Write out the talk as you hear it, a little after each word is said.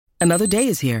Another day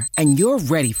is here, and you're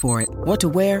ready for it. What to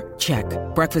wear? Check.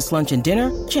 Breakfast, lunch, and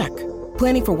dinner? Check.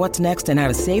 Planning for what's next and how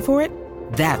to save for it?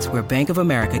 That's where Bank of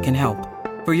America can help.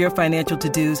 For your financial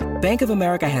to-dos, Bank of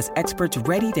America has experts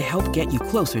ready to help get you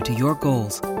closer to your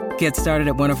goals. Get started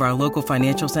at one of our local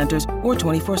financial centers or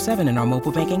 24/7 in our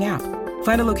mobile banking app.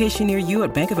 Find a location near you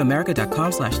at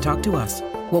bankofamerica.com/talktous.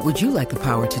 What would you like the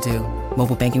power to do?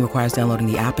 Mobile banking requires downloading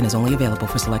the app and is only available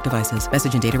for select devices.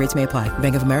 Message and data rates may apply.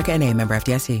 Bank of America N.A., member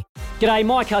FDIC. G'day,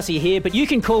 Mike Hussey here, but you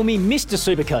can call me Mr.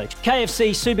 Supercoach. KFC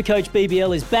Supercoach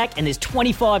BBL is back and there's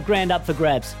 25 grand up for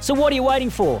grabs. So what are you waiting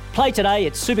for? Play today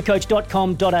at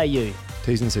supercoach.com.au.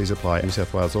 T's and C's apply. New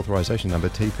South Wales authorisation number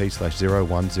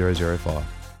TP/01005.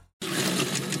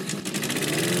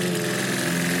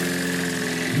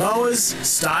 Mowers,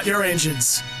 start your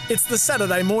engines. It's the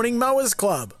Saturday Morning Mowers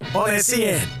Club on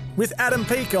SEN with Adam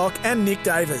Peacock and Nick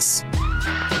Davis.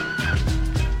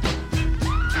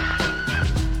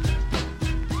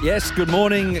 Yes, good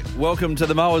morning. Welcome to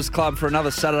the Mowers Club for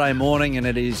another Saturday morning, and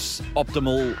it is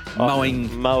optimal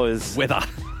mowing mowers weather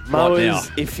mowers right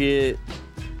now. If you're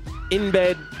in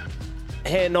bed,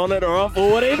 hand on it or off,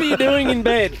 or whatever you're doing in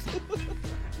bed,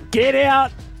 get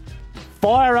out,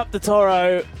 fire up the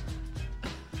Toro,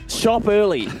 shop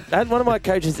early. And one of my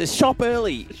coaches says, shop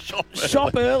early.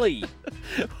 Shop early.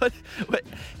 What,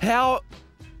 how,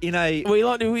 in a we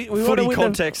footy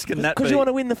context, can that be? Because you want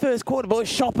to win the first quarter, boys.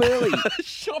 Shop early.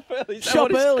 Shop early.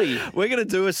 Shop early. We're going to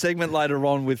do a segment later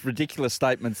on with ridiculous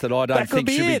statements that I don't think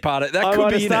should be it. part of. That I could might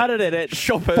be have in started it. it at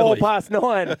Shop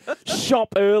 9:04.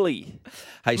 Shop early.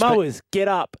 Hey, Mowers, get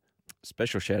up.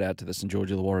 Special shout out to the St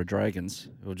George Illawarra Dragons,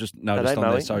 who just noticed they on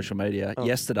their mowing? social media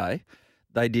yesterday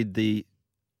they did the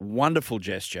wonderful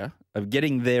gesture of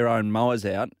getting their own mowers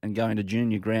out and going to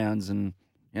junior grounds and,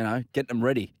 you know, getting them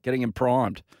ready, getting them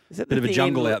primed. Is that Bit of a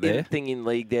jungle out there. Thing in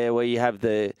league there where you have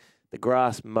the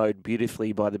grass mowed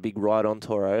beautifully by the big ride-on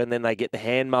Toro, and then they get the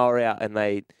hand mower out and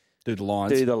they Do the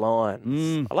lines. do the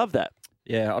lines. I love that.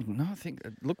 Yeah, I think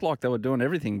it looked like they were doing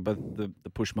everything but the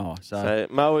push mower. So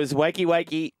mowers,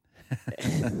 wakey,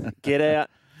 get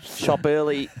out, shop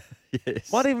early.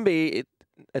 Yes. Might even be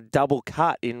a double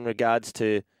cut in regards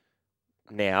to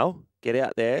now. Get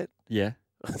out there. Yeah.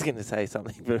 I was going to say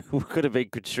something, but it could have been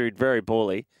construed very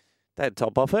poorly. They'd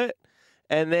top off it.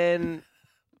 And then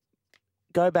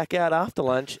go back out after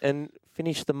lunch and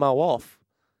finish the mow off.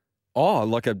 Oh,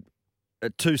 like a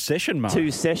two-session mow.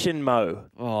 Two-session mow.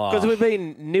 Oh. Because we've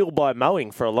been nil by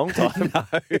mowing for a long time. No.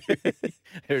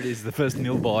 Here it is, the first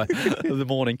nil by of the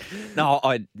morning. No,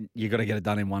 you got to get it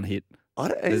done in one hit.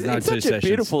 There's no it's two such sessions. a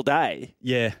beautiful day.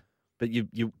 Yeah, but you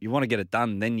want to get it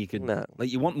done, then you can. No.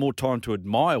 Like, you want more time to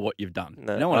admire what you've done.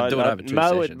 No, you don't want to do it over two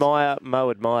sessions.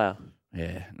 Mow, admire.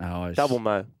 Yeah, no. Double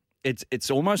mow. It's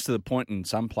almost to the point in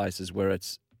some places where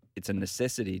it's a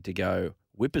necessity to go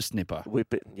whippersnipper,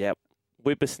 Whip it, yep.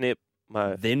 Whippersnip,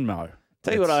 mow. then mow.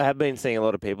 Tell you what, I have been seeing a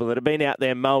lot of people that have been out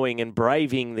there mowing and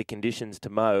braving the conditions to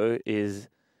mow is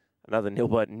another nil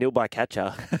by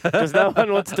catcher. Because no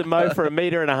one wants to mow for 1.5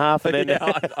 meters and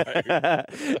then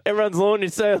everyone's lawn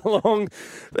is so long.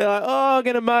 They're like, I'm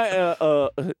going to mow.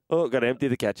 Got to empty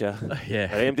the catcher. Yeah.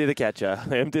 Gotta empty the catcher.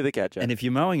 Empty the catcher. And if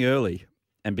you're mowing early,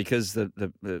 and because the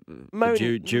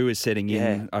dew is setting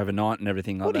in overnight and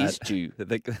everything like What that. is dew?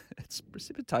 It's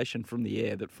precipitation from the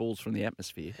air that falls from the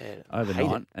atmosphere I hate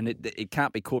overnight, and it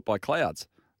can't be caught by clouds.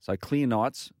 So clear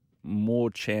nights, more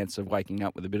chance of waking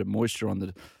up with a bit of moisture on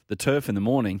the turf in the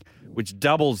morning, which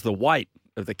doubles the weight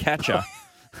of the catcher.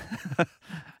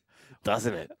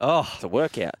 Doesn't it? Oh, It's a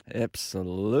workout.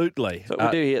 absolutely. That's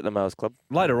what we do here at the Mowers Club.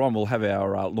 Later on, we'll have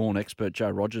our lawn expert, Joe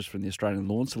Rogers from the Australian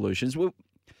Lawn Solutions,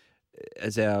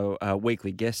 as our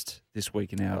weekly guest this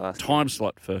week in our time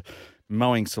slot for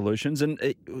mowing solutions. And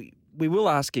we will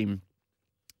ask him,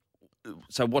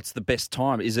 so what's the best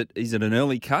time? Is it an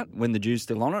early cut when the dew's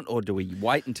still on it, or do we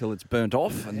wait until it's burnt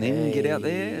off and then get out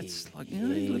there? It's like,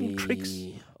 little tricks.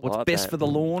 What's like best that. for the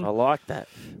lawn? I like that.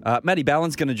 Matty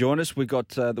Ballin's going to join us. We've got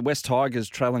the West Tigers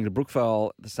travelling to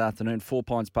Brookvale this afternoon. 4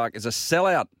 Pines Park is a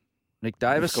sellout. Nick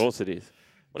Davis. Of course it is.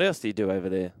 What else do you do over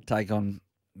there? Take on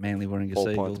Manly Warringah 4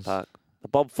 Seagulls. Pines Park. The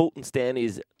Bob Fulton stand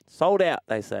is sold out,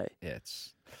 they say. Yeah,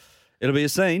 it'll be a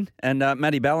scene. And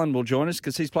Matty Ballin will join us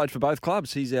because he's played for both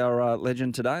clubs. He's our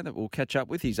legend today that we'll catch up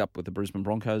with. He's up with the Brisbane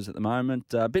Broncos at the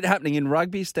moment. A bit happening in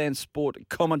rugby. Stan Sport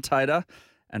commentator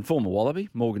and former Wallaby,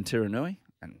 Morgan Tiranui,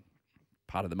 and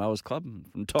part of the Mowers Club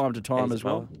from time to time as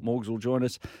well. Morgs will join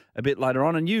us a bit later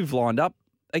on. And you've lined up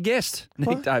a guest,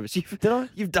 Nick Davis. Did I?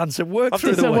 You've done some work I've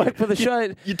through done the some week. work for the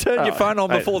show. You turned your phone on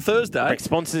before Thursday. Make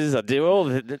sponsors, I do all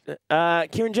of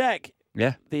it. Kieran Jack,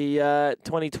 Yeah. The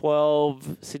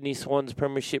 2012 Sydney Swans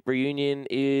Premiership reunion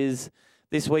is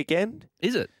this weekend.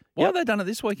 Is it? Why have they done it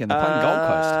this weekend? They're playing Gold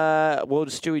Coast. Well,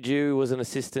 Stewie Dew was an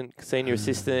senior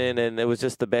assistant, and it was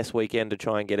just the best weekend to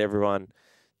try and get everyone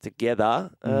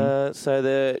together.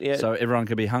 So everyone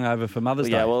could be hungover for Mother's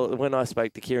Day. Yeah, well, when I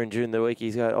spoke to Kieran during the week,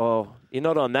 he's going, "Oh, you're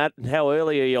not on that. How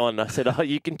early are you on?" I said, "Oh,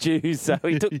 you can choose." So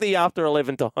he took the after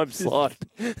 11 time slot.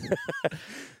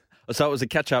 So it was a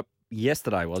catch-up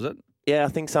yesterday, was it? Yeah, I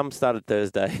think some started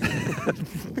Thursday.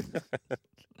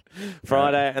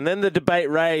 Friday, and then the debate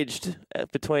raged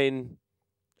between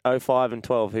 05 and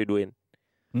 12 who'd win.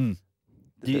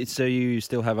 So you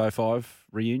still have 05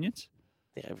 reunions?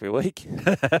 Yeah, every week.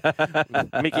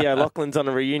 Mickey O'Loughlin's on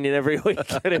a reunion every week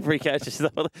at every catch. She's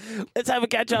like, let's have a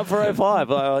catch up for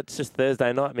 05. Oh, it's just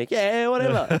Thursday night, Mick. Yeah,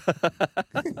 whatever.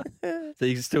 So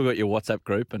you still got your WhatsApp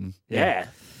group and yeah.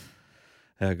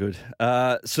 How good.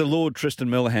 So Lord Tristan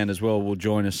Millihan as well will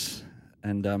join us,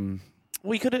 and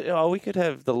we could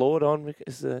have the Lord on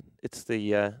because it's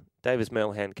the Davis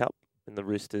Millihan Cup in the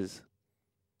Roosters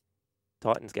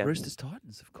Titans game. Roosters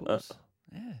Titans, of course.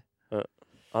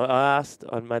 I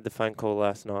made the phone call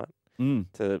last night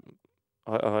to.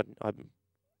 I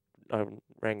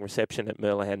rang reception at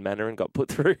Merlihan Manor and got put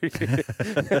through.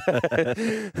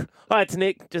 Hi, it's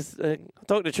Nick. Just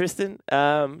talk to Tristan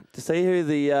to see who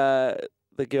the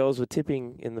girls were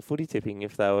tipping in the footy tipping,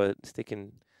 if they were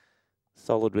sticking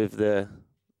solid with the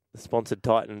sponsored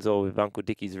Titans or with Uncle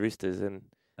Dickie's Roosters, and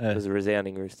it was a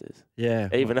resounding Roosters. Yeah.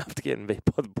 Even after getting beat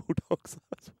by the Bulldogs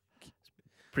last week.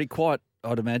 Pretty quiet,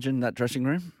 I'd imagine, that dressing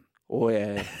room. Oh,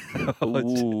 yeah.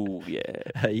 Ooh, yeah.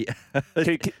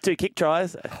 2 kick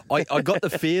tries. I got the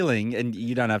feeling, and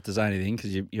you don't have to say anything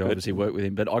because you obviously work with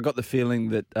him, but I got the feeling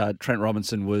that Trent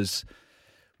Robinson was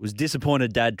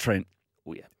disappointed Dad Trent.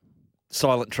 Oh, yeah.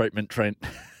 Silent treatment Trent.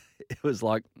 It was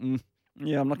like, I'm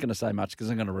not going to say much because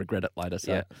I'm going to regret it later.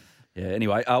 So,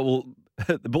 anyway,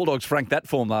 the Bulldogs franked that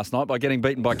form last night by getting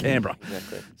beaten by Canberra.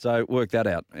 Exactly. So work that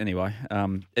out. Anyway,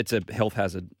 it's a health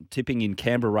hazard. Tipping in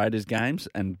Canberra Raiders games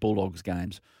and Bulldogs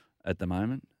games at the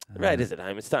moment. Raiders at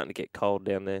home. It's starting to get cold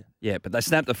down there. Yeah, but they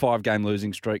snapped a 5-game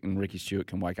losing streak and Ricky Stewart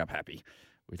can wake up happy.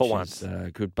 Which For is, once.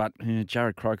 Good. But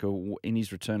Jared Croker, in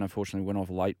his return, unfortunately went off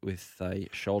late with a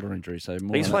shoulder injury. So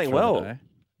more He's on that playing through well. the day.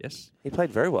 Yes. He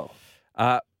played very well.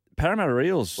 Parramatta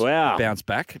Eels bounce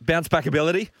back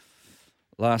ability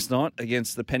last night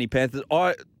against the Penny Panthers.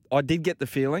 I did get the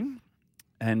feeling,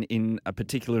 and in a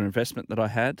particular investment that I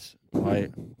had,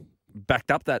 I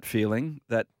backed up that feeling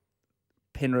that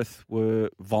Penrith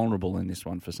were vulnerable in this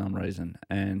one for some reason.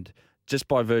 And just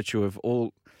by virtue of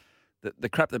all the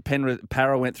crap that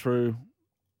Para went through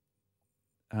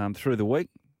the week,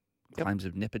 claims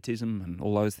of nepotism and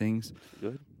all those things,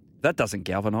 Good. that doesn't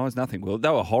galvanise. Nothing will. They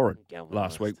were horrid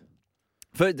last week.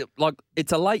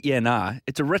 It's a late nah.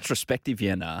 It's a retrospective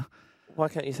nah. Why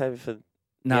can't you save it for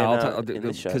No, in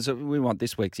this show? because we want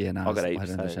this week's nah. I've got to eat,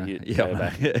 later in the so show. you go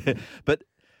back. But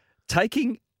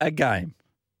taking a game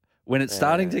when it's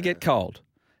starting to get cold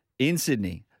in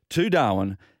Sydney to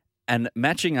Darwin and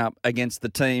matching up against the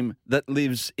team that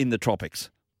lives in the tropics.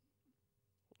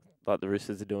 Like the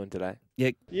Roosters are doing today.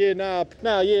 Yeah. There you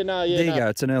go.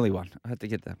 It's an early one. I had to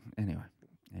get that.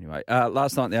 Anyway,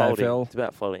 last night in the Folding. AFL. It's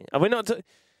about folding. Are we not?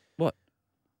 What?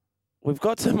 We've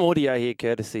got some audio here,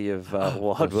 courtesy of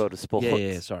Wide World of Sports.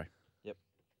 Yeah, sorry.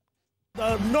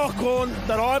 The knock-on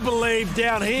that I believe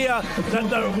down here that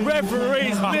the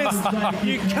referees missed,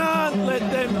 you can't let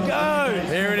them go.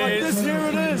 Here it is. Here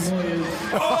it is.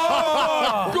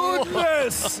 Oh,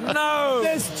 goodness. No.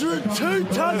 There's two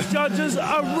touch judges,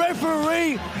 a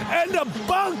referee, and a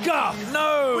bunker.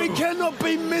 No. We cannot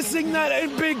be missing that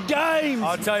in big games.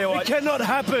 I'll tell you what. It cannot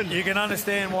happen. You can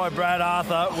understand why Brad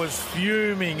Arthur was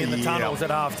fuming in the tunnels at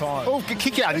half-time. Oh,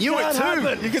 Kick-Out knew it can't too.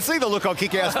 happen. You can see the look on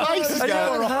Kick-Out's face. He's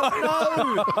going, No.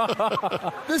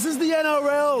 This is the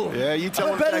NRL. yeah, you tell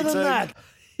I'm him, better JT. than that.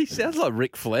 He sounds like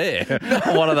Ric Flair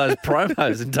on one of those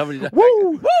promos in WWE.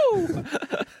 Woo! Woo!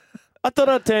 I thought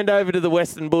I turned over to the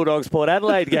Western Bulldogs Port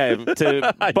Adelaide game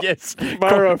to Yes.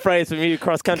 borrow a phrase from you,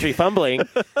 cross-country fumbling.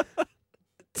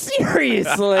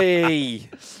 Seriously.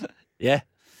 Yeah.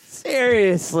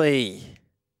 Seriously.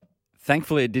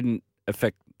 Thankfully, it didn't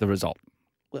affect the result.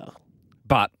 Well,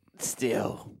 But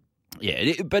still.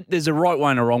 yeah, but there's a right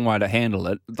way and a wrong way to handle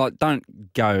it. Like,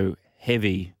 don't go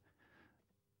heavy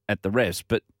at the refs.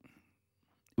 But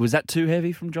was that too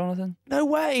heavy from Jonathan? No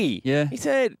way. Yeah. He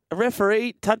said a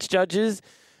referee, touch judges,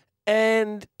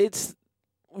 and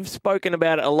we've spoken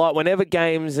about it a lot. Whenever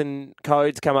games and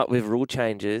codes come up with rule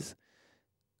changes,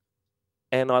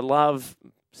 and I love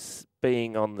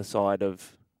being on the side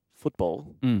of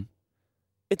football,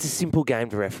 It's a simple game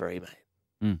to referee,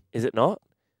 mate. Is it not?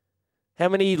 How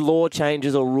many law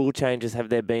changes or rule changes have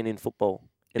there been in football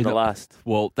in the last?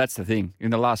 Well, that's the thing.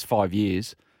 In the last 5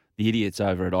 years, the idiots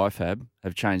over at IFAB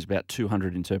have changed about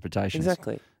 200 interpretations.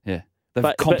 Exactly. Yeah.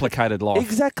 They've complicated life.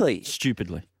 Exactly.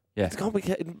 Stupidly. Yeah. It's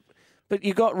complicated. But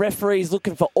you got referees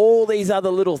looking for all these other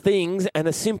little things and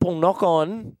a simple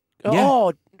knock-on. Yeah.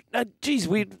 Oh, geez,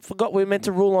 we forgot we were meant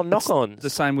to rule on knock-ons. The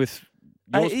same with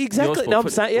exactly. No, I'm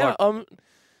saying,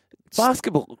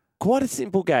 basketball, quite a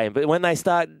simple game. But when they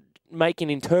start making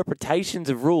interpretations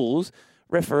of rules,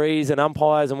 referees and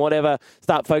umpires and whatever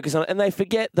start focusing on it, and they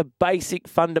forget the basic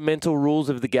fundamental rules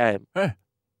of the game. Yeah.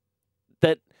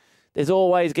 That there's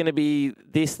always going to be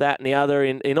this, that, and the other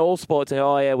in all sports. And,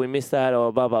 oh, yeah, we missed that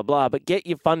or blah, blah, blah. But get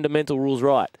your fundamental rules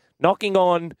right. Knocking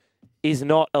on is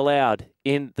not allowed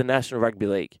in the National Rugby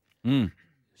League.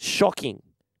 Shocking.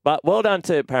 But well done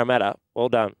to Parramatta. Well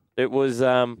done. It was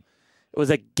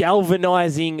a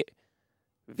galvanising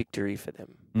victory for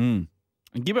them.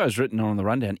 And Gibbo's written on the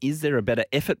rundown, is there a better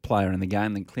effort player in the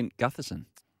game than Clint Gutherson?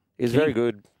 He was very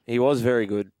good. He was very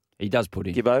good. He does put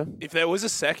in. Gibbo? If there was a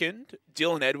second,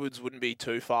 Dylan Edwards wouldn't be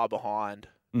too far behind.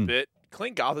 But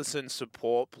Clint Gutherson's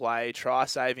support play,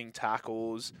 try-saving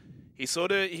tackles,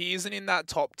 he isn't in that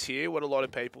top tier, what a lot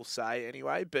of people say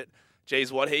anyway, but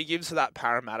geez, what he gives to that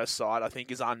Parramatta side I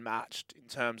think is unmatched in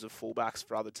terms of fullbacks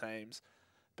for other teams.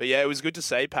 But yeah, it was good to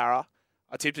see Parra.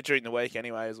 I tipped it during the week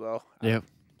anyway as well. Yeah.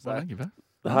 So,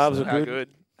 the halves are good.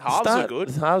 Halves are good.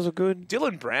 The halves are good.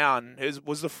 Dylan Brown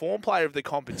was the form player of the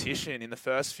competition in the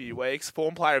first few weeks.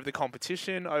 Form player of the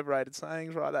competition, overrated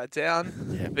sayings, write that down.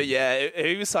 Yeah. But yeah,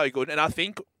 he was so good. And I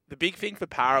think the big thing for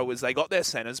Parra was they got their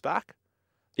centres back.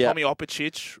 Yeah. Tommy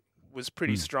Opicic was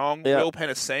pretty strong. Yeah. Will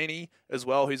Penasini as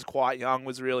well, who's quite young,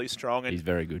 was really strong. And he's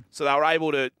very good. So they were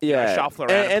able to shuffle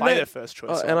around and play their first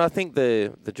choice. And I think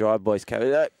the Drive Boys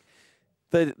coach,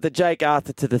 the Jake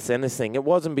Arthur to the centres thing, it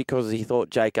wasn't because he thought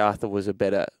Jake Arthur was a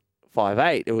better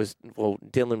 5'8". It was, well,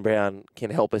 Dylan Brown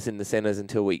can help us in the centres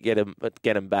until we get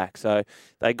him back. So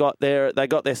they got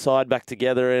their side back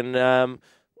together, and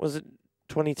was it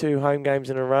 22 home games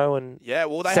in a row and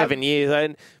 7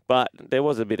 years. But there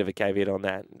was a bit of a caveat on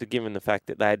that, given the fact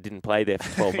that they didn't play there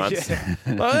for 12 months.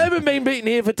 Well, they haven't been beaten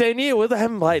here for 10 years. Well, they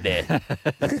haven't played there.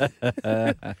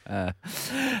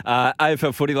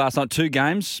 AFL footy last night, 2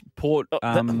 games. Port.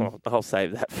 I'll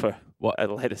save that for a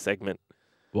later segment.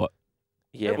 What?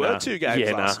 Yeah, there were 2 games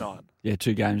last night. Yeah,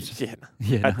 2 games.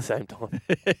 At the same time.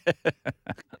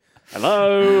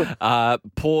 Hello.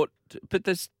 Port, but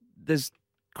there's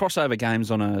crossover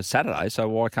games on a Saturday, so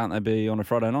why can't they be on a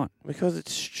Friday night? Because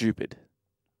it's stupid.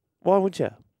 Why would you?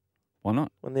 Why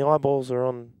not? When the eyeballs are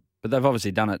on. But they've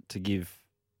obviously done it to give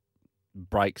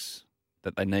breaks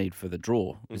that they need for the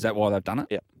draw. Is that why they've done it?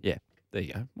 Yeah. Yeah. There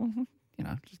you go. Well,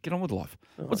 just get on with life.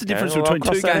 What's the difference between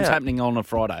 2 games happening on a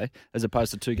Friday as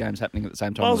opposed to 2 games happening at the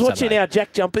same time? I was watching our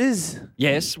Jack Jumpers.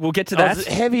 Yes, we'll get to that. I was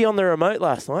heavy on the remote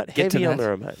last night. Heavy on the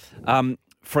remote.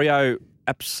 Freo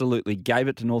absolutely gave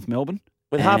it to North Melbourne.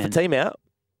 With half a team out,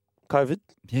 COVID.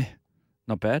 Yeah,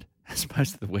 not bad. As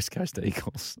opposed to the West Coast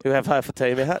Eagles, who have half a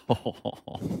team out,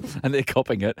 and they're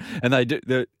copping it. And they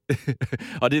do.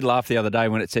 I did laugh the other day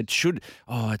when it said,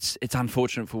 it's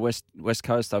unfortunate for West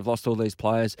Coast. They've lost all these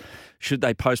players. Should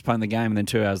they postpone the game? And then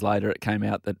 2 hours later, it came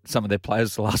out that some of their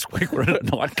players last week were at a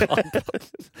nightclub.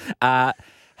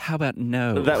 How about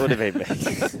no? That would have been me.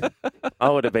 I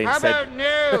would have been. How about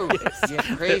no? You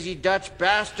crazy Dutch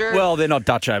bastard. Well, they're not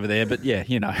Dutch over there, but yeah,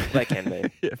 they can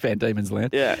be. Van Diemen's Land.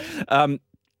 Yeah.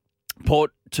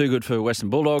 Port, too good for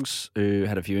Western Bulldogs, who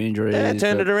had a few injuries. Yeah,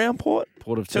 turned it around, Port.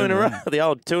 Port have 2 in a row. The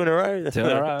old 2 in a row. 2 in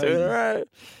a row. 2 in a row.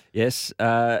 Yes.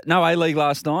 No A-League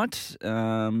last night,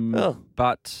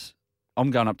 but I'm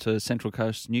going up to Central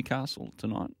Coast Newcastle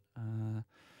tonight.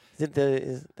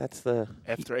 That's the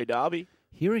F3 derby?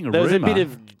 Hearing a there was rumour. a bit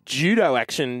of judo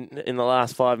action in the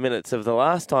last 5 minutes of the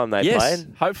last time they played. Yes,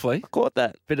 hopefully. I caught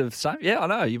that. Bit of same. Yeah, I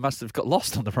know. You must have got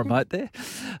lost on the remote there.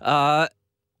 I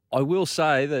will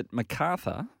say that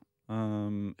MacArthur,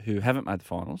 who haven't made the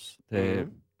finals, their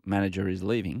manager is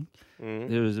leaving.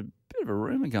 There was a bit of a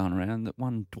rumour going around that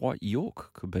one Dwight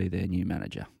York could be their new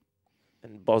manager.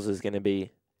 And Boz is going to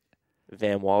be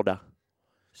Van Wilder.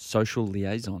 Social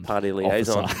liaison. Party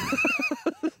liaison.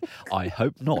 I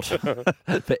hope not,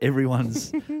 for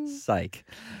everyone's sake.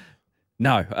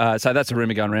 No, so that's a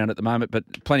rumour going around at the moment,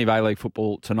 but plenty of A-League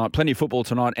football tonight. Plenty of football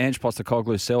tonight. Ange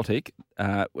Postecoglou, Celtic,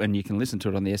 and you can listen to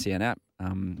it on the SEN app.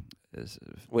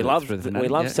 We love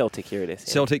Celtic here at SEN.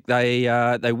 Celtic,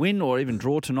 they win or even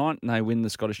draw tonight, and they win the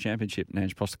Scottish Championship, and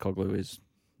Ange Postecoglou is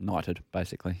knighted,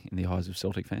 basically, in the eyes of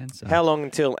Celtic fans. So. How long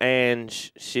until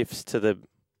Ange shifts to the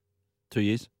 2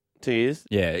 years. 2 years.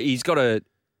 Yeah, he's got a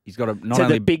not so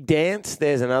only the big dance.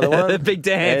 There's another one. the big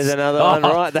dance. There's another one.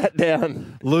 Write that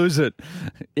down. Lose it.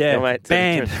 Yeah, No, mate,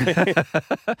 banned.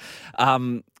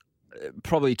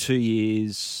 Probably 2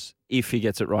 years if he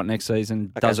gets it right next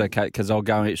season. Okay. Does okay because I'll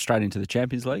go straight into the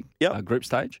Champions League group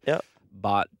stage. Yep.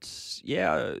 But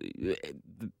yeah,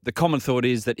 the common thought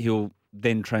is that he'll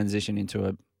then transition into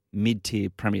a mid-tier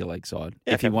Premier League side.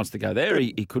 Yeah, if he wants to go there,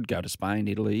 he could go to Spain,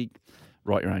 Italy,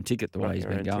 write your own ticket the way he's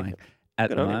been going at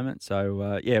the moment.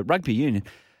 So, rugby union.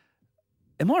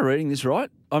 Am I reading this right?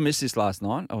 I missed this last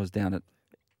night. I was down at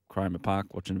Cromer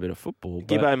Park watching a bit of football.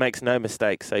 Gibbo makes no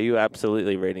mistakes, so you're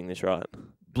absolutely reading this right.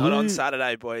 Not on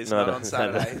Saturday, boys. Not on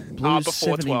Saturday.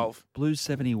 Before 12. Blues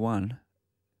 71,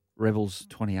 Rebels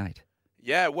 28.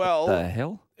 Yeah, well, What the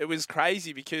hell? It was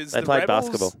crazy because They played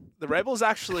basketball. The Rebels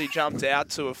actually jumped out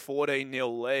to a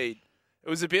 14-0 lead. It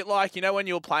was a bit like, when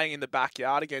you were playing in the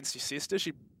backyard against your sister,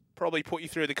 she probably put you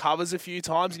through the covers a few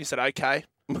times and you said, okay,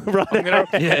 right. I'm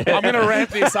gonna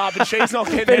ramp this up and she's not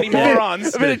getting any more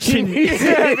runs. A bit of chin.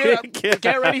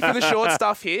 Get ready for the short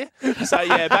stuff here. So,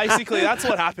 yeah, basically that's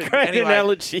what happened. Great anyway,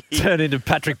 analogy. Turn into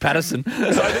Patrick Patterson.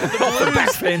 So the back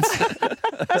fence.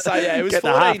 So, yeah, it was Get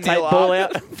the half-tape ball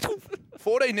out.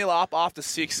 14-0 up after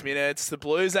 6 minutes. The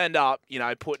Blues end up,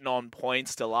 putting on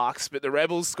points deluxe, but the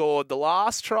Rebels scored the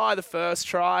last try, the first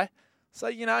try. So,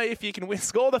 if you can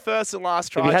score the first and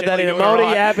last try, if you had that in a you're multi,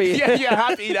 right. you're happy. Yeah,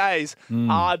 happy days.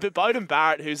 But Bowden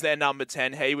Barrett, who's their number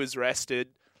 10, he was rested.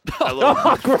 Great.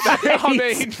 I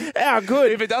mean, how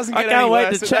good. If it doesn't get any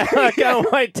worse, I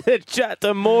can't wait to chat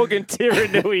to Morgan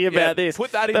Tiranui about this.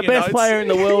 Put that in the your best notes. player in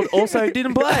the world also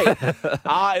didn't play.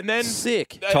 And then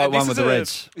Sick. Tight one with the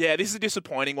Reds. Yeah, this is a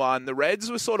disappointing one. The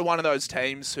Reds were sort of one of those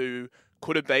teams who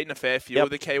could have beaten a fair few of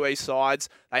the Kiwi sides.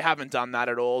 They haven't done that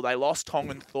at all. They lost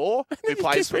Tongan Thor, who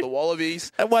plays for the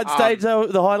Wallabies. At one stage, though,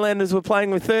 the Highlanders were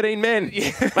playing with 13 men.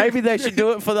 Maybe they should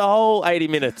do it for the whole 80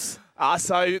 minutes.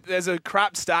 So there's a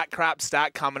crap stat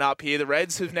coming up here. The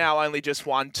Reds have now only just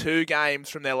won 2 games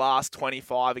from their last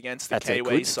 25 against the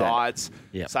Kiwi sides.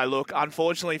 Yep. So look,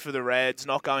 unfortunately for the Reds,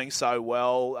 not going so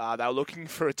well. They were looking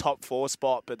for a top 4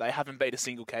 spot, but they haven't beat a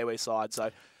single Kiwi side. So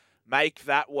make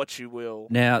that what you will.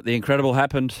 Now, the incredible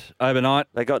happened overnight.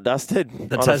 They got dusted.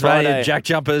 The on Tasmanian Jack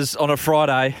Jumpers on a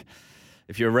Friday.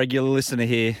 If you're a regular listener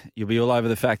here, you'll be all over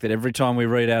the fact that every time we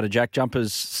read out a Jack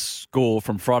Jumpers score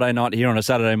from Friday night here on a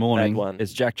Saturday morning,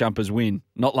 it's Jack Jumpers win.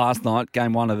 Not last night,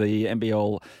 game 1 of the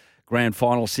NBL Grand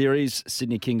Final Series.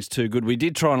 Sydney Kings too good. We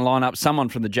did try and line up someone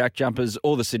from the Jack Jumpers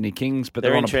or the Sydney Kings, but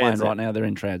they're on a plane right now. They're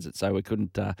in transit, so we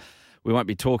couldn't. We won't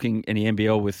be talking any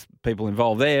NBL with people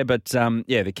involved there, but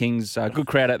the Kings, good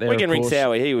crowd out there. We can ring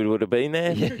Sowie. He would have been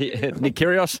there. Nick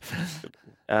Kyrgios.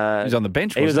 He was on the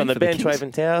bench. He was on the bench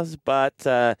waving towels,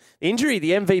 but injury.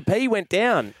 The MVP went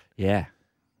down. Yeah,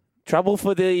 trouble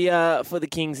for the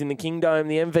Kings in the Kingdome.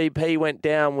 The MVP went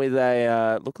down with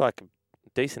a looked like a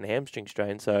decent hamstring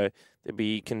strain, so there'd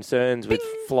be concerns with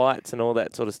flights and all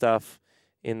that sort of stuff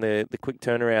in the quick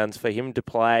turnarounds for him to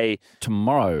play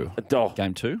tomorrow.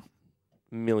 Game 2,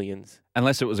 millions.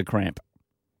 Unless it was a cramp.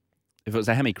 If it was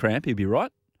a hammy cramp, he'd be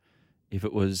right. If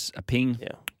it was a ping,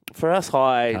 for us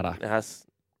us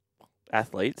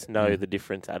athletes know the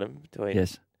difference, Adam, between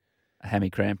a hammy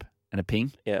cramp and a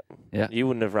ping. Yeah. Yeah. You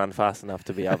wouldn't have run fast enough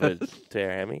to be able to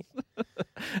tear a hammy.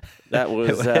 That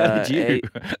was how did you?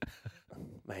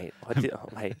 Mate,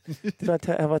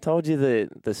 have I told you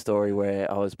the story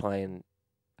where I was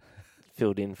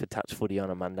filled in for touch footy on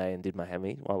a Monday and did my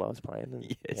hammy while I was playing?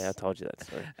 And yeah, I told you that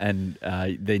story. And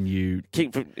then you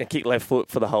kicked left foot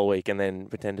for the whole week and then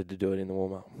pretended to do it in the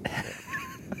warm up.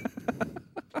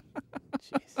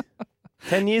 Jeez.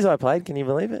 10 years I played, can you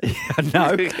believe it?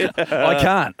 No, I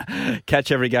can't.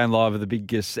 Catch every game live of the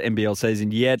biggest NBL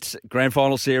season yet. Grand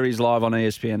Final Series live on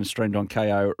ESPN and streamed on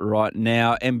KO right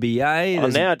now.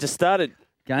 NBA. Now it just started.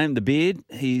 Game, the beard.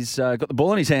 He's got the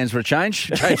ball in his hands for a change.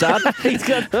 James Harden. He's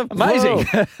got the amazing.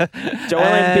 Joel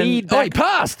Embiid. He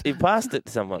passed. He passed it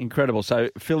to someone. Incredible. So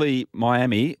Philly,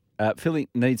 Miami. Philly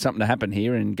needs something to happen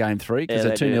here in Game 3 because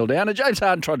they're 2-0 down. And James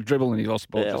Harden tried to dribble and he lost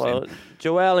the ball. Yeah, well,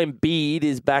 Joel Embiid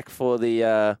is back for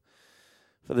the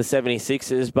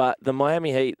 76ers, but the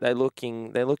Miami Heat, they're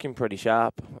looking pretty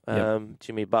sharp.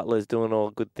 Jimmy Butler's doing all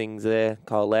good things there.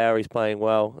 Kyle Lowry's playing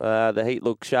well. The Heat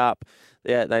look sharp.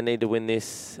 Yeah, they need to win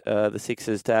this, the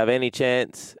Sixers, to have any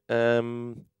chance.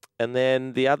 And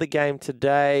then the other game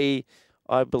today,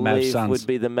 I believe, would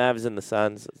be the Mavs and the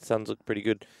Suns. The Suns look pretty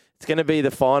good. It's going to be the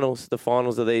finals. The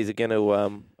finals of these are going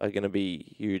to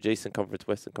be huge. Eastern Conference,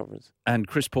 Western Conference. And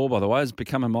Chris Paul, by the way, has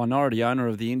become a minority owner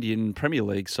of the Indian Premier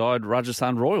League side,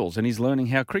 Rajasthan Royals, and he's learning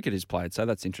how cricket is played. So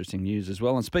that's interesting news as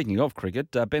well. And speaking of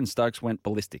cricket, Ben Stokes went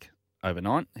ballistic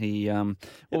overnight. He, what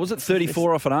was it,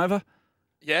 34 off and over?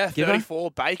 Yeah, Gibbo?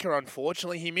 34. Baker,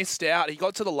 unfortunately, he missed out. He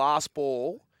got to the last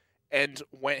ball and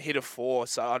hit a 4.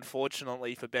 So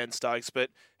unfortunately for Ben Stokes, but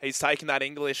he's taken that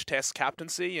English Test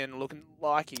captaincy and looking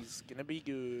like he's going to be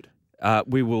good.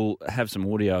 We will have some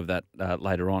audio of that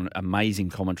later on.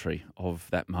 Amazing commentary of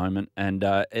that moment. And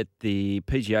at the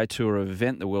PGA Tour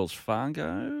event, the Wells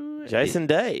Fargo, Jason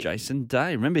Day. Jason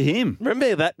Day. Remember him?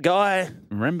 Remember that guy?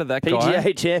 Remember that PGA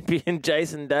guy? champion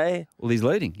Jason Day. Well, he's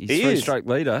leading. He's three-stroke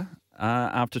leader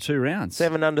after 2 rounds.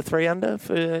 7 under, 3 under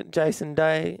for Jason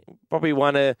Day. Probably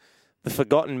one of the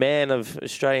forgotten man of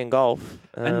Australian golf.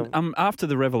 And after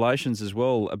the revelations as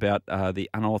well about the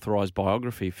unauthorised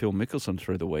biography of Phil Mickelson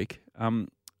through the week, on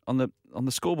the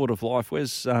scoreboard of life,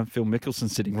 where's Phil Mickelson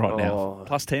sitting right now?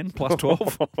 Plus 10, plus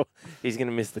 12? He's going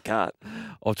to miss the cut.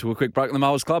 Off to a quick break in the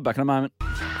Mowers Club. Back in a moment.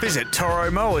 Visit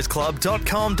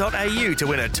toromowersclub.com.au to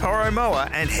win a Toro mower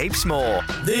and heaps more.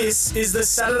 This is the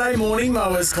Saturday Morning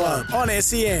Mowers Club on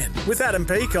SEN with Adam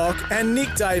Peacock and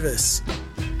Nick Davis.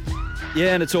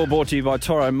 Yeah, and it's all brought to you by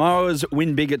Toro Mowers.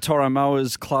 Win big at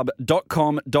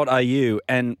toromowersclub.com.au.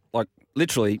 And,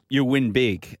 literally, you win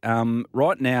big.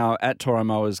 Right now at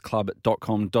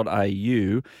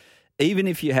toromowersclub.com.au, even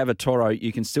if you have a Toro,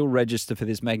 you can still register for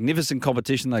this magnificent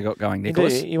competition they got going,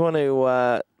 Nicholas. You want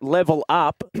to level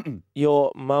up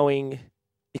your mowing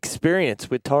experience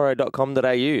with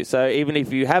toro.com.au. So even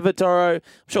if you have a Toro, I'm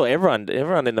sure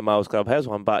everyone in the Mowers Club has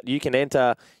one, but you can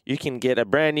enter, you can get a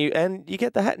brand new, and you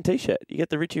get the hat and T-shirt. You get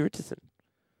the Richie Richardson.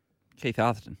 Keith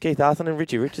Atherton and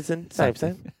Richie Richardson. Same.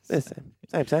 They're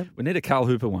same. We need a Carl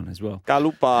Hooper one as well.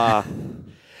 Carl Hooper.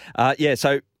 Yeah,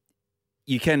 so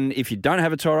you can, if you don't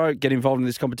have a Toro, get involved in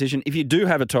this competition. If you do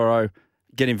have a Toro,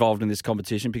 get involved in this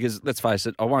competition because, let's face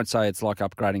it, I won't say it's like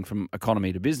upgrading from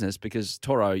economy to business because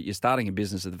Toro, you're starting a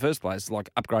business in the first place. It's like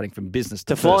upgrading from business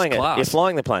to flying first class. You're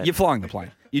flying the plane. You're flying the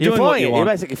plane. You're doing flying what you it. want.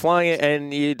 You're basically flying it,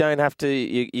 and you don't have to.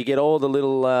 You get all the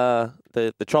little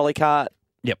the trolley cart.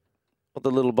 Yep. All the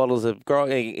little bottles of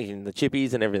grog and the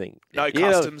chippies and everything. No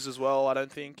customs as well, I don't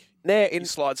think. You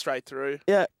slide straight through.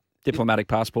 Yeah. Diplomatic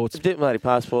passports. Diplomatic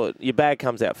passport. Your bag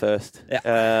comes out first.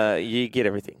 Yeah. You get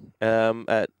everything.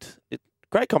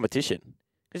 Great competition.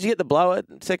 Because you get the blower.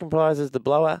 Second prize is the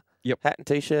blower. Yep. Hat and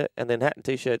T-shirt. And then hat and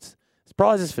T-shirts. It's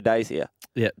prizes for days here.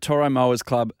 Yeah.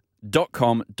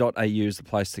 toromowersclub.com.au is the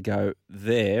place to go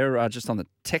there. Just on the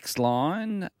text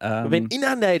line. We've been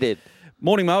inundated.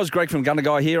 Morning, Mowers. Greg from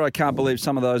Gundagai here. I can't believe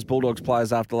some of those Bulldogs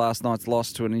players after last night's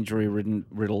loss to an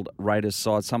injury-riddled Raiders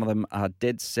side. Some of them are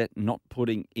dead set not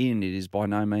putting in. It is by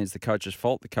no means the coach's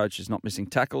fault. The coach is not missing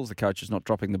tackles. The coach is not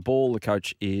dropping the ball. The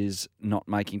coach is not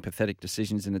making pathetic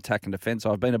decisions in attack and defence.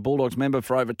 I've been a Bulldogs member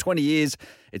for over 20 years.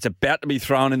 It's about to be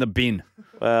thrown in the bin.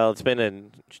 Well, it's been a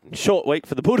short week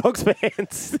for the Bulldogs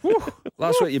fans.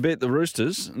 Last week you beat the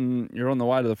Roosters and you're on the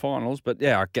way to the finals. But,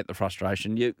 yeah, I get the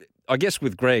frustration. I guess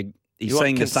with Greg, he's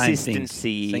saying the same things.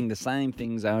 Saying the same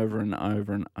things over and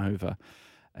over and over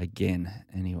again.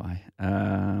 Anyway,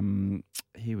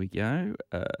 here we go.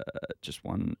 Just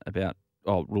one about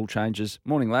rule changes.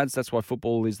 Morning, lads. That's why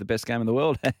football is the best game in the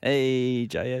world. Hey,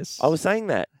 JS. I was saying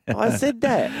that. I said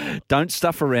that. Don't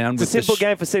stuff around with it's a simple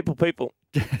game for simple people.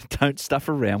 Don't stuff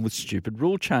around with stupid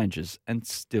rule changes, and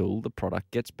still the product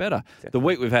gets better. Definitely. The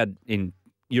week we've had in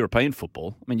European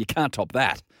football, I mean, you can't top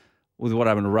that. With what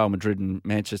happened to Real Madrid and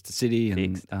Manchester City.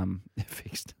 Fixed.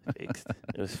 Fixed. Fixed.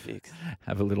 It was fixed.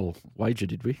 Have a little wager,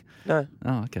 did we? No.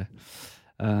 Oh, okay.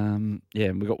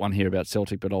 Yeah, we got one here about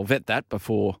Celtic, but I'll vet that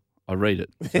before I read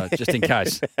it. So just in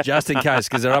case. Just in case,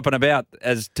 because they're up and about,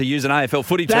 as to use an AFL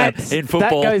footy term in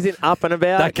football. That goes in up and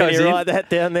about. That goes Can you write that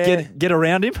down there? Get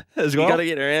around him as well. You got to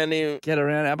get around him. Get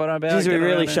around, up and about. Geez, we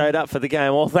really showed up for the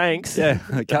game. Well, thanks. Yeah,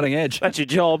 cutting edge. That's your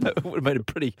job. It would have been a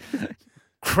pretty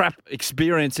crap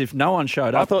experience if no one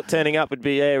showed up. I thought turning up would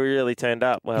be, we really turned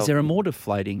up. Well, is there a more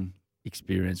deflating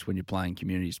experience when you're playing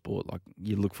community sport? Like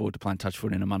you look forward to playing touch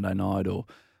foot in a Monday night or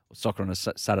soccer on a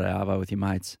Saturday arvo with your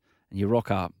mates, and you rock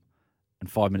up,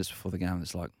 and 5 minutes before the game,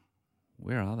 it's like,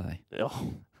 where are they?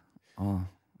 Oh,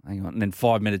 hang on. And then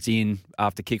 5 minutes in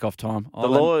after kick-off time.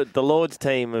 The Lord's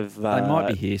team of... they might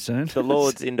be here soon. The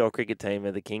Lord's indoor cricket team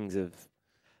are the kings of...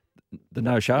 The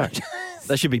no-show.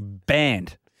 They should be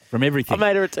banned from everything. I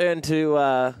made a return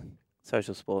to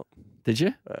social sport. Did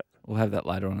you? We'll have that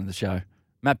later on in the show.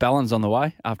 Matt Ballin's on the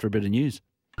way after a bit of news.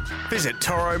 Visit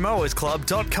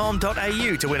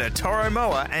toromowersclub.com.au to win a Toro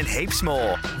mower and heaps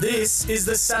more. This is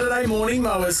the Saturday Morning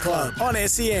Mowers Club on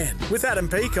SEN with Adam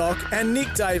Peacock and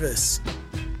Nick Davis.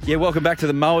 Yeah, welcome back to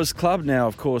the Mowers Club. Now,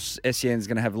 of course, SEN's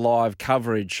going to have live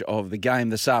coverage of the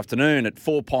game this afternoon at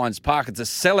Four Pines Park. It's a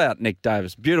sellout, Nick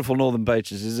Davis. Beautiful northern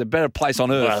beaches. Is a better place on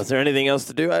earth. Well, is there anything else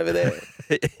to do over there?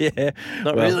 Yeah.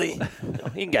 Not really.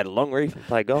 You can go to Longreef and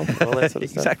play golf and all that sort of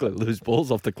stuff. Exactly. Lose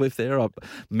balls off the cliff there up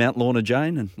Mount Lorna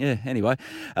Jane. And yeah, anyway.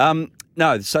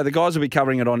 No, so the guys will be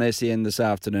covering it on SEN this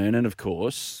afternoon. And, of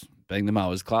course, being the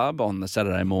Mowers Club, on the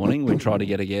Saturday morning, we try to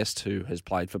get a guest who has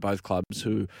played for both clubs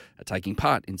who are taking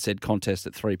part in said contest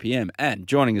at 3 p.m. And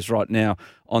joining us right now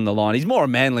on the line, he's more a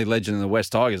Manly legend than the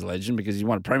West Tigers legend because he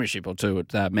won a premiership or two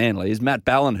at Manly, is Matt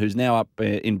Ballin, who's now up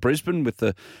in Brisbane with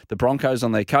the Broncos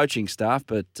on their coaching staff.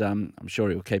 But I'm sure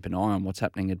he'll keep an eye on what's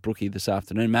happening at Brookie this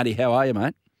afternoon. Matty, how are you,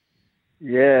 mate?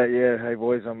 Yeah. Hey,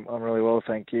 boys, I'm really well,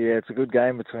 thank you. Yeah, it's a good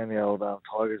game between the old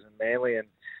Tigers and Manly, and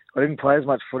I didn't play as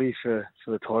much footy for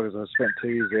the Tigers. I spent 2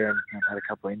 years there and had a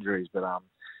couple of injuries, but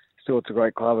still it's a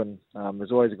great club, and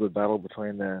there's always a good battle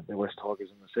between the West Tigers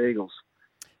and the Seagulls.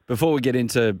 Before we get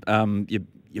into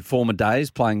your former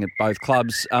days playing at both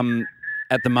clubs,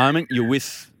 at the moment you're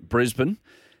with Brisbane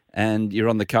and you're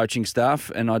on the coaching staff,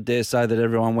 and I dare say that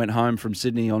everyone went home from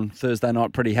Sydney on Thursday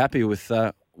night pretty happy with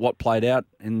what played out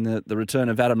in the return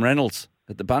of Adam Reynolds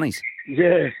at the Bunnies.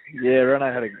 Yeah.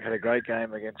 Reno had a great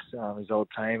game against his old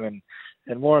team, and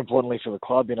more importantly for the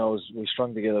club, we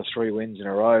strung together 3 wins in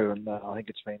a row, and I think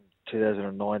it's been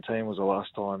 2019 was the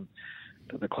last time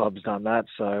that the club's done that.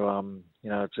 So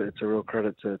it's a real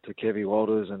credit to Kevy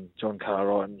Walters and John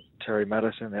Cartwright and Terry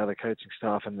Madison, the other coaching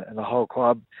staff, and the whole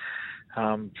club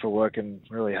for working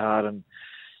really hard. And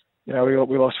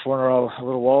we lost 4 in a row a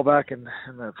little while back, and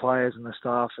the players and the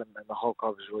staff and the whole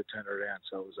club has really turned it around.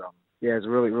 So it was it was a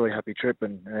really, really happy trip,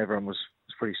 and everyone was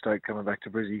pretty stoked coming back to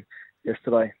Brizzy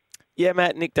yesterday. Yeah,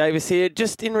 Matt, Nick Davis here.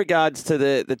 Just in regards to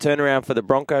the turnaround for the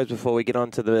Broncos before we get on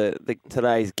to the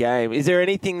today's game, is there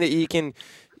anything that you can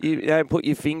put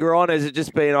your finger on? Has it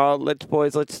just been, let's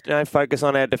focus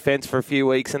on our defence for a few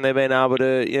weeks, and they've been able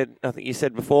to, I think you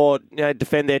said before,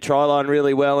 defend their try line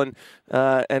really well and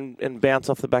bounce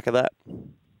off the back of that?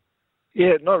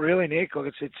 Yeah, not really, Nick. Look,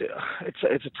 it's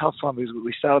a tough one because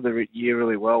we started the year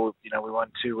really well. We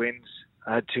won 2 wins.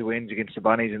 I had 2 wins against the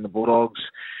Bunnies and the Bulldogs.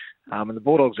 And the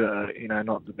Bulldogs are,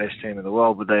 not the best team in the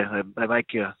world, but they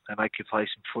make you play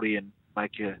some footy and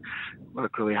make you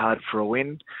work really hard for a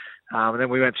win. And then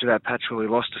we went through that patch where we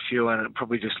lost a few, and it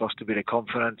probably just lost a bit of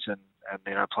confidence. And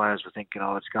players were thinking,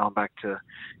 it's going back to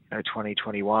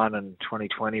 2021 and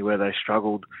 2020 where they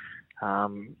struggled.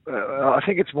 I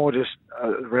think it's more just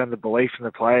around the belief in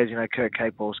the players. Kurt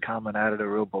Capewell's come and added a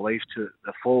real belief to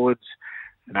the forwards,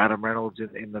 and Adam Reynolds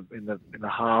in the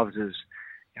halves has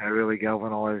really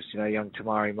galvanised young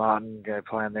Tamari Martin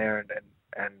playing there,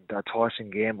 and Tyson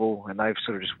Gamble, and they've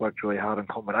sort of just worked really hard in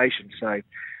combination. So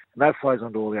that flows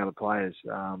onto all the other players.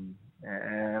 And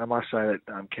I must say that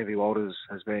Kevy Walters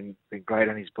has been great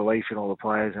in his belief in all the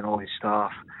players and all his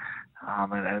staff.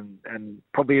 And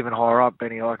probably even higher up,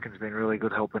 Benny Icon's been really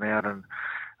good helping out and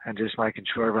just making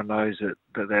sure everyone knows that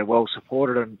they're well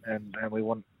supported and we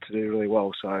want to do really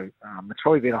well. So it's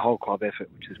probably been a whole club effort,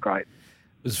 which is great.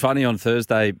 It was funny on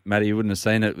Thursday, Matty, you wouldn't have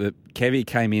seen it, but Kevy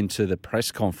came into the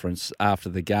press conference after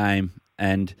the game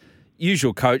and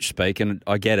usual coach speak, and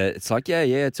I get it. It's like, yeah,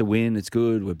 it's a win. It's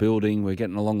good. We're building. We're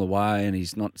getting along the way. And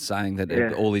he's not saying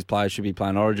that all these players should be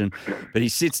playing Origin. But he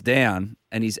sits down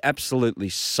and he's absolutely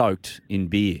soaked in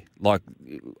beer. Like,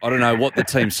 I don't know what the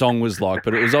team song was like,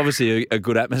 but it was obviously a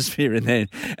good atmosphere in there.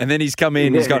 And then he's come in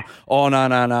and he's gone, oh,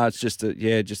 no, it's just a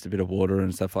bit of water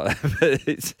and stuff like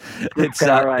that. But it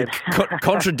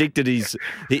contradicted his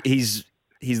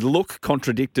look,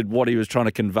 contradicted what he was trying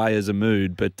to convey as a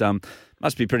mood. But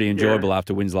must be pretty enjoyable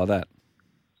after wins like that.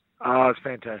 Oh, it's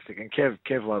fantastic. And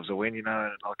Kev loves a win, and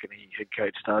like any head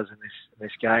coach does in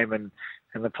this game. And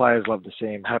the players love to see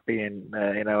him happy. And,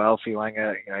 Alfie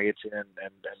Langer, gets in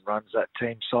and runs that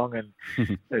team song. And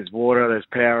there's water, there's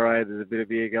Powerade, there's a bit of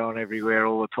beer going everywhere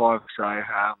all the time. So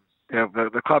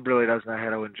the club really does know how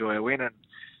to enjoy a win. And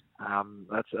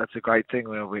that's a great thing.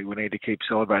 We need to keep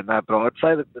celebrating that. But I'd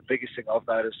say that the biggest thing I've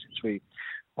noticed since we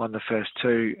won the first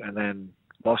 2 and then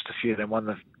lost a few, then won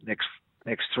the next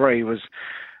 3 was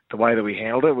the way that we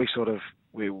handled it. We sort of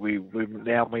we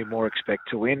more expect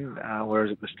to win,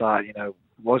 whereas at the start, it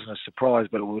wasn't a surprise,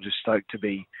 but we were just stoked to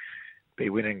be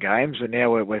winning games. And now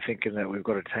we're thinking that we've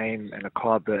got a team and a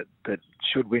club that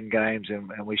should win games, and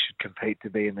we should compete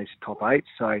to be in these top 8.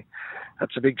 So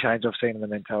that's a big change I've seen in the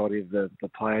mentality of the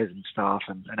players and staff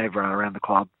and everyone around the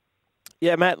club.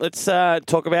 Yeah, Matt, let's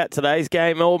talk about today's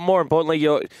game, or more importantly,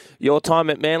 your time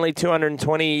at Manly,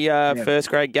 220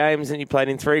 first-grade games, and you played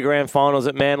in 3 grand finals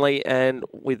at Manly and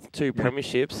with 2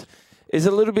 premierships. Is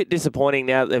it a little bit disappointing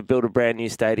now that they've built a brand new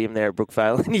stadium there at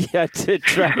Brookvale and you had to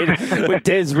train with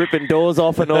Des ripping doors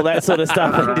off and all that sort of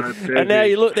stuff? And now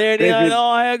you look there and you're like,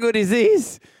 oh, how good is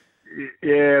this?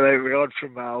 Yeah, we went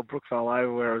from Brookvale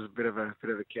over, where it was a bit of a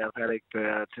cow paddock,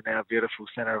 to now beautiful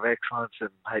centre of excellence and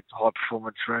high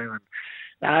performance room.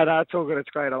 And no, it's all good. It's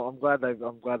great. I'm glad they've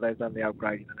done the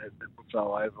upgrading at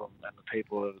Brookvale Oval, and the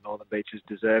people of the Northern Beaches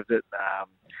deserved it.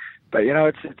 But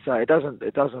it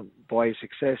doesn't buy you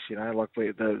success. Like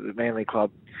the Manly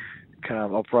club kind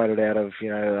of operated out of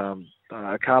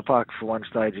a car park for one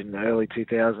stage in the early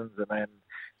 2000s, and then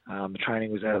the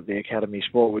training was out at the Academy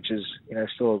Sport, which is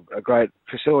still a great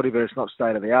facility, but it's not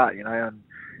state of the art. And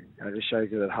it just shows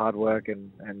you that hard work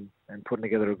and putting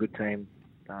together a good team.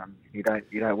 You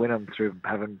don't win them through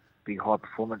having big high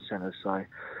performance centres. So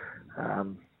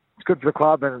it's good for the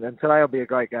club, and today will be a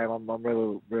great game. I'm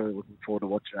really looking forward to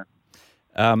watching it.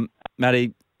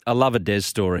 Matty, I love a Des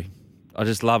story. I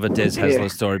just love a Des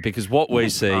Hasler story, because what we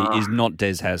see is not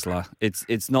Des Hasler.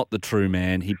 It's not the true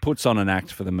man. He puts on an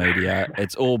act for the media.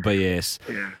 It's all BS.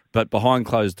 Yeah. But behind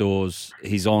closed doors,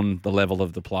 he's on the level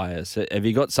of the players. Have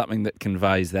you got something that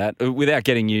conveys that without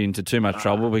getting you into too much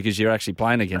trouble, because you're actually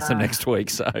playing against them next week?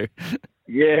 So.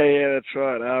 Yeah, that's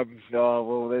right.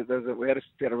 We had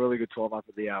a really good time up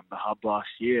at the hub last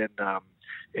year, and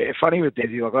funny with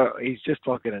Desi, he's just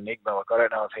like an enigma. I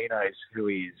don't know if he knows who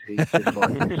he is. He's just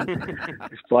like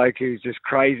this bloke who's just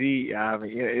crazy.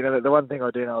 The one thing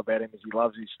I do know about him is he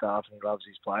loves his staff and he loves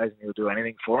his players, and he'll do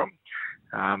anything for them.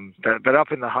 But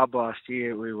up in the hub last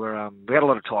year, we had a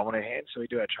lot of time on our hands, so we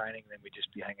do our training, and then we'd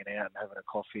just be hanging out and having a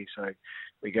coffee. So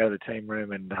we go to the team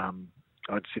room, and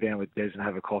I'd sit down with Des and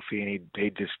have a coffee, and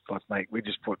he'd just we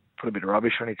just put a bit of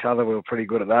rubbish on each other. We were pretty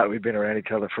good at that. We'd been around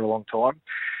each other for a long time.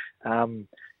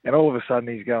 And all of a sudden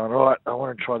he's going, right, I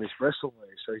want to try this wrestle move.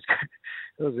 So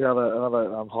there was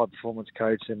another high performance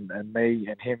coach and me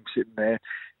and him sitting there,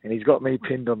 and he's got me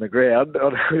pinned on the ground.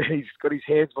 He's got his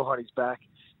hands behind his back.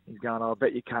 He's going, I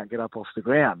bet you can't get up off the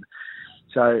ground.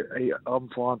 So I'm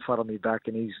flying flat on my back,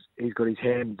 and he's got his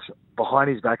hands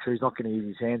behind his back, so he's not going to use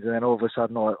his hands. And then all of a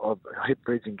sudden I hit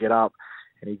bridge and get up,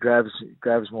 and he grabs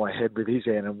my head with his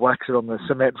hand and whacks it on the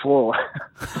cement floor.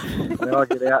 And then I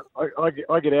get out.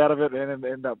 I get out of it and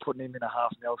end up putting him in a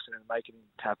half Nelson and making him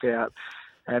tap out.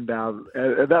 And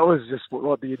that was just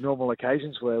what the normal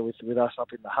occasions were with us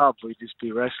up in the hub. We'd just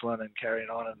be wrestling and carrying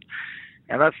on,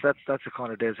 and that's the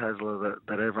kind of Des Hasler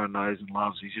that everyone knows and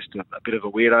loves. He's just a bit of a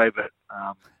weirdo, but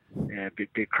a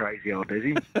bit crazy old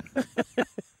Desi.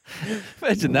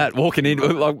 Imagine that, walking in,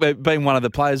 like being one of the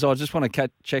players. I just want to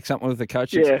check something with the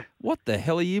coach. Yeah. What the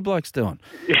hell are you blokes doing?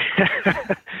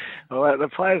 Yeah. Well, the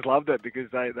players loved it, because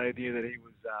they knew that he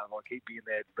was he'd be in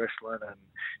there wrestling, and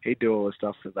he'd do all the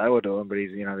stuff that they were doing. But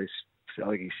he's I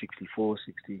think he's 64,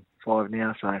 65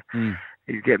 now, so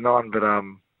he's getting on. But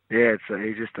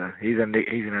he's an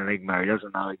enigma. He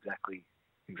doesn't know exactly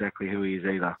who he is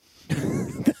either.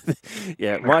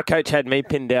 Yeah, my coach had me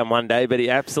pinned down one day, but he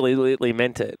absolutely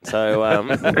meant it. So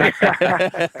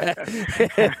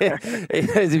he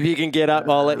goes, if you can get up,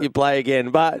 I'll let you play again.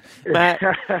 But Matt,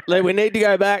 we need to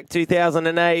go back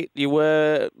 2008.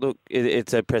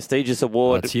 It's a prestigious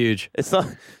award. Oh, it's huge. It's not.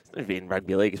 In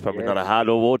rugby league, it's probably not a hard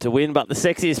award to win, but the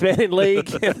sexiest man in league,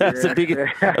 that's a big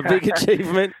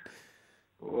achievement.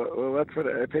 Well, that's what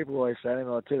people always say.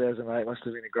 2008 must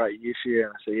have been a great year for you.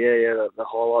 And I say, yeah. The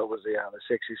highlight was the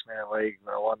sexiest man in the league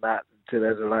when I won that in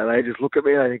 2008. They just look at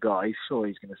me and they think, he's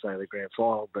going to say the grand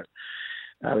final, but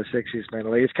the sexiest man in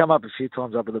the league. It's come up a few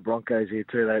times up at the Broncos here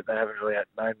too. They haven't really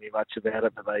known me much about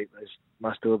it, but they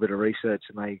must do a bit of research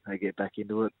and they get back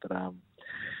into it. But that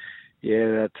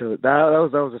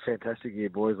was a fantastic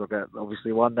year, boys. I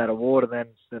obviously won that award, and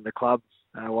then the club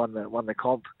won the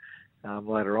comp.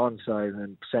 Later on,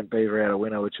 then St. Beaver out a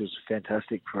winner, which was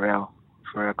fantastic for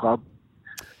our club.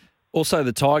 Also,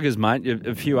 the Tigers, mate,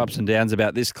 a few ups and downs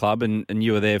about this club, and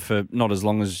you were there for not as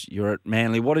long as you were at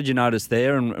Manly. What did you notice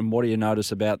there, and what do you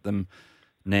notice about them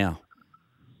now?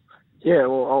 Yeah,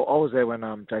 well, I was there when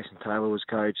Jason Taylor was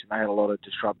coach, and they had a lot of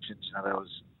disruptions. There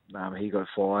was he got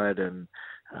fired, and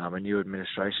a new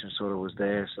administration sort of was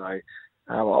there, so.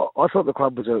 I thought the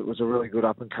club was a really good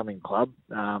up-and-coming club.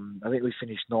 I think we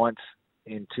finished 9th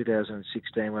in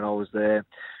 2016 when I was there,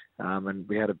 and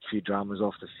we had a few dramas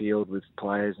off the field with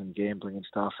players and gambling and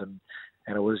stuff, and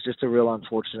it was just a real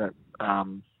unfortunate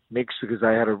mix, because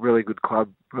they had a really good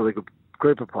club, really good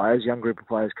group of players, young group of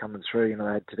players coming through. They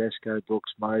had Tedesco,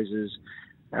 Brooks, Moses,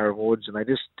 Aaron Woods, and they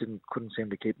just couldn't seem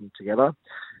to keep them together.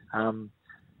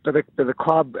 But the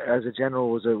club, as a general,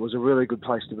 was a really good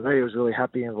place to be. It was a really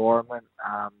happy environment.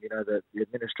 The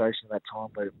administration at that time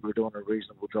were doing a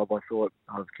reasonable job, I thought,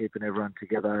 of keeping everyone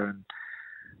together.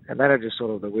 And then it just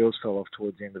sort of the wheels fell off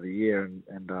towards the end of the year. And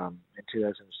in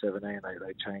 2017,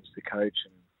 they changed the coach,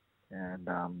 and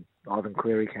Ivan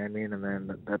Cleary came in, and then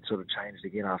that sort of changed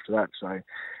again after that. So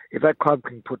if that club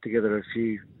can put together a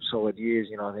few solid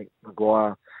years, I think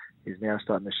Maguire is now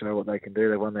starting to show what they can do.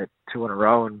 They won their 2 in a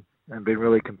row and been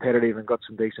really competitive and got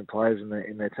some decent players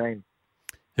in their team.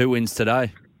 Who wins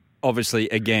today? Obviously,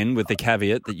 again, with the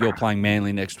caveat that you're playing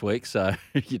Manly next week, so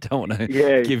you don't want to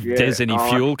give Des any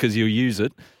fuel because you'll use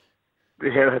it.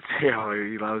 Yeah,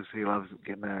 he loves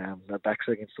getting the backs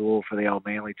against the wall for the old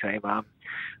Manly team.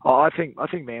 I think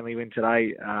Manly win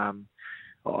today. I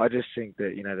just think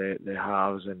that their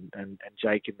halves and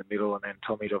Jake in the middle, and then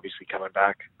Tommy's obviously coming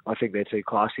back. I think they're too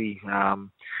classy.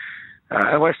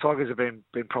 And West Tigers have been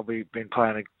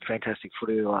playing a fantastic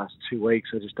footy the last 2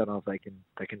 weeks. I just don't know if they can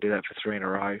do that for 3 in a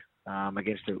row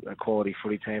against a quality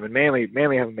footy team. And Manly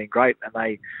haven't been great, and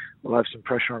they will have some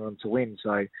pressure on them to win.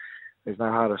 So there's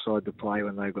no harder side to play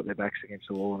when they've got their backs against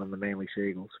the wall than the Manly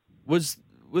Seagulls.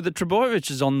 Were the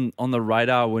Trebojeviches on the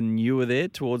radar when you were there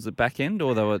towards the back end,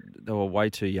 or they were way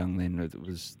too young then? It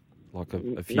was like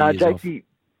a few years off.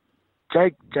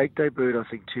 Jake debuted, I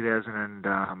think,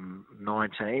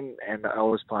 2019, and I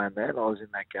was playing then. I was in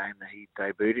that game that he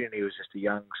debuted, and he was just a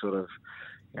young sort of,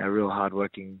 real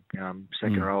hard-working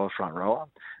second rower, front rower.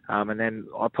 And then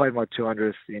I played my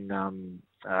 200th in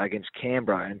against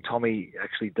Canberra, and Tommy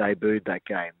actually debuted that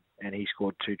game, and he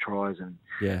scored 2 tries, and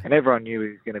everyone knew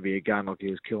he was going to be a gun, like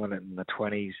he was killing it in the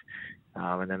 20s.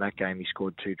 And then that game he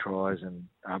scored 2 tries, and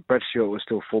Brett Stewart was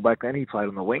still fullback then. He played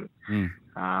on the wing,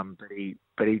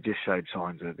 but he just showed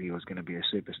signs that he was going to be a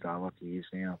superstar like he is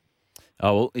now.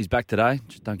 Oh, well, he's back today.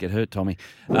 Just don't get hurt, Tommy.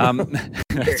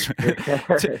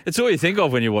 It's all you think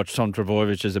of when you watch Tom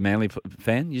Trbojevic as a Manly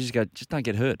fan. You just go, just don't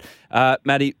get hurt.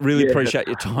 Matty, really appreciate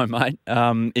your time, mate.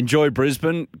 Enjoy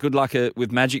Brisbane. Good luck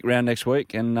with Magic round next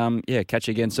week, and catch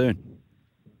you again soon.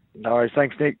 No worries.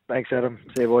 Thanks, Nick. Thanks, Adam.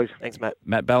 See you, boys. Thanks, Matt.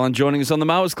 Matt Ballin joining us on the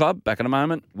Mowers Club. Back in a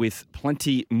moment with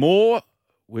plenty more.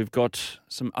 We've got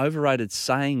some overrated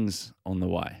sayings on the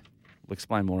way. We'll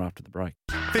explain more after the break.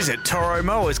 Visit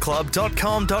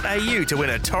toromowersclub.com.au to win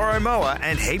a Toro mower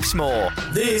and heaps more.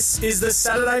 This is the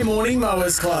Saturday Morning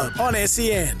Mowers Club on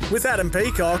SEN with Adam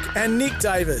Peacock and Nick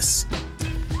Davis.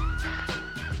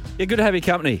 Yeah, good to have your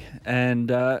company.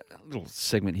 And a little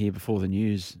segment here before the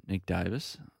news, Nick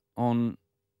Davis, on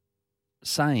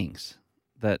sayings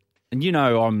that, and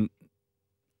I'm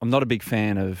not a big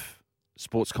fan of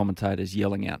sports commentators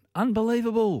yelling out,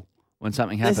 unbelievable, when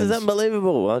something happens. This is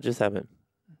unbelievable. Well, it just happened.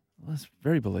 Well, that's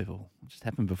very believable. It just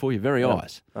happened before your very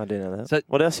eyes. I do know that. So,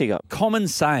 what else you got? Common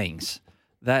sayings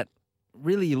that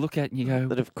really you look at and you go...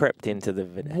 that have crept into the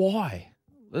vernacular. Why?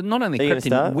 Not only crept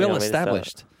in, well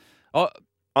established. I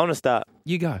want to start.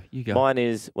 You go. Mine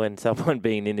is when someone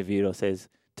being interviewed or says,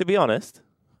 to be honest.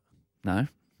 No.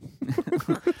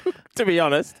 To be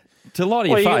honest. To lie to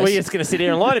your face. Were you just going to sit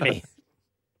here and lie to me?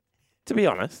 To be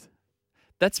honest.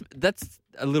 That's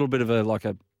a little bit of a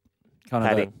kind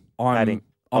of padding.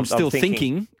 I'm still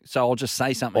thinking, so I'll just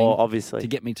say something obviously to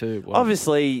get me to... Well,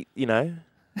 obviously,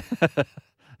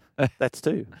 that's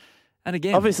two. And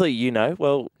again... Obviously,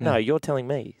 well, no, you're telling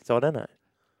me, so I don't know.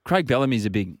 Craig Bellamy's a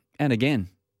big... And again,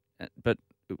 but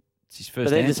it's his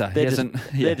first answer.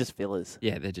 They're just fillers.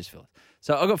 Yeah, they're just fillers.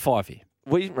 So I've got 5 here.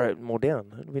 We wrote more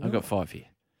down. I've got 5 here.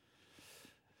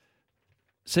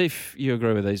 See if you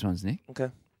agree with these ones, Nick. Okay.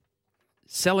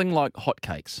 Selling like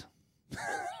hotcakes.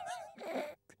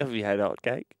 Have you had hot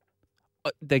cake?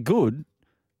 They're good.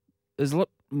 There's a lot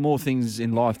more things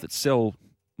in life that sell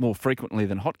more frequently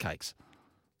than hotcakes.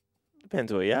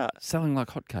 Depends where you are. Selling like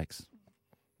hotcakes.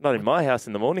 Not in my house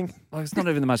in the morning. Like, it's not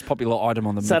even the most popular item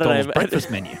on the McDonald's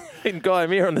breakfast menu. In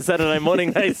Guymere on the Saturday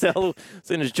morning, they sell, as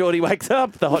soon as Geordie wakes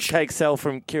up, the hotcakes sell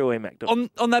from QE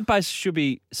McDonald's. On that basis, should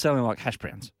be selling like hash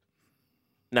browns.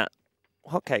 Nah.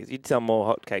 Hotcakes. You'd sell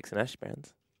more hotcakes than hash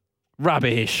browns.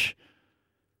 Rubbish.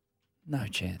 No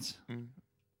chance.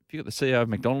 If you got the CEO of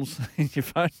McDonald's in your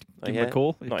phone, give him a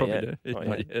call. You probably do.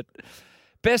 Not yet.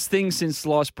 Best thing since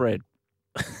sliced bread.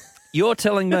 You're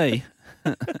telling me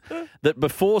that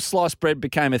before sliced bread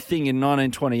became a thing in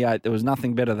 1928, there was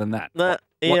nothing better than that. Nah,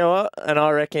 you know what? And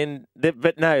I reckon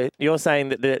but no, you're saying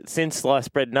that since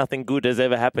sliced bread, nothing good has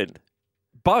ever happened.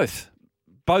 Both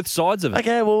sides of it.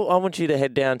 Okay, well, I want you to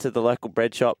head down to the local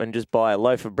bread shop and just buy a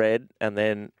loaf of bread and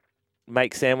then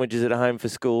make sandwiches at home for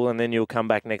school, and then you'll come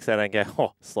back next day and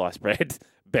go, sliced bread,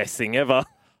 best thing ever.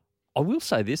 I will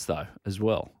say this, though, as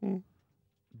well.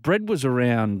 Bread was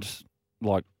around,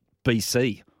 like,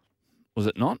 BC, was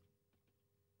it not?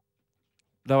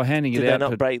 They were handing it Did out. they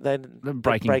not break? They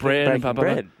breaking bread. And blah, blah,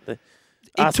 blah. bread.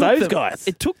 Ask those guys.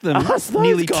 It took them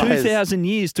nearly 2,000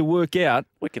 years to work out.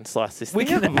 We can slice this We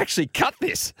thing can up. actually cut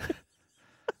this.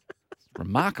 It's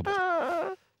remarkable.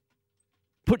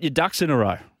 Put your ducks in a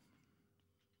row.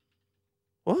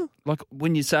 What? Like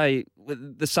when you say,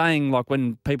 the saying, like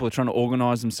when people are trying to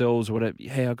organise themselves or whatever,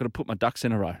 hey, I've got to put my ducks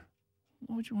in a row.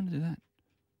 Why would you want to do that?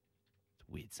 It's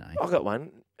a weird saying. I got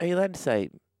one. Are you allowed to say?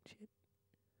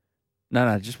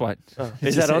 No, just wait. Oh,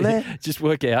 is that on there? Just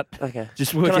work out. Okay.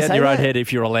 Just work Can I out in say your own that? head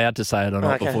if you're allowed to say it or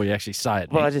not Okay. before you actually say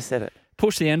it. Well, Nick. I just said it.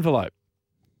 Push the envelope.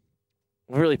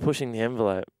 We're really pushing the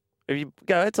envelope. If you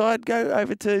go outside, go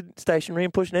over to stationery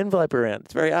and push an envelope around.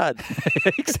 It's very hard.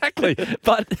 Exactly.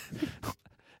 But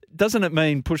doesn't it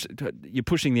mean you're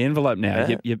pushing the envelope now?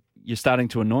 Yeah. You're starting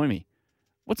to annoy me.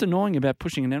 What's annoying about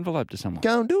pushing an envelope to someone?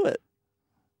 Go and do it.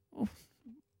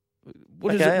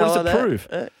 What does it prove?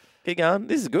 Keep going.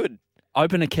 This is good.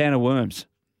 Open a can of worms.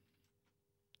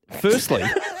 Firstly,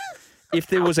 if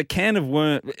there was a can of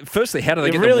worms... Firstly, how do they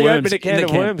You get really the worms opened a can in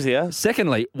the of worms here.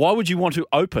 Secondly, why would you want to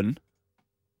open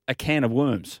a can of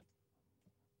worms?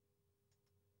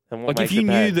 And what Like, if makes you it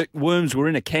knew bad? that worms were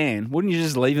in a can, wouldn't you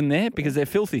just leave them there? Because they're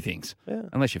filthy things. Yeah.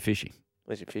 Unless you're fishing.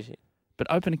 Unless you're fishing. But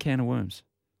open a can of worms.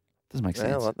 Doesn't make Yeah,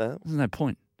 sense. I like that. There's no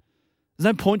point. There's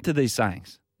no point to these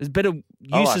sayings. There's better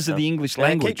uses of the English Yeah, keep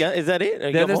language. going. Is that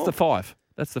it? Yeah, that's the 5.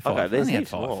 That's the 5. Okay, there's Only had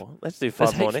heaps 5. more. Let's do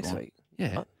There's 5 more heaps next week.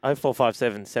 Yeah.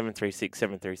 0457 736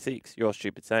 736. Your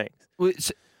stupid sayings. Well,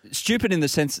 it's stupid in the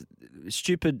sense,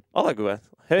 stupid. I like it.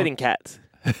 Herding cats.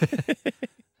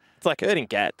 It's like herding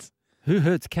cats. Who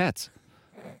herds cats?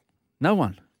 No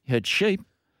one. You herd sheep.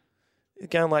 You're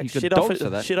going like You've got shit off, dogs for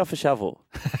that. shit off a shovel.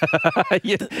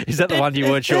 Yeah. Is that the one you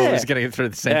weren't sure was going to get through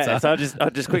the sensor? Yeah, so I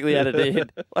just quickly added it in.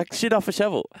 Like shit off a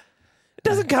shovel. It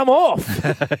doesn't come off.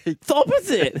 It's the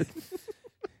opposite.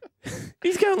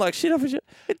 He's going like shit off a shovel.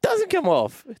 It doesn't come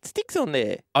off. It sticks on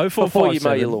there before you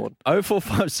mow your lawn.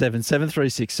 0457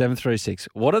 736 736.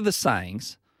 What are the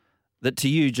sayings that to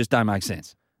you just don't make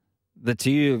sense? That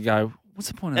to you go, what's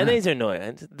the point of And that? these are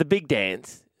annoying. The big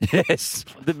dance. Yes.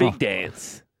 The big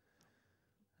dance.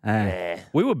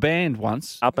 We were banned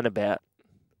once. Up and about.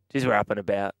 Jeez, we're up and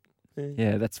about.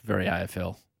 Yeah, that's very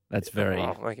AFL. That's very...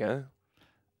 Oh, okay.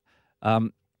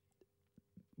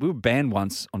 We were banned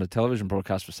once on a television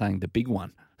broadcast for saying the big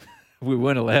one. We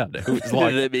weren't allowed. It was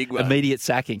like The big one. immediate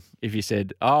sacking if you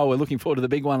said, oh, we're looking forward to the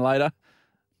big one later.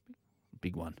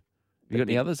 Big one. You got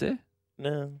any others there?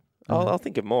 No. I'll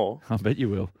think of more. I bet you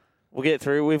will. We'll get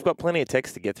through. We've got plenty of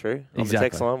text to get through on the text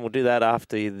Exactly. line. We'll do that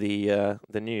after the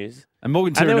news. And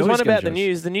Morgan And there was Tiranoi's one gonna about the join us.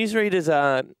 news. The newsreaders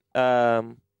are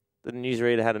the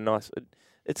newsreader had a nice.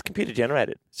 It's computer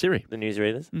generated. Siri. The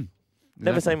newsreaders. Mm,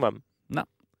 Never exactly. seen one. No,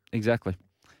 exactly.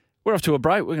 We're off to a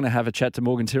break. We're going to have a chat to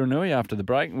Morgan Tiranui after the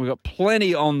break. We've got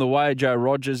plenty on the way. Joe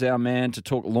Rogers, our man, to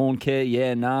talk lawn care.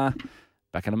 Yeah, nah.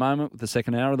 Back in a moment with the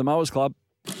second hour of the Mowers Club.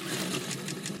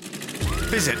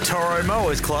 Visit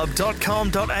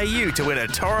toromowersclub.com.au to win a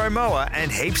Toro mower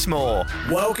and heaps more.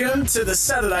 Welcome to the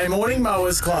Saturday Morning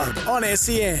Mowers Club on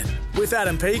SEN with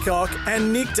Adam Peacock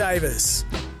and Nick Davis.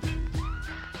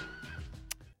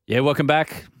 Yeah, welcome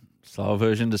back. Slower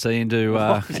version to see into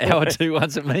hour 2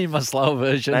 once at me, my slower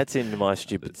version. That's into my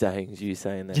stupid sayings. You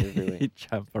saying that every week.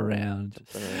 Jump around.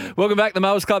 Welcome back to the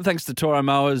Mowers Club. Thanks to Toro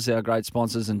Mowers, our great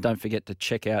sponsors. And don't forget to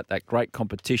check out that great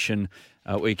competition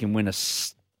where you can win a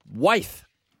waith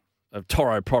of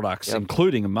Toro products,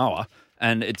 including a mower.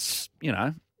 And it's, you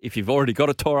know, if you've already got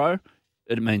a Toro,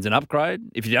 it means an upgrade.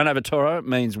 If you don't have a Toro, it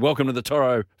means welcome to the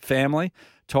Toro family.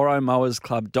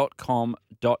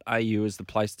 ToroMowersClub.com.au is the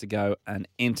place to go and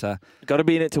enter. Got to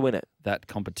be in it to win it. That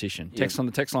competition. Yep. Text on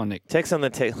the text line, Nick. Text on the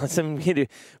text.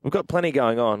 We've got plenty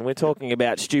going on. We're talking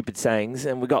about stupid sayings,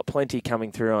 and we've got plenty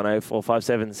coming through on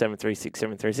 0457 736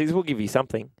 736. We'll give you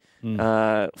something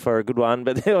for a good one.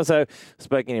 But they're also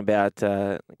speaking about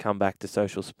come back to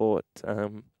social sport.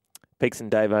 Peaks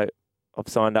and Davo, I've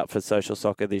signed up for social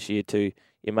soccer this year too.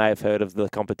 You may have heard of the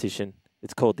competition.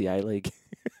 It's called the A-League.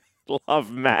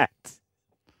 Love Matt.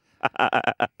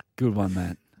 Good one,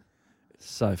 Matt.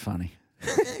 So funny.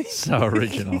 So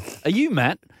original. Are you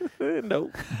Matt?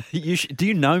 No. Do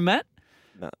you know Matt?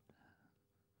 No.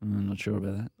 I'm not sure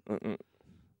about that. Mm-mm.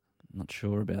 Not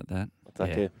sure about that. It's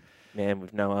like a man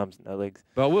with no arms, no legs.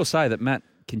 But I will say that Matt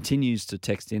continues to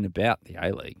text in about the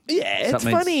A-League. Yeah, So it's it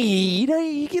means- funny. You know,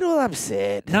 you get all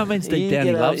upset. No, it means deep down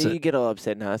he loves it. You get all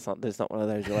upset. No, it's not. There's not one of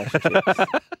those relationships.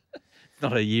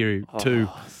 Not a year two.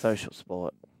 Social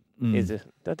sport.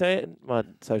 I tell you, my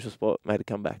social sport made a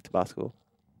comeback to basketball.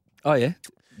 Oh, yeah?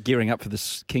 Gearing up for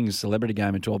this Kings celebrity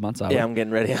game in 12 months, are we? Yeah, I'm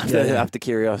getting ready after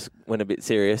Kyrgios went a bit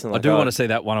serious. And I do want to see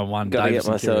that one-on-one. Got to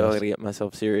get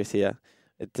myself serious here.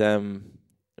 A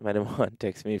mate of mine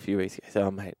texted me a few weeks ago. So,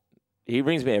 mate, he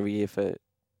rings me every year to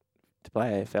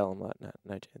play AFL. I'm like,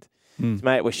 no chance. So,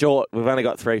 mate, we're short. We've only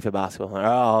got 3 for basketball. I'm like,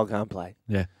 I can't play.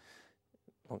 Yeah.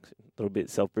 A little bit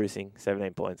self-bruising,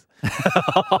 17 points. A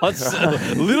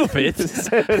little bit.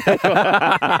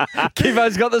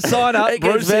 Kivo's got the sign up. It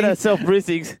gets better,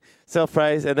 self-bruising,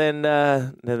 self-praise. And then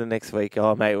the next week,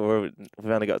 mate, we've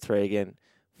only got 3 again,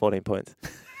 14 points.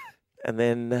 And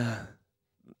then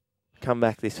come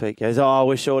back this week. He goes,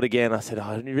 we're short again. I said,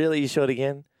 really, you short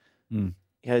again? He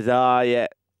goes, yeah.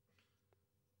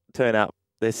 Turn up.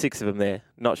 There's 6 of them there,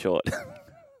 not short.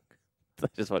 I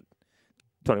just want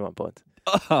 21 points.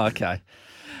 Oh, okay.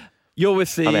 You're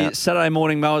with the Saturday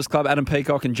Morning Mowers Club, Adam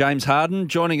Peacock and James Harden.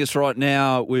 Joining us right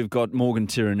now, we've got Morgan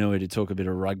Tiranui to talk a bit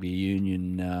of rugby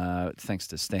union, thanks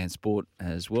to Stan Sport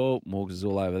as well. Morgan's is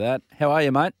all over that. How are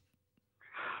you, mate?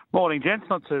 Morning, gents.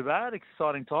 Not too bad.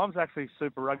 Exciting times. Actually,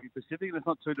 Super Rugby Pacific. It's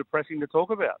not too depressing to talk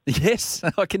about. Yes,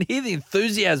 I can hear the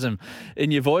enthusiasm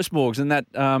in your voice, Morgs, and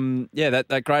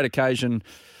that great occasion.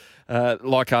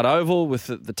 Leichhardt Oval with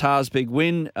the Tars' big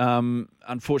win.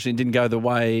 Unfortunately, didn't go the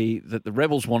way that the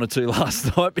Rebels wanted to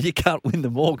last night, but you can't win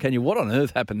them all, can you? What on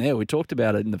earth happened there? We talked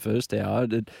about it in the first hour.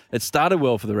 It started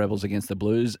well for the Rebels against the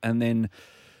Blues and then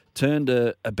turned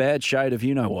a bad shade of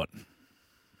you-know-what.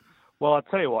 Well, I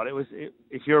tell you what,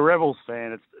 if you're a Rebels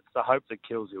fan, it's the hope that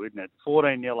kills you, isn't it?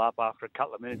 14-0 up after a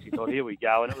couple of minutes, you thought, here we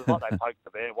go. And it was like they poked the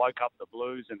bear, woke up the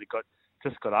Blues, and it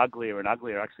just got uglier and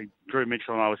uglier. Actually, Drew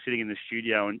Mitchell and I were sitting in the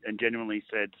studio and genuinely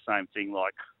said the same thing,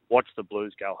 like, watch the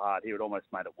Blues go hard here. It almost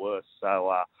made it worse.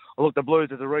 So, look, the Blues,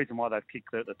 there's a reason why they've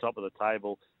kicked at the top of the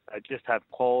table. They just have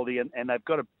quality, and they've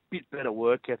got a bit better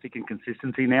work ethic and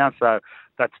consistency now. So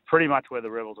that's pretty much where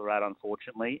the Rebels are at,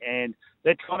 unfortunately. And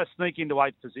they're trying to sneak into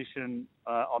 8th position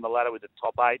on the ladder with the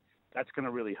top 8. That's going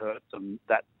to really hurt them.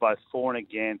 That both for and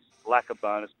against, lack of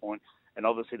bonus points, and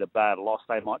obviously the bad loss,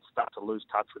 they might start to lose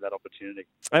touch with that opportunity.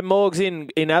 And Morgs,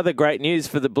 in other great news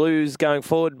for the Blues going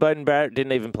forward, Beauden Barrett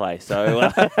didn't even play.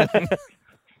 So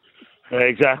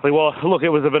Exactly. Well, look, it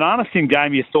was a banana skin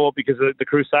game, you thought, because the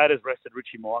Crusaders rested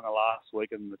Richie Mo'unga last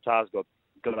week and the Tars got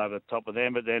over the top of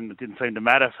them, but then it didn't seem to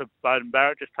matter for Beauden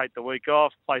Barrett. Just take the week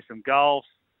off, play some golf,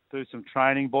 do some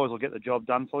training. Boys will get the job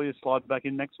done for you. Slide back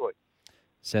in next week.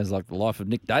 Sounds like the life of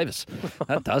Nick Davis.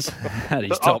 That does. At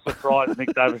his top. top. I'm surprised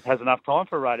Nick Davis has enough time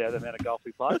for radio, the amount of golf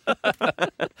he plays.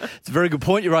 It's a very good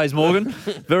point you raised, Morgan.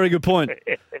 Very good point.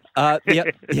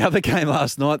 The other game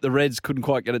last night, the Reds couldn't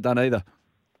quite get it done either.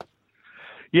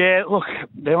 Yeah, look,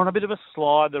 they're on a bit of a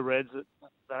slide, the Reds.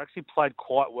 They actually played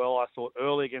quite well, I thought,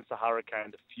 early against the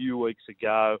Hurricanes a few weeks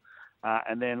ago.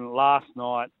 And then last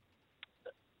night,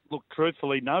 look,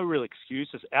 truthfully, no real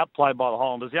excuses. Outplayed by the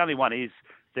Highlanders. The only one is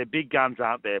their big guns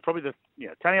aren't there. Probably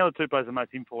Taniela Tupou is the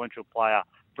most influential player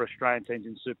for Australian teams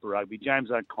in Super Rugby. James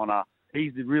O'Connor, he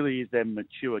really is their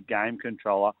mature game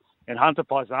controller. And Hunter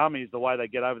Paisami is the way they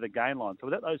get over the game line. So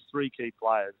without those 3 key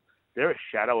players, they're a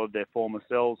shadow of their former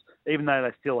selves, even though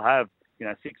they still have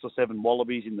 6 or 7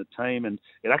 Wallabies in the team. And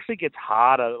it actually gets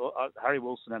harder. Harry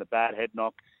Wilson had a bad head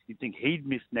knock. You'd think he'd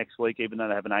miss next week, even though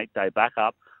they have an 8-day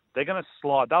backup. They're going to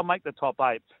slide. They'll make the top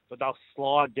 8, but they'll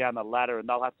slide down the ladder and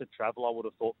they'll have to travel, I would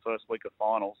have thought, first week of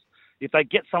finals. If they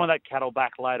get some of that cattle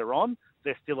back later on,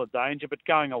 they're still a danger. But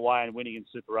going away and winning in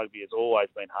Super Rugby has always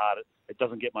been hard. It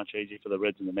doesn't get much easier for the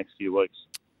Reds in the next few weeks.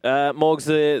 Morgs,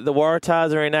 the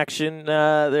Waratahs are in action.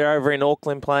 They're over in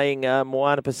Auckland playing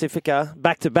Moana Pacifica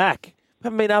back-to-back.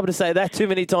 Haven't been able to say that too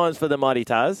many times for the Mighty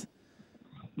Tars.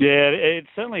 Yeah, it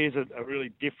certainly is a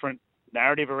really different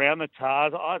narrative around the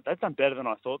Tars. They've done better than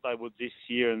I thought they would this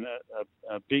year, and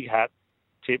a big hat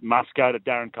tip must go to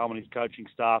Darren Coleman, his coaching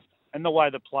staff, and the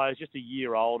way the players, just a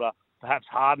year older, perhaps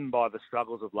hardened by the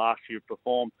struggles of last year,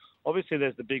 performed. Obviously,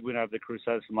 there's the big win over the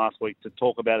Crusaders from last week to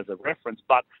talk about as a reference,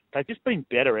 but they've just been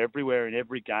better everywhere in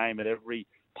every game, at every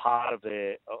part of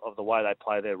the way they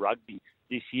play their rugby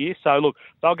this year. So, look,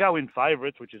 they'll go in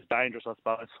favourites, which is dangerous, I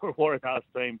suppose, for a Waratahs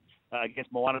team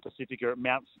against Moana Pacifica at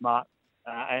Mount Smart.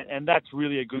 And that's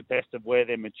really a good test of where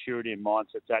their maturity and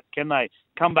mindset's at. Can they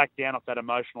come back down off that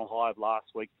emotional high of last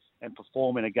week and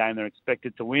perform in a game they're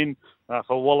expected to win?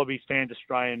 For Wallabies fans,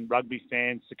 Australian rugby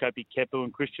fans, Sekope Kepu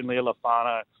and Christian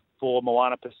Lealifano for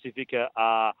Moana Pacifica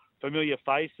are familiar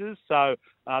faces. So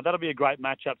that'll be a great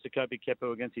matchup, Sekope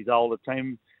Kepu against his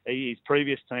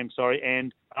previous team.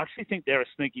 And I actually think they're a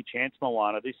sneaky chance,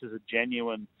 Moana. This is a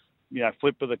genuine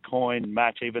flip of the coin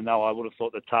match, even though I would have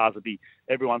thought the Tars would be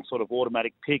everyone's sort of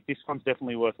automatic pick. This one's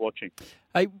definitely worth watching.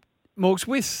 Hey, Morgs,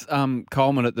 with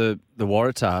Coleman at the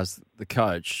Waratahs, the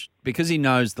coach, because he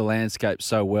knows the landscape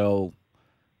so well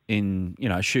in,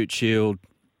 Shute Shield,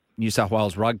 New South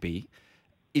Wales rugby,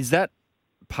 is that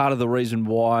part of the reason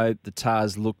why the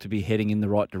Tars look to be heading in the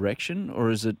right direction, or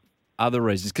is it other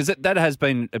reasons? Because that has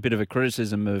been a bit of a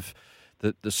criticism of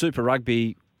the Super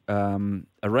Rugby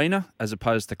arena as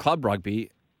opposed to club rugby.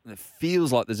 It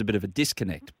feels like there's a bit of a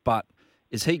disconnect, but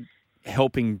is he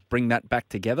helping bring that back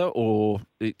together, or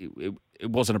it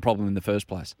wasn't a problem in the first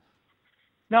place?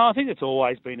 No, I think it's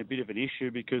always been a bit of an issue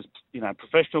because,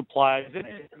 professional players,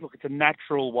 look, it's a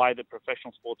natural way that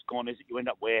professional sport's gone, is that you end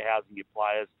up warehousing your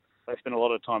players. They spend a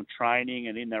lot of time training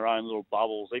and in their own little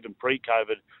bubbles, even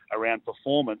pre-COVID, around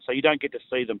performance. So you don't get to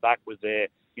see them back with their,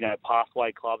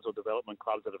 pathway clubs or development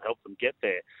clubs that have helped them get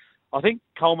there. I think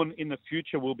Coleman in the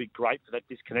future will be great for that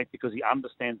disconnect because he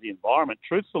understands the environment.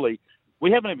 Truthfully,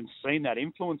 we haven't even seen that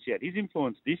influence yet. His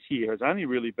influence this year has only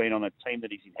really been on a team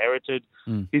that he's inherited.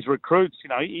 His recruits,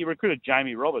 he recruited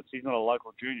Jamie Roberts. He's not a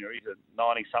local junior. He's a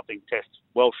 90-something test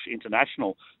Welsh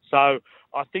international. So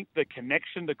I think the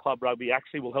connection to club rugby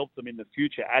actually will help them in the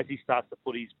future as he starts to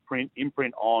put his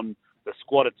imprint on the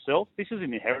squad itself. This is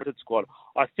an inherited squad.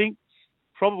 I think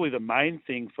probably the main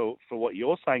thing for what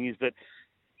you're saying is that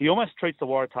he almost treats the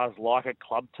Waratahs like a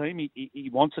club team. He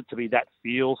wants it to be that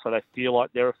feel, so they feel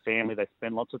like they're a family. They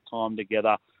spend lots of time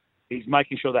together. He's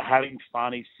making sure they're having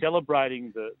fun. He's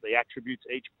celebrating the attributes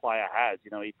each player has. He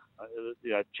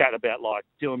chat about like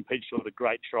Dylan Peach scored a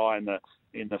great try in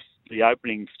the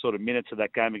opening sort of minutes of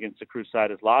that game against the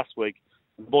Crusaders last week.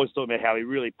 And the boys talking about how he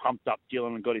really pumped up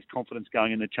Dylan and got his confidence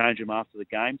going in the change room after the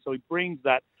game. So he brings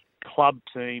that club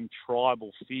team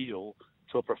tribal feel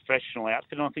to a professional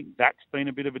outfit, and I think that's been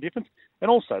a bit of a difference. And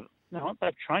also,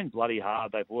 they've trained bloody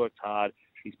hard. They've worked hard.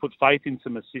 He's put faith in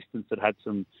some assistants that had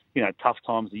some, tough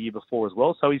times the year before as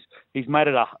well. So he's made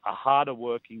it a harder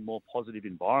working, more positive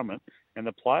environment, and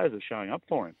the players are showing up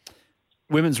for him.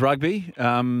 Women's rugby,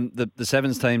 the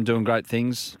Sevens team doing great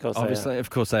things. Obviously, of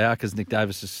course they are, because Nick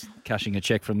Davis is cashing a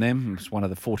cheque from them. It's one of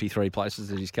the 43 places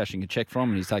that he's cashing a cheque from,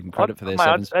 and he's taking credit for their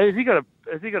Sevens. Has he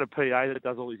got a PA that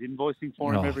does all his invoicing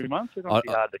for him every month? It's not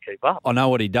hard to keep up. I know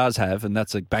what he does have, and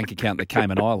that's a bank account at the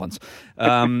Cayman Islands.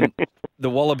 The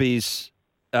Wallabies.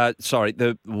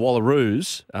 The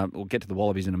Wallaroos, we'll get to the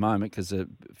Wallabies in a moment because a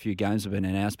few games have been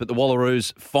announced, but the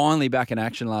Wallaroos finally back in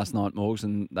action last night, Morgs,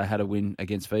 and they had a win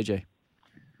against Fiji.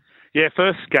 Yeah,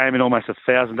 first game in almost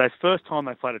 1,000 days. First time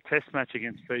they played a test match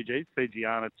against Fiji,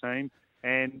 Fijiana team.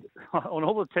 And on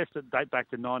all the tests that date back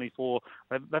to 94,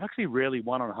 they've actually rarely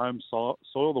won on home soil,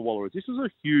 the Wallaroos. This was a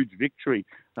huge victory.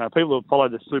 People who have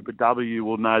followed the Super W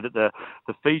will know that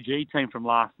the Fiji team from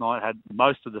last night had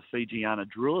most of the Fijiana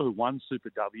Drua who won Super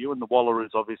W, and the Wallaroos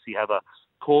obviously have a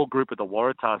core group of the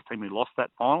Waratahs team who lost that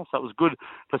final. So it was good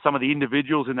for some of the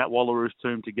individuals in that Wallaroos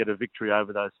team to get a victory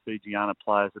over those Fijiana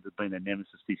players that have been their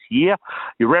nemesis this year.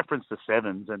 You referenced the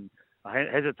Sevens, and I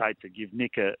hesitate to give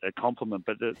Nick a compliment,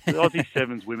 but the Aussie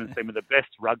Sevens women's team are the best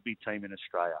rugby team in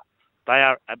Australia. They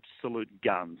are absolute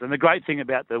guns. And the great thing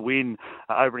about the win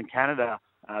over in Canada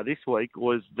this week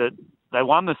was that they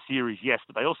won the series, yes,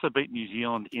 but they also beat New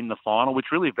Zealand in the final, which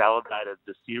really validated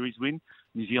the series win,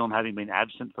 New Zealand having been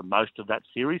absent for most of that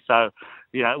series. So,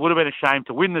 it would have been a shame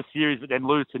to win the series but then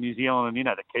lose to New Zealand. And,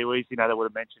 the Kiwis, they would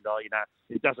have mentioned,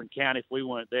 it doesn't count if we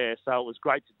weren't there. So it was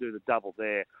great to do the double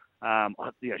there.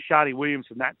 Shardy Williams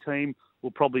from that team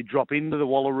will probably drop into the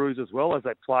Wallaroos as well as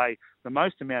they play the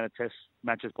most amount of test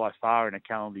matches by far in a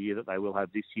calendar year that they will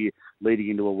have this year leading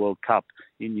into a World Cup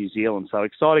in New Zealand. So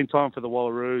exciting time for the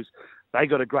Wallaroos. They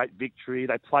got a great victory.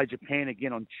 They play Japan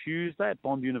again on Tuesday at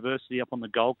Bond University up on the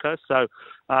Gold Coast. So,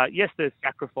 yes, there's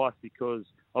sacrifice because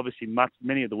obviously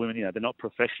many of the women, they're not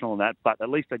professional in that, but at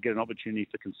least they get an opportunity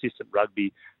for consistent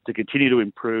rugby to continue to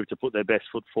improve, to put their best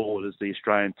foot forward as the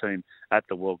Australian team at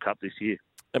the World Cup this year.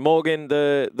 And Morgan,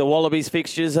 the Wallabies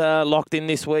fixtures are locked in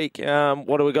this week.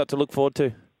 What do we got to look forward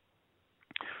to?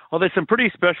 Well, there's some pretty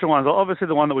special ones. Obviously,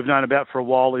 the one that we've known about for a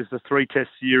while is the 3-test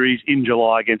series in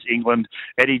July against England.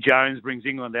 Eddie Jones brings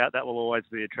England out. That will always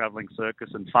be a travelling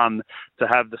circus and fun to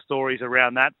have the stories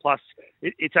around that. Plus,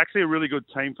 it's actually a really good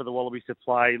team for the Wallabies to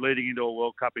play leading into a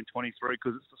World Cup in 23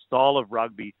 because it's the style of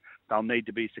rugby they'll need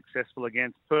to be successful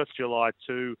against. Perth, July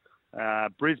 2.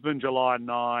 Brisbane, July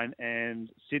 9, and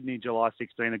Sydney, July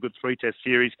 16, a good 3-test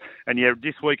series. And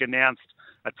this week announced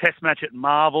a test match at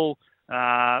Marvel.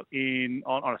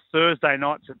 on a Thursday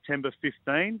night, September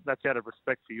 15. That's out of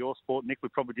respect for your sport, Nick. We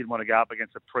probably didn't want to go up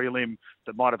against a prelim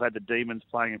that might have had the Demons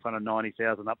playing in front of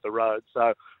 90,000 up the road.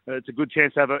 So it's a good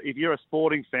chance to have if you're a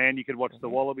sporting fan, you could watch the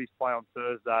Wallabies play on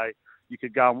Thursday. You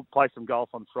could go and play some golf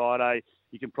on Friday.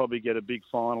 You can probably get a big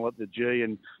final at the G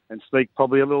and speak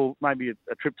probably maybe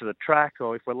a trip to the track,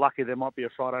 or if we're lucky, there might be a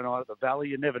Friday night at the Valley.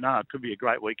 You never know. It could be a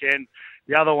great weekend.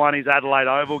 The other one is Adelaide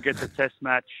Oval gets a test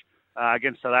match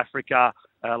against South Africa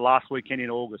last weekend in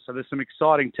August. So there's some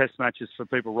exciting test matches for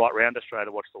people right round Australia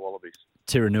to watch the Wallabies.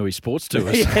 Tiranui Sports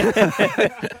Tours.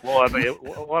 Well, I mean,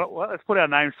 let's put our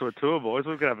names to a tour, boys.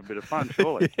 We're going to have a bit of fun,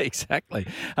 surely. Yeah, exactly.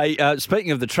 Hey,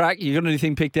 speaking of the track, you got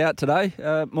anything picked out today,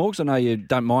 Morgs? I know you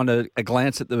don't mind a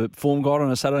glance at the form guide on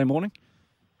a Saturday morning.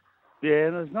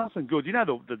 Yeah, there's nothing good. You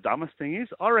know the dumbest thing is?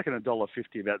 I reckon $1.50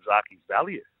 about Zaki's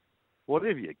value.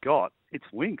 Whatever you got, it's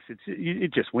winks.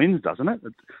 It just wins, doesn't it?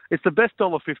 It's the best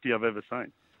 $1.50 I've ever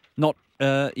seen. Not,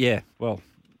 yeah, well,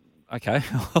 okay.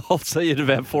 I'll see you at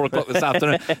about 4 o'clock this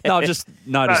afternoon. No, I just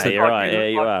noticed that. You're right. Yeah,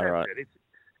 you are right.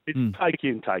 It's take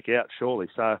in, take out, surely.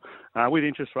 So with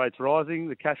interest rates rising,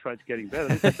 the cash rate's getting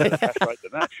better. There's a better cash rate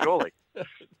than that, surely.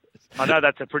 I know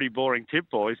that's a pretty boring tip,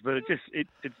 boys, but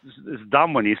it's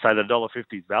dumb when you say the $1.50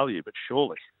 is value, but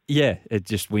surely. Yeah, it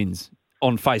just wins.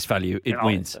 On face value, it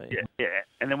wins. Yeah.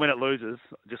 And then when it loses,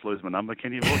 just lose my number.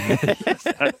 Can you?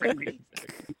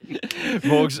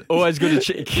 Morgs, always good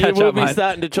to catch up, We'll mate. be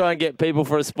starting to try and get people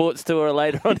for a sports tour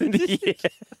later on in the year. You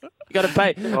got to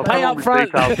pay up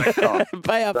front.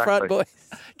 Pay up front, boys.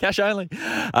 Cash only.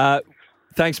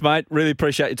 Thanks, mate. Really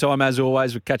appreciate your time as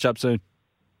always. We'll catch up soon.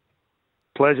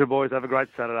 Pleasure, boys. Have a great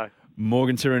Saturday.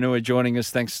 Morgan Tiranui joining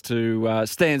us thanks to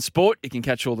Stan Sport. You can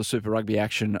catch all the Super Rugby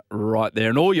action right there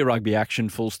and all your rugby action,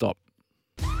 full stop.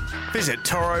 Visit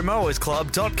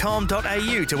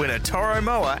toromowersclub.com.au to win a Toro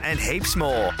mower and heaps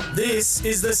more. This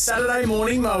is the Saturday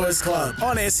Morning Mowers Club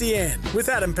on SEN with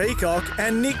Adam Peacock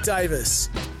and Nick Davis.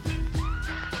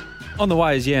 On the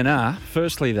way is YNR.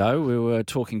 Firstly, though, we were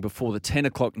talking before the 10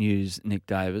 o'clock news, Nick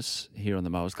Davis, here on the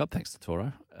Mowers Club, thanks to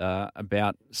Toro,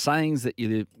 about sayings that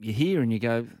you hear and you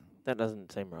go, that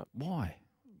doesn't seem right. Why?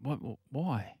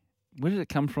 Why? Where did it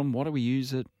come from? Why do we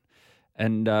use it?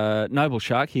 And Noble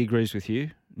Shark, he agrees with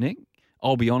you, Nick.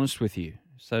 I'll be honest with you.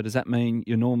 So does that mean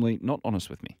you're normally not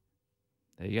honest with me?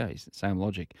 There you go. It's the same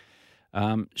logic.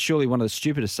 Surely one of the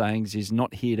stupidest sayings is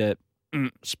not here to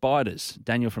spiders.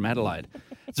 Daniel from Adelaide.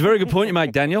 It's a very good point you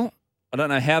make, Daniel. I don't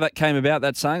know how that came about,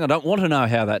 that saying. I don't want to know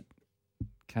how that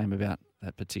came about,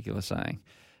 that particular saying.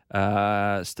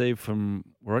 Steve from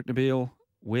Warwicknabeal.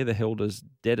 Where the hell does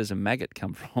dead as a maggot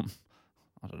come from?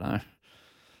 I don't know.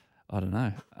 I don't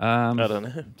know.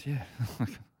 Yeah.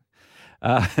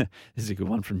 This is a good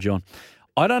one from John.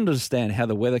 I don't understand how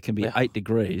the weather can be 8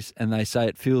 degrees and they say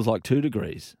it feels like 2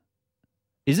 degrees.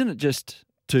 Isn't it just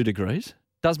 2 degrees?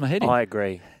 Does my head in. I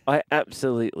agree. I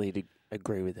absolutely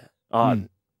agree with that. It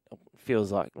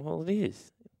feels like, well, it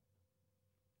is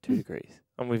 2 degrees.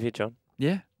 I'm with you, John.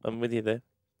 Yeah. I'm with you there.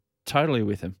 Totally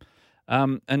with him.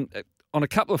 And on a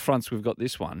couple of fronts, we've got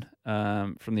this one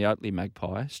from the Oatley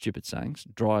Magpie, stupid sayings,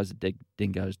 dry as a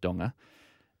dingo's donger.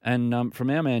 And from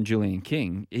our man Julian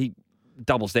King, he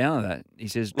doubles down on that. He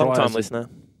says, long-time listener.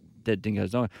 Dead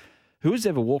dingo's donger. Who has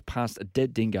ever walked past a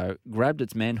dead dingo, grabbed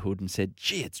its manhood and said,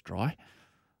 gee, it's dry?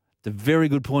 It's a very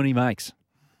good point he makes.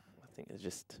 I think it's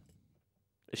just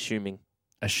assuming.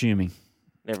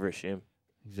 Never assume.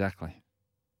 Exactly.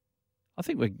 I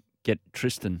think we get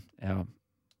Tristan, our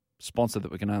sponsor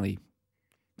that we can only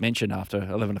mention after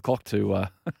 11 o'clock to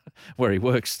where he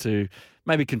works, to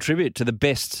maybe contribute to the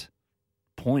best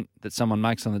point that someone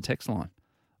makes on the text line.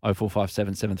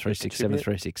 0457 736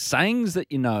 736. Sayings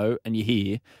that you know and you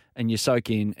hear and you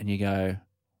soak in and you go,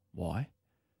 why?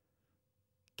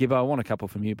 Gibbo, I want a couple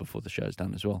from you before the show's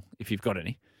done as well, if you've got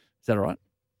any. Is that all right?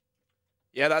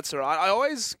 Yeah, that's all right. I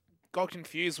always got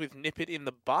confused with nip it in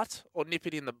the butt or nip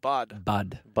it in the bud.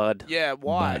 Bud. Yeah,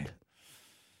 why?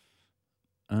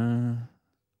 I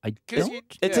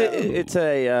don't. It's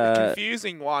a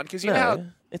confusing one because you know how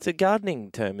it's a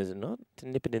gardening term, is it not? To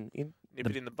nip it in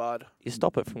it in the bud. You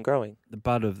stop it from growing. The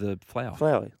bud of the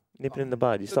flower. Nip it in the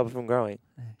bud. You stop it from growing.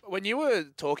 When you were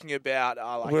talking about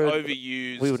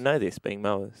overused, we would know this being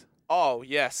mowers. Oh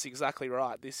yes, exactly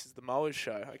right. This is the Mowers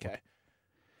show. Okay.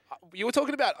 You were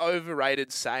talking about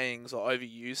overrated sayings or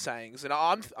overused sayings, and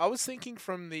I was thinking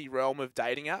from the realm of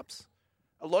dating apps.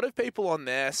 A lot of people on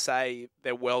there say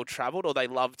they're well-travelled or they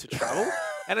love to travel.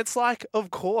 And it's like, of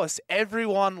course,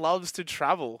 everyone loves to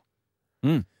travel.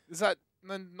 Mm. Does that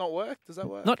not work? Does that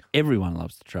work? Not everyone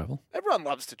loves to travel. Everyone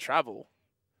loves to travel.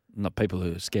 Not people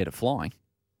who are scared of flying.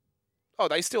 Oh,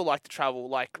 they still like to travel.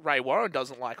 Like Ray Warren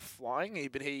doesn't like flying,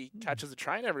 but he catches a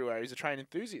train everywhere. He's a train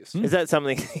enthusiast. Is that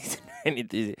something?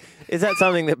 Is that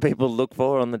something that people look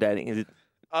for on the dating? Is it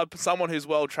someone who's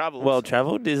well travelled? well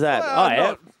travelled? Is that?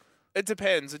 Well, it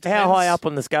depends. How high up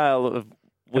on the scale has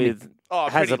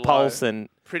pretty a pulse low. and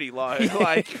Pretty low.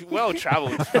 Like well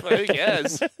travelled. Who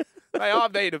cares? Hey,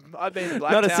 I've been to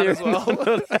Blacktown as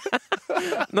well.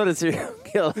 Not a serial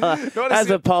killer. Has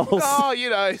a pulse.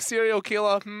 Oh, serial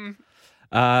killer.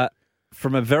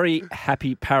 From a very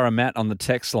happy Paramat on the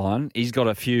text line, he's got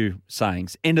a few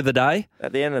sayings. End of the day.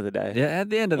 At the end of the day. Yeah, at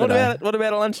the end of the day. What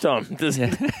about at lunchtime?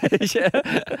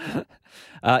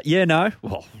 No.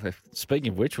 Well,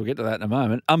 speaking of which, we'll get to that in a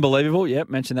moment. Unbelievable. Yep,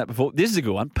 mentioned that before. This is a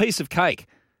good one. Piece of cake.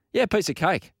 Yeah, piece of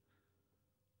cake.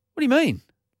 What do you mean?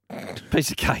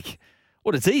 Piece of cake.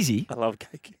 Well, it's easy. I love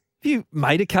cake. Have you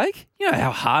made a cake? You know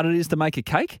how hard it is to make a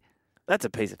cake? That's a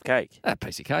piece of cake. That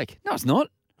piece of cake. No, it's not.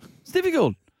 It's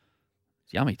difficult.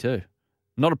 It's yummy too.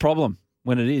 Not a problem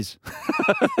when it is.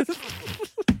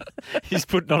 He's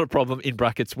put not a problem in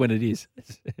brackets when it is.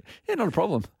 Yeah, not a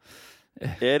problem.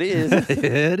 Yeah, it is.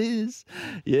 Yeah, it is.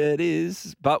 Yeah, it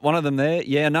is. But one of them there,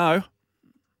 yeah, no.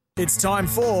 It's time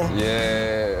for...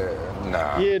 Yeah,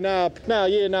 nah. Yeah, nah. No,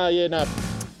 yeah, nah, yeah, nah.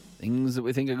 Things that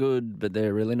we think are good, but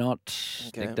they're really not.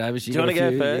 Okay. Nick Davis, do you want to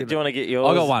go first? Do you want to get yours?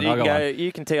 I got one.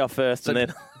 You can tee off first, and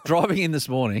then driving in this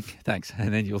morning. Thanks,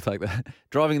 and then you'll take that.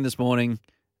 Driving in this morning,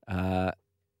 buying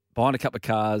a couple of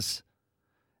cars,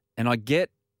 and I get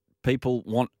people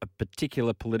want a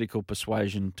particular political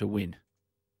persuasion to win.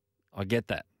 I get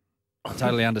that. I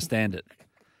totally understand it.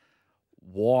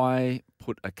 Why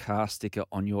put a car sticker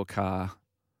on your car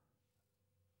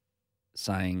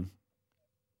saying,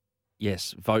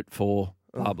 yes, vote for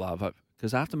blah, blah, vote?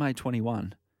 Because after May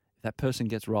 21, if that person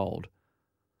gets rolled,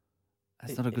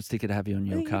 that's not a good sticker to have on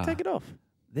your car. Take it off.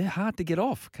 They're hard to get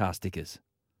off, car stickers.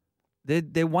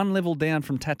 They're one level down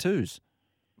from tattoos.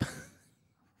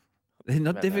 They're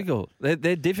not difficult. They're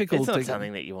difficult. It's not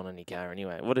something that you want on your car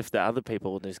anyway. What if the other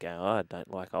people will just go, I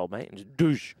don't like old mate, and just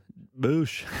douche.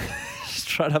 Boosh.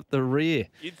 Straight up the rear.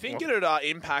 You'd think it would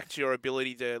impact your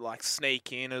ability to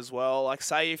sneak in as well. Like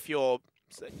say if you're...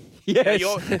 Yes.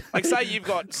 Say you've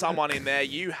got someone in there,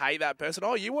 you hate that person.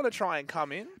 Oh, you want to try and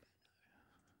come in?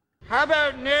 How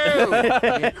about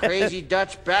new? You crazy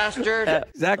Dutch bastard.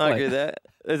 Exactly. I agree with that.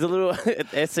 There's a little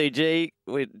SCG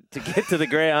to get to the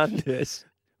ground. Yes.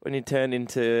 When you turn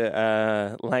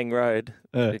into Lang Road,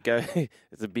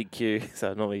 it's a big queue.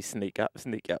 So I normally sneak up.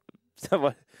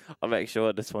 So I'll make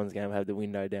sure this one's going to have the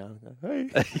window down. Hey.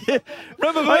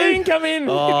 Remember me? I didn't come in.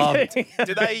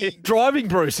 Do they driving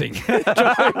bruising?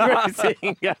 Driving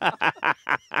bruising.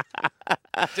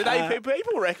 Do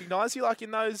people recognise you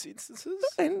in those instances?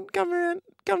 And come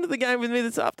to the game with me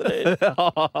this afternoon.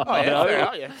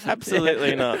 Yeah.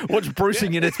 Absolutely not. What's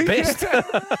bruising in its best?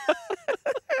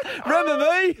 Remember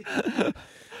me?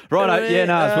 Right, yeah,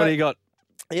 no, what do you got?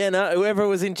 Yeah, no, whoever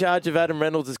was in charge of Adam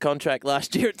Reynolds' contract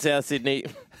last year at South Sydney.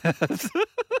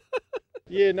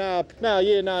 Yeah, nah. No,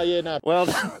 yeah, nah, yeah, nah. Well,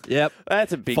 yep.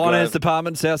 That's a big Finance globe.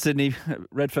 Department, South Sydney,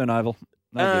 Redfern Oval.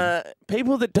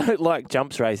 People that don't like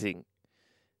jumps racing.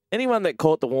 Anyone that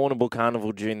caught the Warrnambool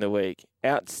Carnival during the week,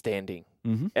 outstanding.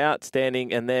 Mm-hmm.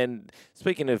 Outstanding. And then,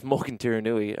 speaking of Morgan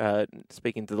Tiranui,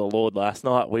 speaking to the Lord last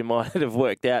night, we might have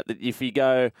worked out that if you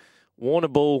go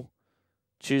Warrnambool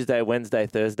Tuesday, Wednesday,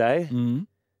 Thursday,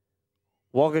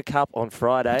 Wagga Cup on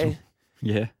Friday,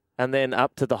 yeah, and then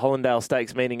up to the Hollandale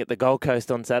Stakes meeting at the Gold Coast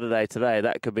on Saturday today,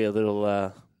 that could be a little...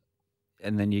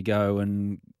 And then you go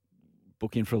and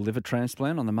book in for a liver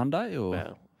transplant on the Monday? Or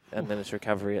Well, and then it's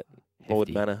recovery at Lord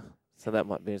Manor. So that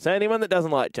might be... So anyone that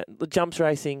doesn't like jumps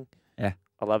racing... Yeah.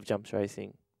 I love jumps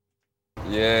racing.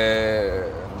 Yeah,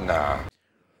 nah.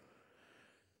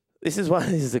 This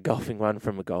is a golfing one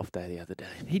from a golf day the other day.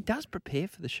 He does prepare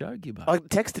for the show, Gibbo. I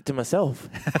texted to myself.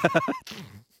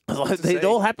 It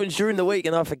all happens during the week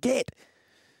and I forget.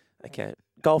 Okay,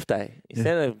 golf day.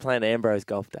 Instead of playing Ambrose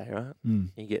golf day, right?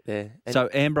 You get there. So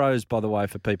Ambrose, by the way,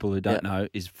 for people who don't know,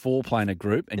 is 4 playing a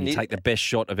group and you take the best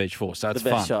shot of each 4. So it's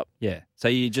the best fun. shot. Yeah. So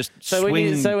you just swing.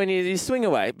 When you swing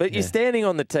away, but you're standing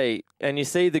on the tee and you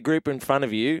see the group in front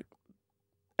of you,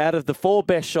 out of the 4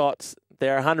 best shots,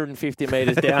 they're 150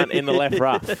 metres down in the left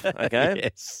rough. Okay?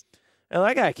 Yes. And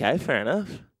like, okay, fair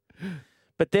enough.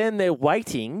 But then they're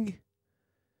waiting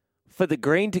for the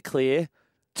green to clear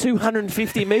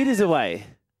 250 metres away.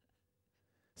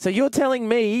 So you're telling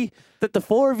me that the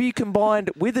 4 of you combined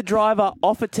with a driver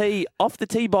off the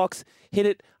tee box, hit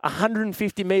it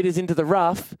 150 metres into the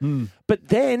rough, but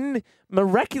then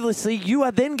miraculously you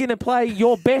are then going to play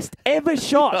your best ever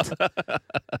shot.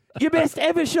 Your best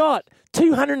ever shot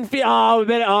 250. Oh,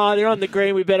 they're on the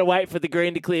green. We better wait for the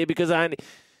green to clear because I only.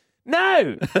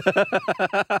 No.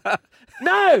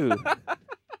 No.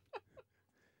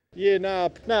 Yeah, no.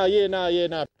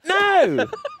 No. No!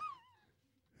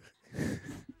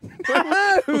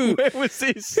 When was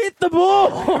this? Hit the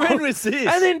ball. When was this?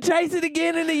 And then chase it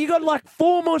again, and you got like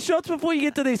 4 more shots before you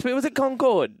get to this. It was at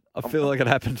Concord. I feel like it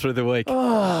happened through the week.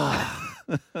 Oh,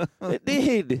 it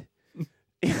did.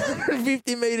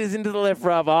 150 metres into the left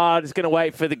rub. Oh, I'm just going to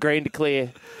wait for the green to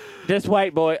clear. Just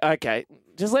wait, boy. Okay.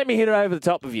 Just let me hit it over the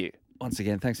top of you. Once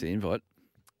again, thanks for the invite.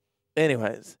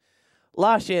 Anyways,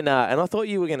 last year, nah, and I thought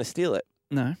you were going to steal it.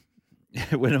 No.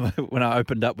 when I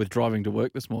opened up with driving to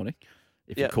work this morning,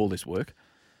 if you call this work.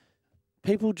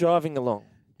 People driving along.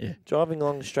 Yeah. Driving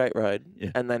along a straight road,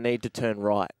 and they need to turn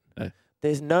right.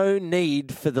 There's no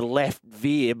need for the left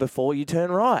veer before you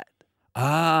turn right.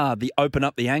 Ah, the open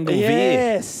up the angle veer.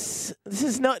 Yes. This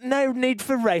is no need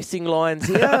for racing lines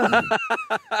here.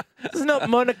 This is not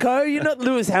Monaco. You're not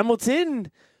Lewis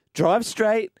Hamilton. Drive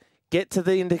straight, get to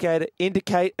the indicator,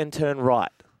 indicate and turn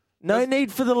right. No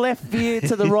need for the left veer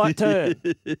to the right turn.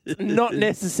 Not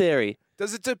necessary.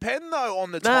 Does it depend though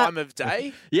on the time of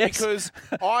day? Yes. Because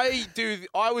I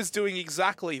was doing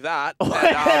exactly that.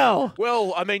 Wow.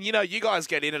 Well, I mean, you know, you guys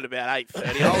get in at about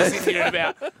 8:30. I was in here at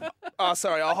about. Oh,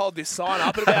 sorry, I'll hold this sign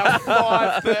up at about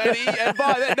 5:30, and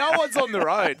by then no one's on the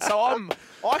road, so I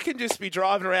can just be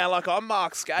driving around like I'm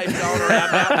Mark Scape going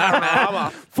around Mount Panorama.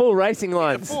 Full racing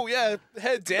lines. Full,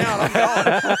 head down. I'm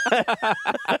going.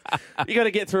 You got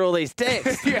to get through all these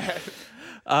texts. Yeah.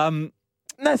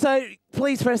 No, so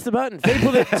please press the button.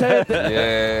 People that turn.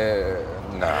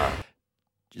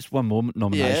 Just one more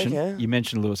nomination. Yeah, okay. You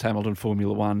mentioned Lewis Hamilton,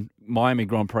 Formula One, Miami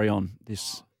Grand Prix on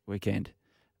this weekend.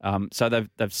 So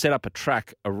they've set up a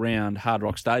track around Hard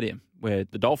Rock Stadium where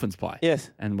the Dolphins play.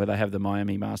 Yes. And where they have the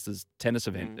Miami Masters tennis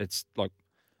event. It's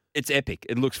epic.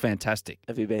 It looks fantastic.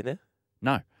 Have you been there?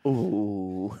 No.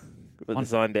 Ooh. Put the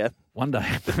sign down. One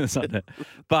day.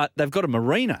 But they've got a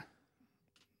marina.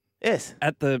 Yes.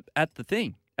 At the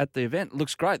thing, at the event. It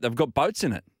looks great. They've got boats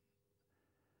in it.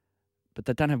 But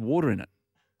they don't have water in it.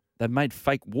 They've made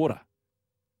fake water.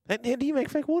 How do you make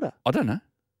fake water? I don't know.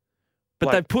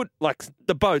 But they've put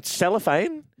the boats.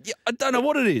 Cellophane? Yeah, I don't know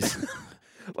what it is.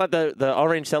 Like the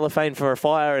orange cellophane for a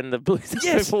fire and the blue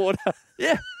cellophane for water.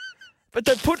 Yeah. But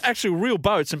they've put actual real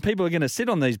boats, and people are going to sit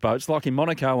on these boats like in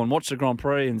Monaco and watch the Grand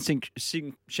Prix and sing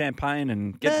champagne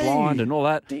and get blind and all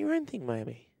that. Do your own thing,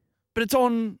 maybe. But it's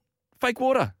on fake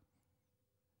water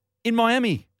in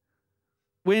Miami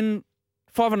when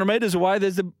 500 metres away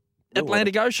there's the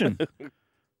Atlantic Ocean.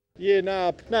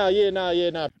 No.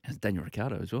 That's Daniel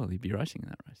Ricciardo as well. He'd be racing in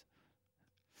that race.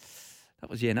 That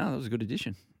was a good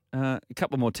addition. A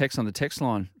couple more texts on the text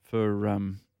line for,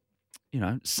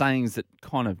 sayings that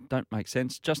kind of don't make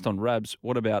sense. Just on Rabs,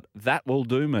 what about that will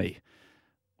do me?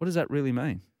 What does that really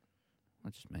mean?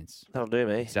 That just means that'll do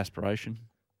me. Exasperation.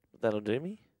 That'll do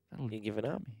me. You give it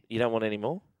up. You don't want any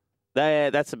more.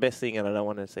 That's the best thing, and I don't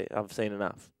want to see. I've seen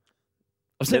enough.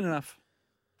 I've seen enough.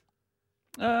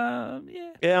 Yeah,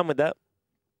 I'm with that.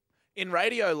 In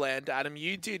Radioland, Adam,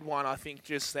 you did one, I think,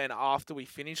 just then after we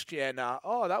finished. Yeah,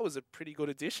 that was a pretty good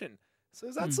addition. So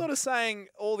is that sort of saying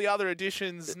all the other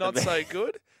additions not so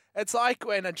good? It's like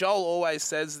when Joel always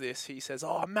says this. He says,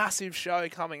 a massive show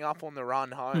coming up on the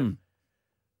run home.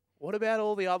 What about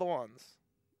all the other ones?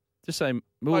 Just say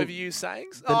overused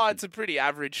sayings. It's a pretty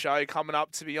average show coming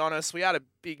up, to be honest. We had a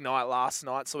big night last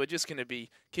night, so we're just going to be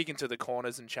kicking to the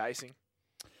corners and chasing.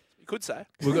 You could say.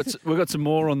 We've got some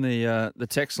more on the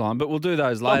text line, but we'll do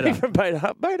those later. From Boat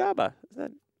Harbour. Is that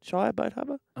Shire Boat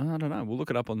Harbour? I don't know. We'll look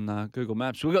it up on Google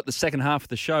Maps. We've got the second half of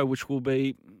the show, which will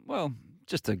be,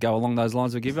 just to go along those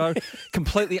lines of Givo,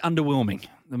 completely underwhelming.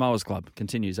 The Mowers Club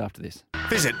continues after this.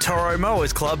 Visit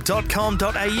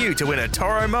toromowersclub.com.au to win a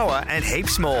Toro mower and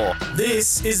heaps more.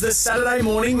 This is the Saturday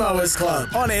Morning Mowers Club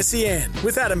on SEN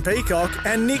with Adam Peacock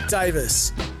and Nick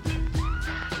Davis.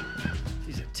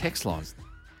 These are text lines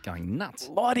going nuts.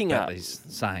 Lighting about up. These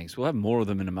sayings. We'll have more of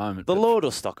them in a moment. The Lord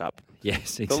will stock up.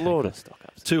 Yes, exactly. The Lord will stock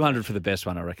up. 200 for the best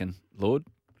one, I reckon, Lord,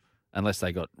 unless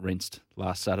they got rinsed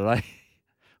last Saturday.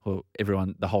 Well,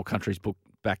 the whole country's booked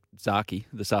back Zaki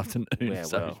this afternoon,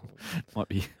 so might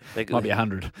be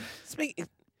 100.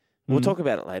 We'll talk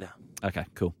about it later. Okay,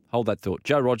 cool. Hold that thought.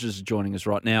 Joe Rogers is joining us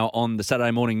right now on the Saturday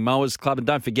Morning Mowers Club. And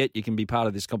don't forget, you can be part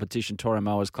of this competition,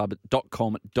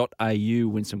 toromowersclub.com.au,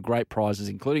 win some great prizes,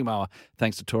 including mower,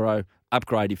 thanks to Toro.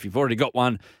 Upgrade if you've already got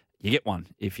one. you get one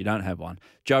if you don't have one.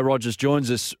 Joe Rogers joins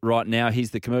us right now.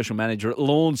 He's the commercial manager at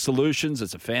Lawn Solutions.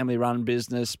 It's a family-run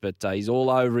business, but he's all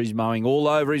over his mowing, all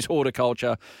over his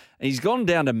horticulture. And he's gone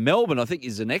down to Melbourne. I think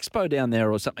there's an expo down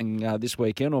there or something this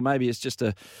weekend, or maybe it's just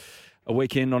a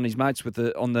weekend on his mates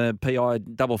on the PI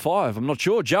 55. I'm not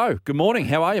sure. Joe, good morning.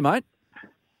 How are you, mate?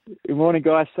 Good morning,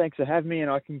 guys. Thanks for having me, and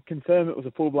I can confirm it was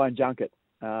a full-blown junket.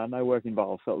 No work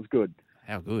involved, so it was good.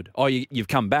 How good. Oh, you've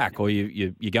come back, or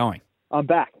you're going? I'm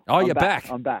back. Oh, you're back.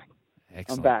 I'm back.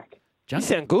 Excellent. I'm back. You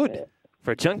sound good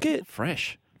for a junket.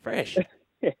 Fresh.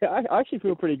 Yeah, I actually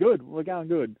feel pretty good. We're going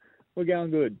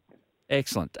good.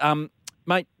 Excellent.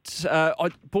 Mate, I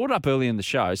brought up early in the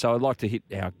show, so I'd like to hit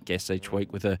our guests each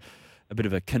week with a bit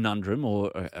of a conundrum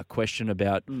or a question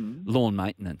about lawn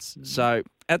maintenance. So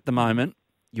at the moment,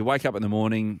 you wake up in the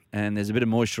morning and there's a bit of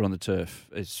moisture on the turf,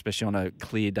 especially on a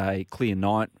clear day, clear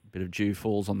night, a bit of dew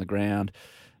falls on the ground.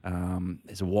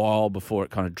 There's a while before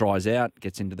it kind of dries out,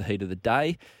 gets into the heat of the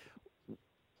day.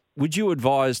 Would you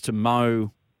advise to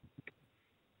mow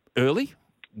early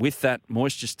with that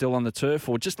moisture still on the turf,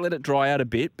 or just let it dry out a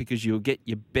bit because you'll get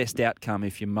your best outcome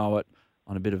if you mow it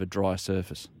on a bit of a dry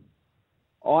surface?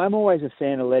 I'm always a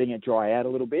fan of letting it dry out a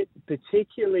little bit,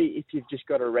 particularly if you've just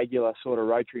got a regular sort of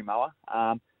rotary mower.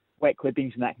 Wet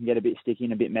clippings and that can get a bit sticky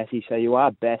and a bit messy, so you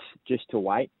are best just to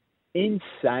wait. In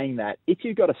saying that, if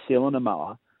you've got a cylinder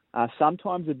mower,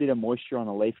 sometimes a bit of moisture on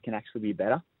the leaf can actually be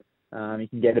better. You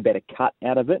can get a better cut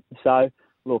out of it. So,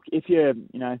 look, if you're,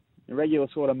 a regular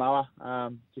sort of mower,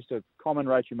 just a common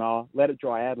rotary mower, let it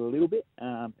dry out a little bit.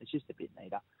 It's just a bit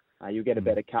neater. You'll get a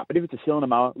better cut. But if it's a cylinder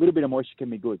mower, a little bit of moisture can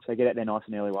be good. So get out there nice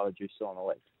and early while the dew's still on the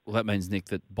leaf. Well, that means, Nick,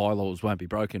 that bylaws won't be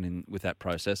broken with that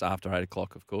process after 8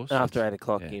 o'clock, of course. After 8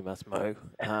 o'clock, you must mow.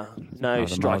 No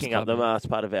striking up the mast,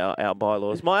 part of our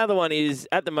bylaws. My other one is,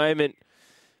 at the moment,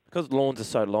 because lawns are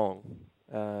so long,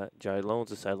 Joe,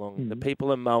 the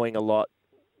people are mowing a lot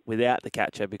without the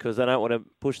catcher because they don't want to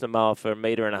push the mower for 1.5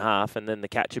 meters and then the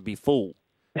catcher be full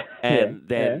and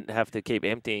have to keep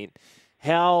emptying.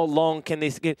 How long can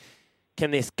this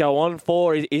go on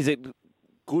for? Is it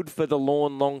good for the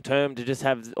lawn long term to just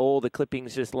have all the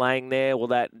clippings just laying there? Will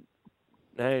that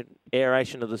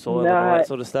aeration of the soil and all that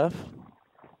sort of stuff?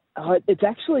 It's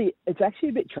actually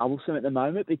a bit troublesome at the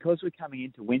moment because we're coming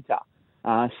into winter.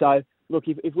 So look,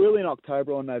 if we're in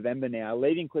October or November now,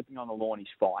 leaving clipping on the lawn is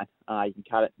fine. You can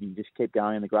cut it and you just keep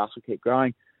going and the grass will keep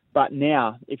growing. But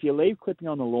now, if you leave clipping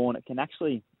on the lawn, it can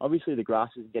actually, obviously the grass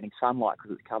isn't getting sunlight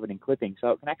because it's covered in clipping, so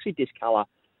it can actually discolour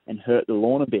and hurt the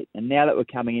lawn a bit. And now that we're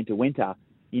coming into winter,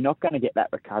 you're not going to get that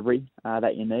recovery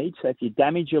that you need. So if you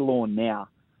damage your lawn now,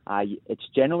 it's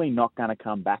generally not going to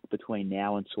come back between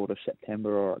now and sort of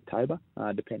September or October,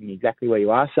 depending exactly where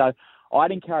you are. So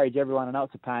I'd encourage everyone, I know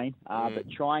it's a pain, but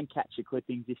try and catch your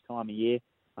clippings this time of year.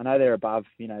 I know they're above,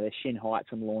 they're shin height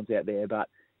from the lawns out there, but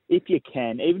if you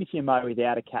can, even if you mow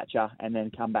without a catcher and then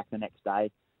come back the next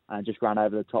day and just run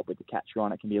over the top with the catcher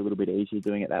on, it can be a little bit easier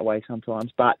doing it that way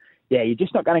sometimes. But, yeah, you're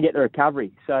just not going to get the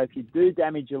recovery. So if you do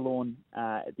damage your lawn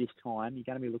at this time, you're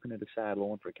going to be looking at a sad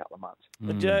lawn for a couple of months.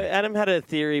 But Joe, Adam had a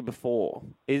theory before,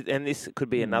 and this could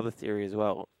be another theory as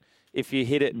well. If you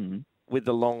hit it with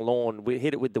the long lawn, we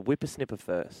hit it with the whippersnipper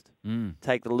first.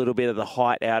 Take the little bit of the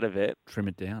height out of it. Trim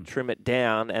it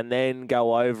down, and then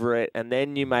go over it, and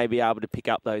then you may be able to pick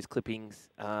up those clippings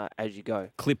as you go.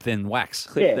 Clip, then wax.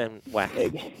 Then wax.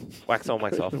 Wax on,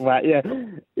 wax off. Yeah.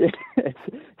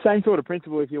 Same sort of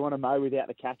principle if you want to mow without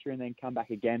the catcher and then come back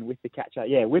again with the catcher.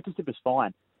 Yeah, whippersnipper's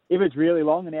fine. If it's really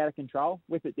long and out of control,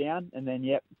 whip it down, and then,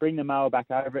 bring the mower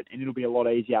back over it, and it'll be a lot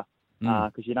easier.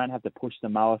 Because you don't have to push the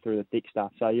mower through the thick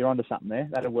stuff. So you're onto something there.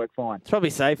 That'll work fine. It's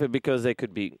probably safer because there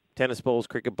could be tennis balls,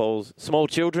 cricket balls, small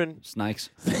children.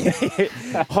 Snakes.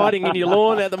 Hiding in your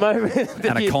lawn at the moment.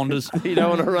 Anacondas. You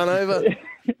don't want to run over.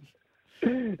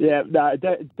 Yeah, no,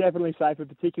 definitely safer,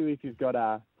 particularly if you've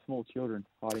got small children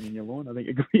hiding in your lawn. I think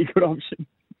it could be a good option.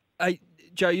 Hey,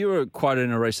 Joe, you were quoted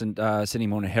in a recent Sydney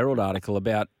Morning Herald article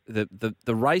about the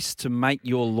race to make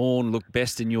your lawn look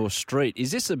best in your street.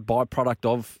 Is this a byproduct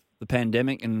of the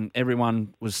pandemic and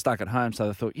everyone was stuck at home, so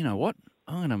they thought, you know what,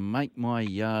 I'm going to make my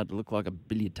yard look like a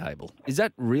billiard table? Is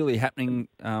that really happening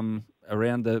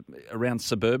around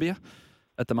suburbia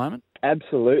at the moment?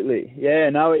 Absolutely. Yeah,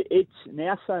 no, it's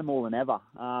now so more than ever.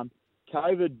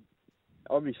 COVID,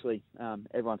 obviously,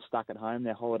 everyone's stuck at home.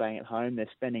 They're holidaying at home. They're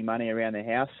spending money around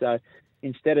their house. So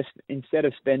instead of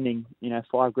spending,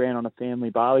 $5,000 on a family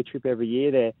barley trip every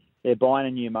year, they're buying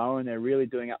a new mower and they're really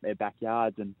doing up their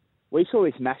backyards. And we saw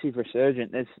this massive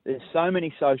resurgence. There's so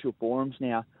many social forums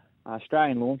now.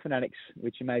 Australian Lawn Fanatics,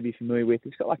 which you may be familiar with,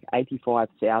 it's got like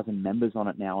 85,000 members on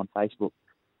it now on Facebook.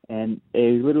 And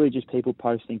it was literally just people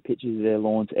posting pictures of their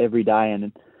lawns every day.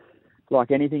 And like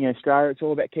anything in Australia, it's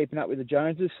all about keeping up with the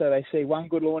Joneses. So they see one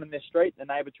good lawn in their street, the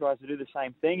neighbour tries to do the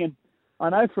same thing. And I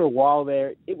know for a while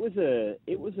there, it was a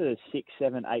 6,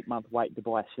 7, 8 month wait to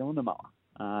buy a cylinder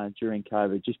mower during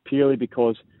COVID, just purely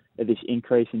because of this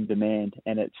increase in demand.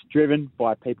 And it's driven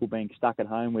by people being stuck at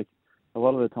home with a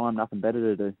lot of the time nothing better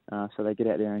to do. So they get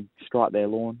out there and stripe their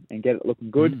lawn and get it looking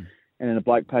good. And then the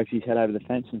bloke pokes his head over the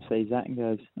fence and sees that and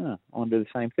goes, I want to do the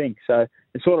same thing. So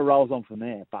it sort of rolls on from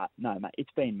there. But no, mate,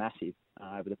 it's been massive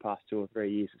over the past 2 or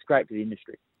 3 years. It's great for the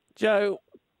industry. Joe,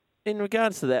 in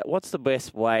regards to that, what's the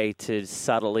best way to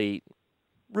subtly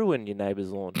ruin your neighbour's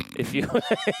lawn if you want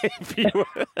to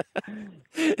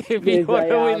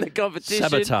win the competition?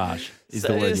 Sabotage is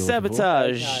the word you're looking for.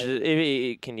 Sabotage.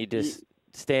 Can you just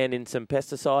stand in some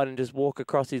pesticide and just walk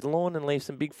across his lawn and leave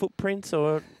some big footprints,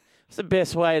 or what's the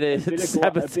best way to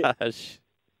sabotage?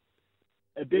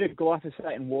 A bit of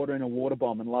glyphosate and water in a water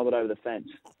bomb and lob it over the fence.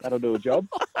 That'll do a job.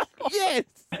 Yes.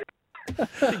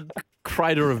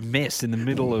 Crater of mess in the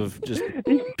middle of just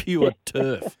pure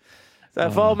turf. So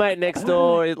if old mate next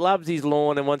door loves his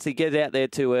lawn and once he gets out there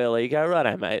too early, you go,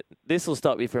 righto, mate, this will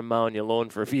stop you from mowing your lawn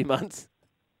for a few months.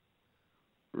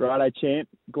 Righto, champ.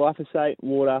 Glyphosate,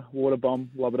 water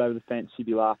bomb, lob it over the fence, you'd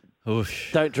be laughing.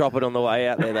 Oosh. Don't drop it on the way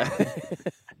out there, though.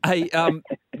 Hey, I've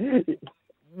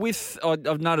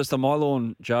noticed on my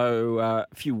lawn, Joe, a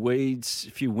few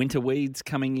winter weeds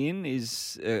coming in.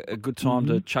 Is a good time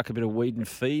to chuck a bit of weed and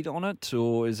feed on it,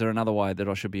 or is there another way that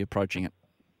I should be approaching it?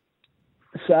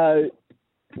 So,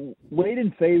 weed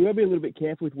and feed, we'll be a little bit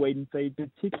careful with weed and feed,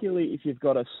 particularly if you've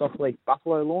got a soft-leaf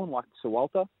buffalo lawn like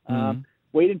Sewalter.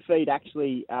 Weed and feed,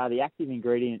 actually, the active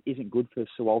ingredient isn't good for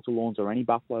Sewalter lawns or any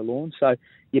buffalo lawns. So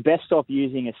you're best off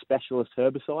using a specialist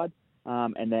herbicide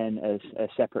and then a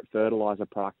separate fertiliser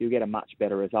product. You'll get a much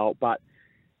better result. But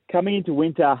coming into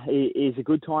winter is a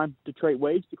good time to treat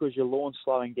weeds because your lawn's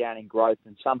slowing down in growth,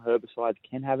 and some herbicides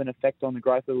can have an effect on the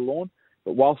growth of the lawn.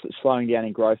 But whilst it's slowing down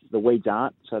in growth, the weeds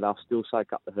aren't, so they'll still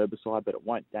soak up the herbicide, but it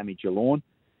won't damage your lawn.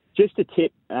 Just a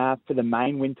tip for the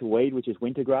main winter weed, which is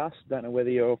wintergrass. Don't know whether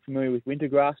you're familiar with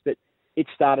wintergrass, but it's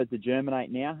started to germinate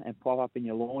now and pop up in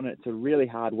your lawn. It's a really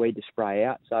hard weed to spray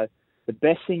out. So the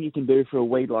best thing you can do for a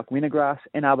weed like wintergrass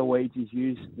and other weeds is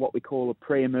use what we call a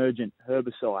pre-emergent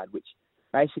herbicide, which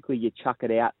basically you chuck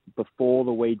it out before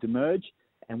the weeds emerge.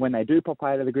 And when they do pop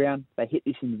out of the ground, they hit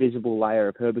this invisible layer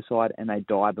of herbicide and they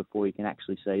die before you can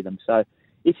actually see them. So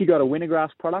if you've got a wintergrass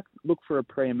product, look for a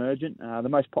pre-emergent. The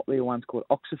most popular one's called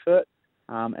Oxifert,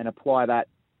 and apply that.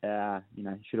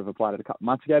 You should have applied it a couple of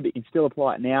months ago, but you can still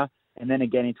apply it now and then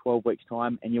again in 12 weeks'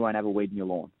 time, and you won't have a weed in your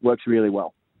lawn. Works really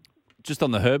well. Just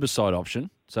on the herbicide option,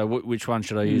 so which one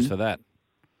should I use for that?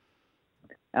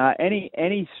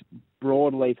 Any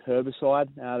broadleaf herbicide.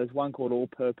 There's one called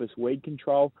All-Purpose Weed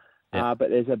Control, but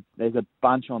there's a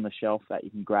bunch on the shelf that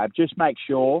you can grab. Just make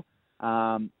sure.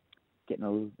 Don't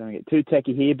get too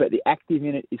techie here, but the active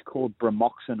in it is called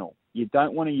bromoxynil. You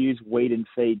don't want to use weed and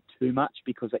feed too much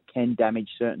because it can damage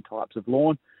certain types of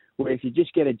lawn. Where if you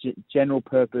just get a general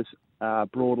purpose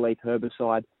broadleaf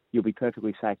herbicide, you'll be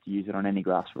perfectly safe to use it on any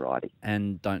grass variety.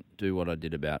 And don't do what I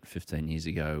did about 15 years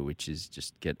ago, which is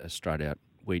just get a straight out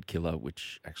weed killer,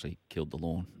 which actually killed the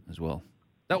lawn as well.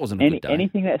 That wasn't a good day.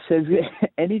 Anything that says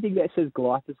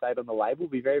glyphosate on the label,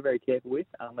 be very, very careful with,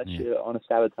 unless you're on a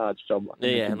sabotage job.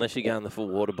 Unless you go on the full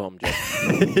water bomb job.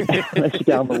 Unless you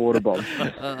go on the water bomb.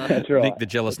 That's right. Nick, the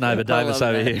jealous neighbour Davis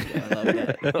over here.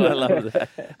 I love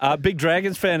that. Big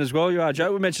Dragons fan as well, you are,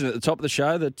 Joe. We mentioned at the top of the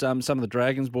show that some of the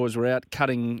Dragons boys were out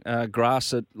cutting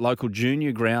grass at local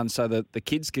junior ground so that the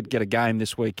kids could get a game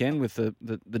this weekend with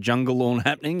the jungle lawn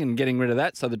happening and getting rid of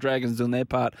that. So the Dragons doing their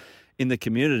part in the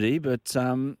community, but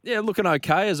looking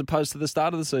okay as opposed to the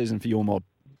start of the season for your mob.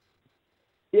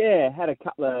 Yeah, had a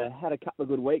couple of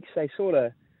good weeks. They sort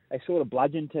of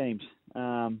bludgeon teams.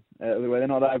 They're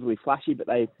not overly flashy, but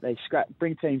they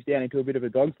bring teams down into a bit of a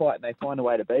dogfight and they find a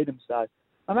way to beat them. So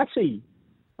I'm actually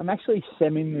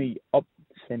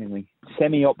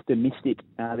semi-optimistic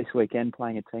this weekend,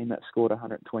 playing a team that scored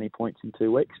 120 points in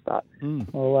 2 weeks. But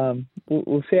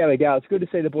we'll see how we go. It's good to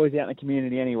see the boys out in the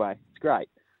community anyway. It's great.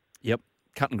 Yep,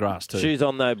 cutting grass too. Shoes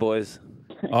on though, boys.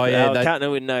 Oh yeah, cutting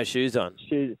it with no shoes on.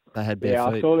 Shoes. They had bare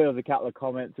feet. I saw there was a couple of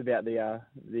comments about the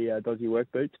dodgy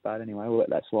work boots, but anyway, we'll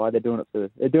let that slide. They're doing it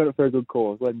for a good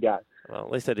cause. Let them go. Well, at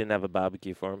least I didn't have a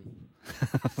barbecue for them.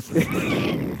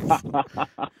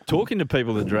 Talking to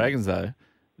people at the Dragons though,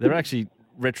 they're actually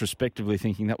retrospectively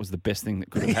thinking that was the best thing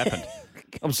that could have happened.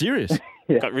 I'm serious.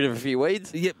 Got rid of a few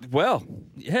weeds. Yeah, well,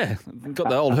 yeah. Got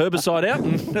the old herbicide out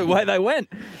and away they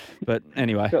went. But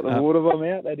anyway. Got the water bomb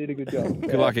out. They did a good job.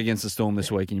 Good luck against the Storm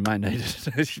this week, and you may need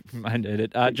it. You may need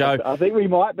it. Joe. I think we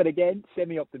might, but again,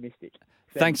 semi-optimistic.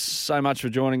 Thanks so much for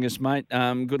joining us, mate.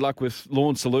 Good luck with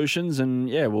Lawn Solutions, and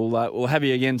yeah, we'll have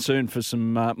you again soon for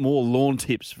some more lawn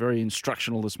tips. Very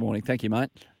instructional this morning. Thank you, mate.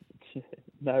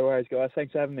 No worries, guys.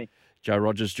 Thanks for having me. Joe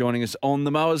Rogers joining us on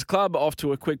the Mowers Club. Off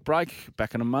to a quick break.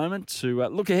 Back in a moment to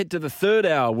look ahead to the third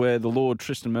hour where the Lord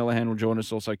Tristan Merlihan will join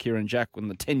us. Also Kieran Jack on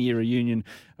the 10-year reunion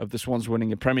of the Swans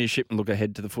winning a premiership, and look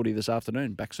ahead to the footy this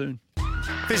afternoon. Back soon.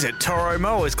 Visit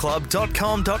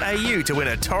toromowersclub.com.au to win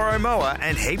a Toro mower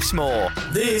and heaps more.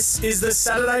 This is the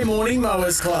Saturday Morning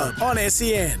Mowers Club on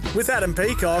SEN with Adam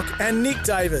Peacock and Nick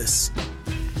Davis.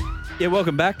 Yeah,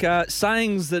 welcome back.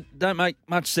 Sayings that don't make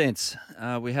much sense.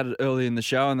 We had it early in the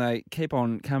show, and they keep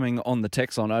on coming on the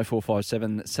text line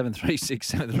 0457 736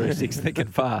 736 thick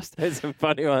and fast. There's some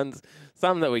funny ones.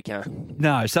 Some that we can't.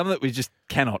 No, some that we just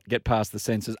cannot get past the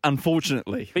censors,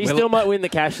 unfortunately. But you still might win the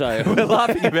cash, though. We're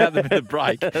laughing about them in the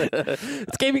break.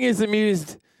 It's keeping us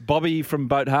amused. Bobby from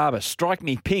Boat Harbour, strike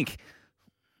me pink.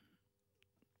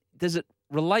 Does it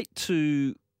relate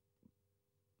to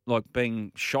like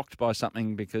being shocked by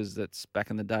something because that's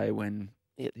back in the day when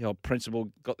the old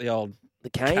principal got the old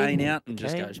cane out and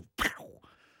just goes pow,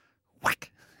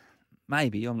 whack?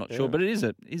 Maybe, I'm not sure, but it is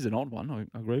an odd one. I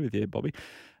agree with you, Bobby.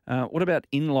 What about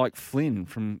In Like Flynn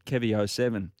from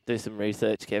Kevy07? Do some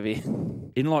research,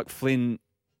 Kevy. In Like Flynn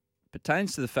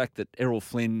pertains to the fact that Errol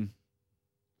Flynn...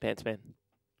 Pants man.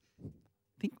 I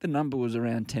think the number was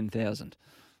around 10,000.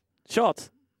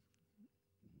 Shots.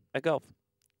 At golf.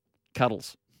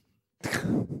 Cuddles.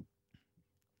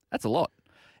 That's a lot.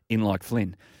 In Like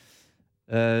Flynn.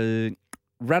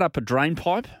 Rat up a drain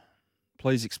pipe.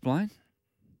 Please explain.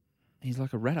 He's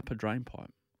like a rat up a drain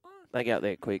pipe. They get out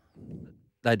there quick.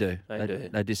 They do. They do.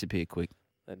 They disappear quick.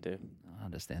 They do. I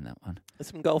understand that one. There's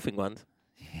some golfing ones.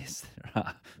 Yes, there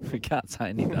are. We can't say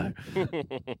any, though.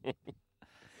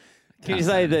 Can you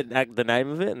say the name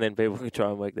of it, and then people can try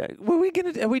and work that?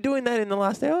 Are we doing that in the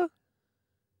last hour?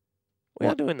 We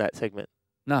are doing that segment.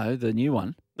 No, the new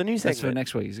one. The new segment. That's for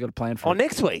next week. He's got a plan for it. Oh,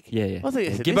 next week? Yeah. I thought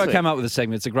you said Gibbo this came up with a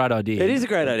segment. It's a great idea. It is a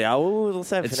great idea. We'll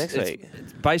save it for next week.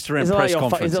 It's based around press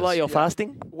conferences. Is it like your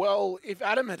fasting? Well, if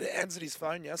Adam had answered his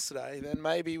phone yesterday, then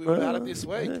maybe we would have had it this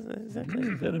week.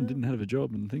 Exactly. Adam didn't have a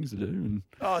job and things to do. And...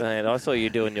 Man, I saw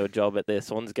you doing your job at their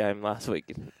Swans game last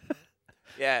week.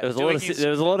 Yeah. There was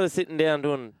a lot of sitting down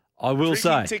doing... I will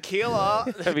say. Tequila.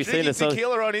 Have you seen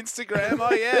tequila on Instagram?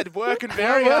 Oh, yeah. Working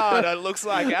very hard, it looks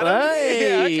like, Adam.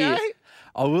 Hey. Yeah, okay.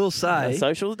 I will say...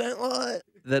 socials don't lie.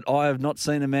 That I have not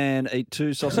seen a man eat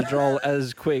 2 sausage roll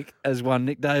as quick as one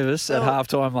Nick Davis at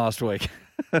halftime last week.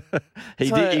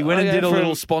 He went and did a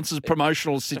little sponsors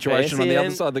promotional situation on the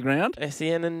other side of the ground.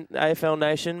 SEN and AFL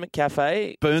Nation,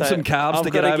 McCafe. Burned some carbs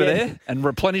to get over there and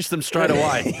replenished them straight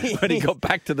away when he got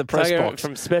back to the press box.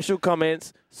 From special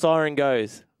comments, siren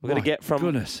goes. We're going to get from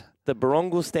the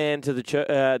Barongal stand to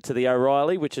the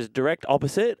O'Reilly, which is direct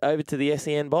opposite, over to the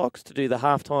SEN box to do the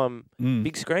halftime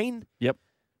big screen. Yep.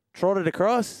 Trotted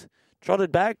across,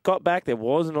 trotted back, got back. There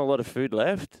wasn't a lot of food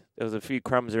left. There was a few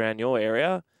crumbs around your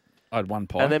area. I had one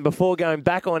pie. And then before going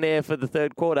back on air for the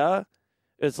third quarter,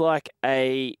 it's like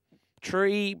a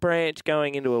tree branch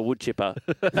going into a wood chipper.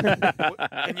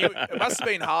 And it must have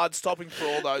been hard stopping for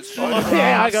all those photographs.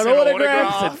 Yeah, I got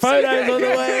autographs and photos on the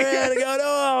way around and going,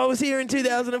 I was here in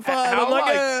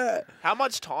 2005. How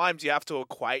much time do you have to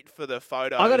equate for the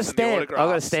photos? I got a and stamp. The autographs? I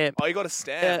got a stamp. Oh, you got a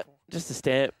stamp? Just a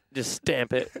stamp. Just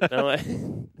stamp it. No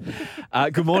way.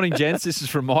 Good morning, gents. This is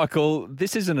from Michael.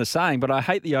 This isn't a saying, but I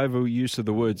hate the overuse of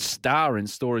the word star in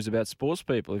stories about sports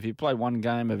people. If you play one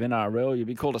game of NRL, you'd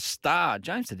be called a star.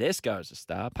 James Tedesco is a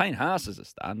star. Payne Haas is a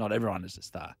star. Not everyone is a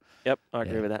star. Yep, I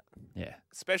agree with that. Yeah.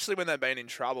 Especially when they've been in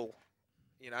trouble.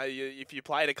 You know, if you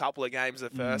played a couple of games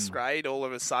of first grade, all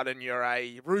of a sudden you're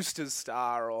a Roosters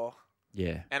star or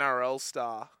NRL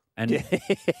star. And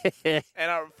a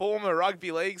former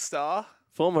rugby league star.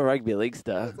 Former rugby league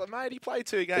star. It's like, mate, he played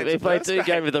 2 games. He played 2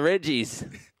 games with the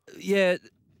Reggies. Yeah,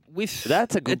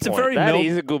 that's a good point. That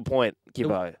is a good point,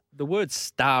 Gibbo. The word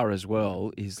star as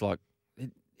well is like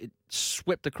it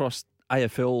swept across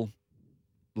AFL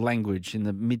language in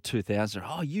the mid-2000s.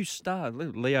 Oh, you star.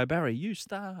 Leo Barry, you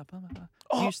star.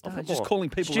 You star. Just calling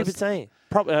people. Stupid saying.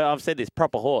 I've said this,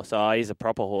 proper horse. Oh, he's a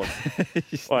proper horse.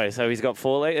 Wait, so he's got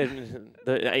 4 legs.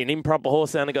 An improper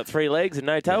horse only got 3 legs and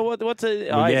no tail? Yeah. What's a...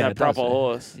 Well, he's a proper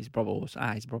horse. He's a proper horse.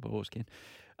 He's a proper horse, Ken.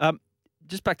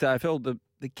 Just back to AFL,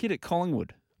 the kid at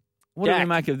Collingwood. What do we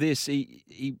make of this?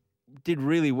 He did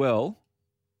really well.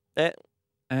 Yeah.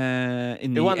 in He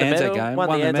the won the Anzac medal, game.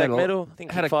 won the Anzac medal. I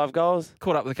think had 5 goals.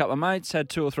 Caught up with a couple of mates, had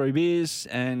 2 or 3 beers,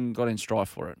 and got in strife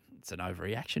for it. It's an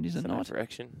overreaction, is it not?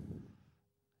 Overreaction.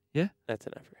 Yeah? That's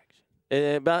an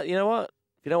overreaction. But you know what?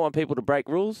 If you don't want people to break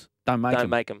rules, Don't make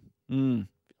make them. Mm.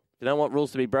 If you don't want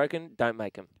rules to be broken, don't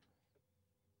make them.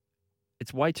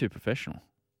 It's way too professional.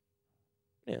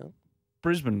 Yeah.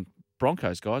 Brisbane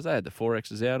Broncos guys, they had the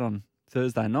 4Xs out on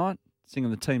Thursday night,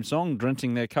 singing the team song,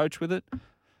 drenching their coach with it. I'm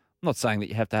not saying that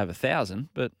you have to have 1,000,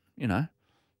 but, you know,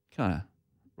 kind of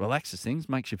relaxes things,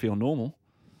 makes you feel normal.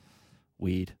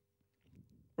 Weird.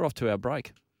 We're off to our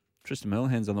break. Tristan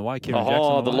Merlehan's on the way. Kieran Jackson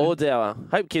on the way. Lord's Hour.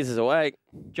 Hope Kiss is awake.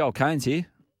 Joel Kane's here,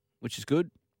 which is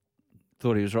good.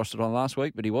 Thought he was rostered on last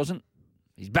week, but he wasn't.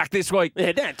 He's back this week.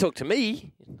 Yeah, don't talk to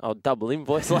me. I'll double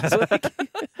invoice last week.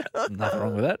 Nothing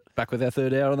wrong with that. Back with our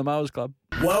third hour on the Mowers Club.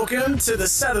 Welcome to the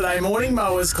Saturday Morning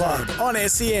Mowers Club on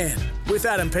SEN with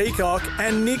Adam Peacock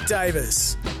and Nick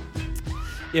Davis.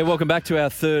 Yeah, welcome back to our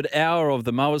third hour of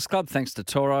the Mowers Club. Thanks to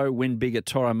Toro. Win big at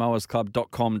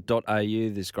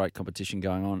toromowersclub.com.au. There's great competition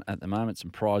going on at the moment.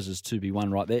 Some prizes to be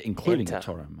won right there, including a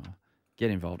Toro mower. Get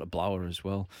involved, a blower as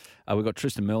well. We've got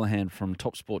Tristan Merlehan from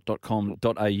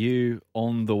topsport.com.au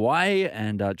on the way,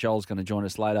 and Joel's going to join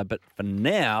us later. But for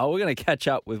now, we're going to catch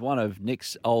up with one of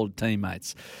Nick's old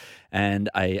teammates and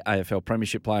a AFL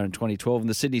Premiership player in 2012. And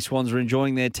the Sydney Swans are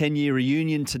enjoying their 10-year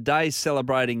reunion today,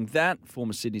 celebrating that.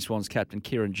 Former Sydney Swans captain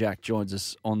Kieran Jack joins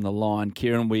us on the line.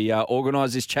 Kieran, we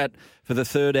organised this chat for the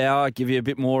third hour, give you a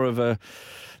bit more of a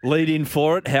lead-in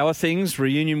for it. How are things?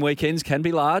 Reunion weekends can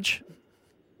be large.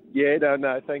 Yeah,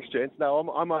 no, thanks, gents. No,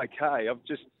 I'm okay. I've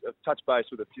touched base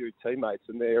with a few teammates,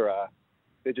 and they're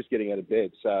just getting out of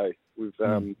bed. So we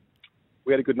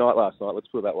had a good night last night. Let's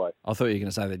put it that way. I thought you were going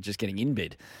to say they're just getting in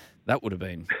bed. That would have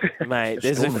been mate.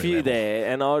 There's a few there,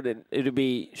 and it'd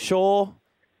be Shaw,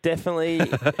 definitely,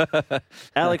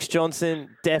 Alex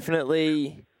Johnson,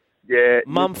 definitely. Yeah,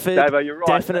 Mumford, Davo, you're right.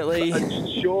 Definitely.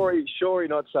 Shorey,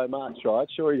 not so much, right?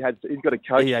 Shorey he's got a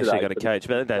coach. He actually today, got a coach,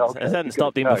 but that hasn't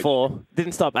stopped him before.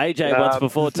 Didn't stop AJ once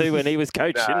before too when he was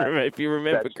coaching. If you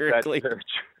remember correctly.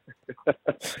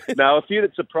 No, a few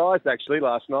that surprised actually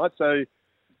last night. So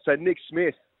Nick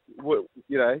Smith,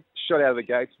 shot out of the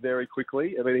gates very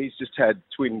quickly. I mean, he's just had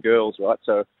twin girls, right?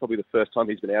 So probably the first time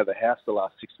he's been out of the house the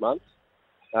last 6 months.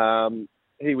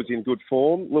 He was in good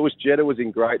form. Lewis Jetta was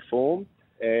in great form.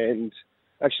 And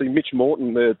actually, Mitch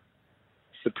Morton, the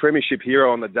premiership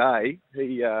hero on the day,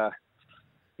 he got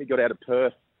out of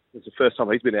Perth. It was the first time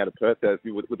he's been out of Perth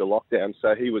with the lockdown,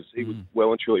 so he was well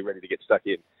and truly ready to get stuck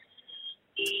in.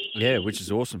 Yeah, which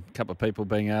is awesome. A couple of people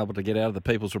being able to get out of the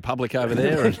People's Republic over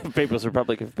there. And People's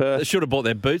Republic of Perth. They should have bought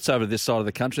their boots over to this side of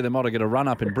the country. They might have got a run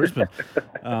up in Brisbane,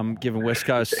 given West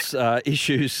Coast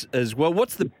issues as well.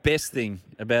 What's the best thing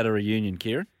about a reunion,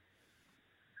 Kieran?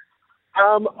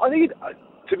 I think,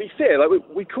 to be fair,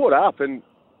 we caught up, and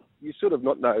you sort of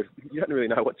you don't really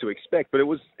know what to expect. But it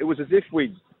was as if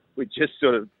we just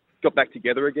sort of got back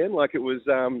together again. Like, it was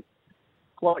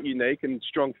quite unique, and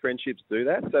strong friendships do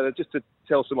that. So just to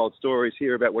tell some old stories,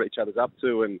 hear about what each other's up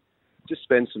to, and just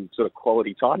spend some sort of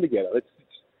quality time together. It's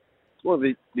one of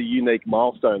the unique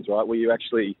milestones, right, where you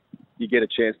get a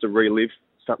chance to relive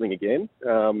something again.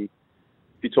 If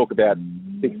you talk about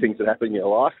big things that happen in your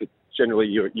life, generally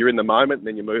you're in the moment and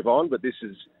then you move on. But this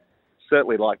is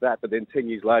certainly like that. But then 10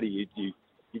 years later, you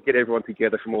get everyone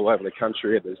together from all over the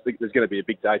country. There's going to be a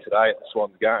big day today at the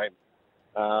Swans game.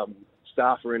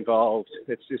 Staff are involved.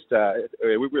 It's just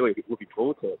we're really looking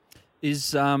forward to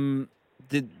it.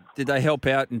 Did they help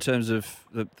out in terms of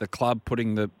the club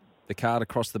putting the card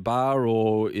across the bar,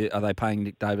 or are they paying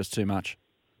Nick Davis too much?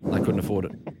 They couldn't afford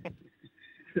it.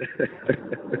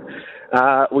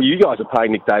 Well, you guys are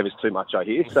paying Nick Davis too much, I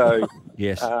hear. So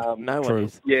yes, no true. one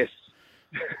is. Yes.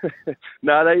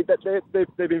 No, they've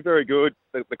been very good,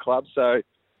 the club. So,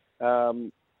 I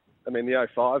mean, the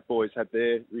 05 boys had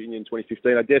their reunion in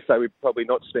 2015. I dare say we're probably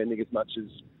not spending as much as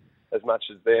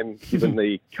them, given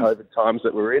the COVID times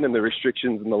that we're in and the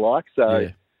restrictions and the like. So,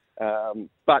 yeah.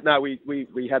 But no,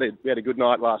 we had a good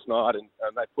night last night, and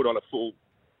they put on a full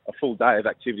day of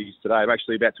activities today. I'm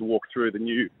actually about to walk through the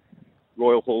new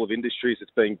Royal Hall of Industries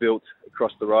that's being built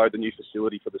across the road, the new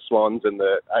facility for the Swans and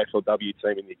the AFLW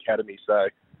team in the academy. So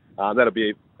that'll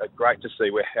be great to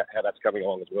see how that's coming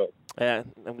along as well. Yeah,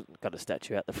 I've got a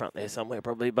statue out the front there somewhere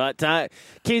probably. But,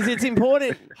 Kiz, it's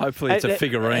important. Hopefully it's a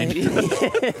figurine.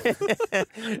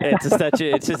 It's a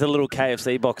statue. It's just a little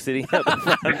KFC box sitting out the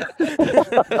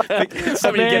front.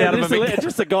 Something to get out of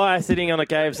just a guy sitting on a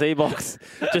KFC box,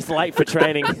 just late for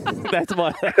training. That's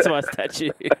my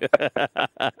statue.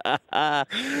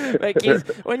 But Kiz,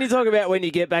 when you talk about when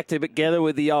you get back together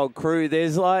with the old crew,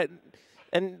 there's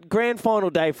and grand final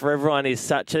day for everyone is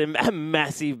such a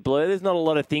massive blur. There's not a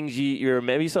lot of things you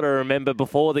remember. You sort of remember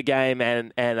before the game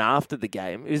and after the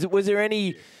game. Was there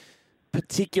any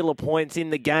particular points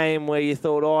in the game where you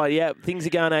thought, oh, yeah, things are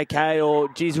going okay, or,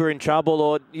 geez, we're in trouble,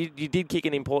 or you did kick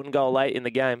an important goal late in the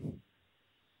game?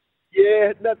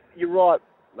 Yeah, you're right,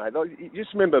 mate. You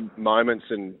just remember moments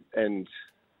and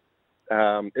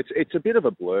it's a bit of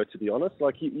a blur, to be honest.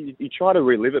 Like, you try to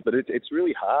relive it, but it's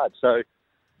really hard. So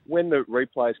when the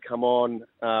replays come on,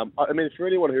 I mean, for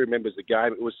anyone who remembers the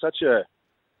game, it was such a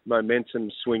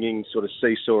momentum-swinging, sort of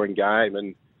seesawing game.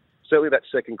 And certainly that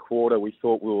second quarter, we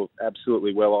thought we were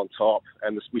absolutely well on top.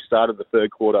 And we started the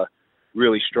third quarter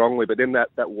really strongly. But then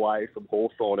that wave from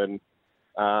Hawthorn, and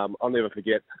I'll never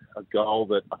forget a goal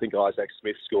that I think Isaac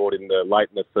Smith scored late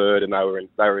in the third, and they were in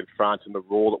front, and the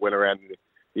roar that went around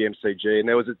the MCG. And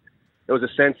there was a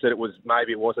sense that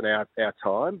maybe it wasn't our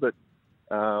time, but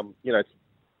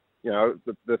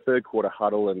the third quarter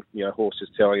huddle, and Horse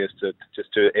just telling us to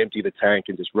empty the tank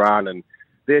and just run, and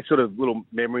they're sort of little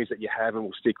memories that you have and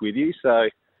will stick with you. So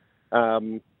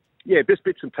just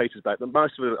bits and pieces, but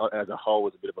most of it as a whole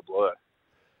was a bit of a blur.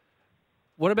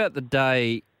 What about the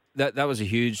day? That was a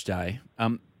huge day.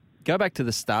 Go back to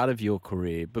the start of your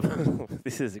career.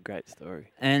 This is a great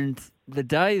story. And the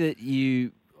day that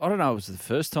I don't know, it was the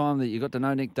first time that you got to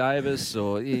know Nick Davis,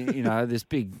 or this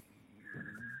big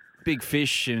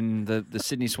fish in the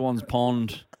Sydney Swans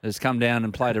pond has come down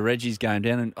and played a Reggie's game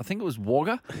down, and I think it was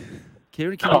Wagga.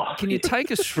 Kieran, can you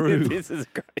take us through this is a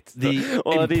great story.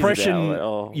 The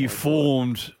impression you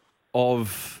formed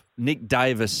of Nick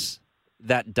Davis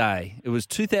that day? It was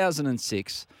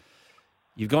 2006.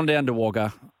 You've gone down to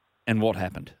Wagga, and what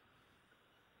happened?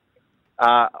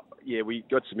 We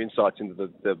got some insights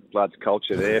into the Bloods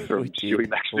culture there from Stewie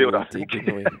Maxfield, I think.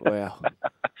 Wow.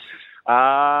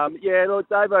 Look,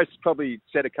 Davo's probably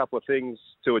said a couple of things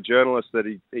to a journalist that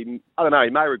he I don't know, he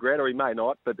may regret or he may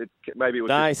not, but maybe it was...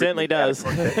 No, he certainly does.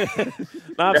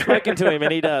 I've spoken to him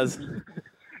and he does.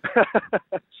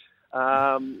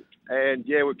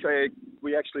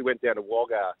 We actually went down to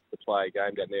Wagga to play a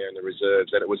game down there in the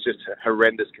reserves, and it was just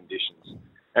horrendous conditions.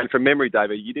 And from memory,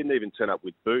 David, you didn't even turn up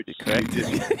with boots. Correct.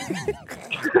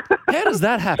 How does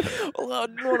that happen? Well, I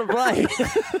didn't want to play.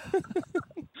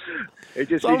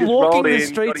 I'm walking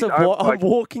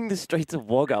the streets of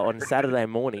Wagga on Saturday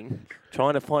morning,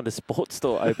 trying to find a sports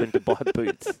store open to buy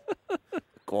boots.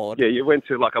 God. Yeah, you went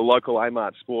to like a local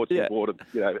Amart Sports and bought a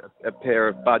pair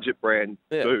of budget brand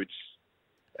boots,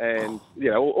 and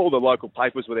all the local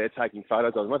papers were there taking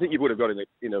photos of them. I think you would have got in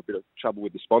a bit of trouble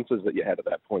with the sponsors that you had at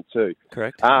that point too.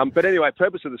 Correct. But anyway,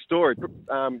 purpose of the story,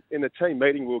 in the team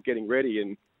meeting we were getting ready,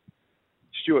 and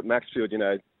Stuart Maxfield,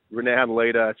 renowned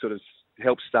leader, sort of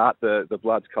helped start the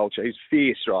Bloods culture. He's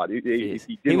fierce, right? He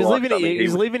was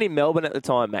living in Melbourne at the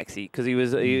time, Maxie, because he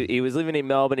was living in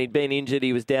Melbourne. He'd been injured.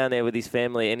 He was down there with his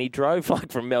family, and he drove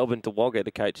from Melbourne to Wagga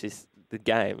to coach the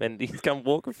game. And he's come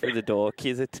walking through the door.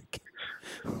 We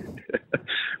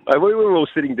were all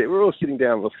sitting there. We were all sitting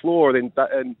down on the floor, and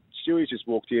Stewie just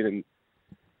walked in and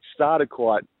started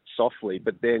quite softly,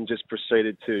 but then just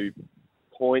proceeded to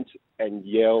point and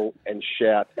yell and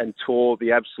shout and tore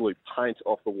the absolute paint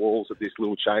off the walls of this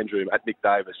little change room at Nick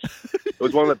Davis. It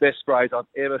was one of the best sprays I've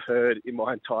ever heard in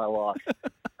my entire life.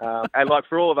 And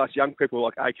for all of us young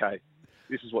people, okay,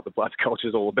 this is what the Bloods culture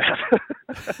is all about.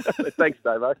 Thanks,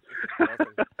 Davo.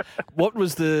 What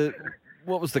was the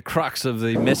crux of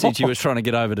the message you were trying to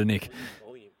get over to Nick?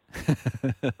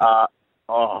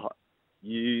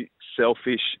 You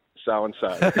selfish so-and-so.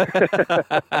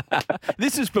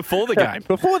 This is before the game.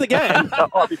 Before the game?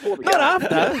 Before the game. Not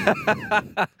after.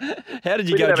 How did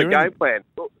you go during? We didn't have a game plan.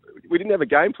 We didn't have a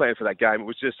game plan for that game. It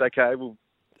was just, okay,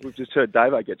 we've just heard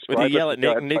Davo get sprayed. Would you yell at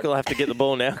Nick? Nick will have to get the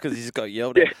ball now because he's got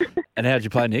yelled at. And how did you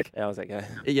play, Nick? How was that go?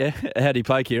 Yeah. How did you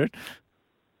play, Kieran?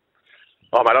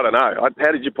 Oh, mate, I don't know.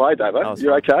 How did you play, Davo?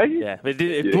 You okay? Yeah, but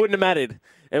it wouldn't have mattered.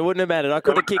 It wouldn't have mattered. I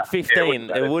could have kicked 15.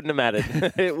 It wouldn't have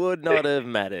mattered. It would not have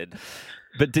mattered.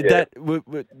 But did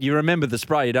you remember the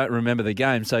spray? You don't remember the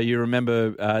game, so you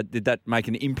remember? Did that make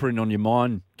an imprint on your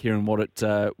mind, Kieran? What it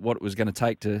was going to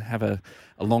take to have a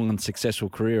long and successful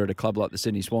career at a club like the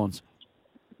Sydney Swans?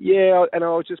 Yeah, and I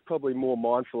was just probably more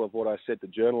mindful of what I said to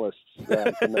journalists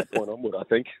from that point onward, I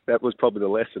think. That was probably the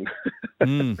lesson.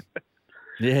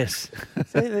 Yes.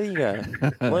 See, there you go.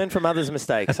 Learn from others'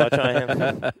 mistakes. I try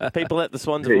and people at the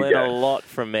Swans have There you learned go. a lot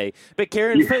from me. But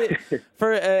Kieran,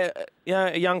 for a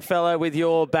young fellow with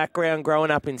your background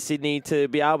growing up in Sydney to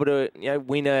be able to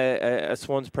win a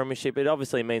Swans premiership, it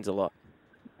obviously means a lot.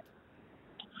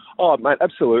 Oh, mate,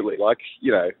 absolutely. Like,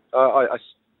 I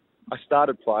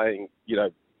started playing,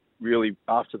 really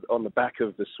on the back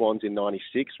of the Swans in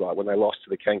 '96, right, when they lost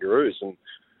to the Kangaroos, and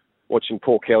watching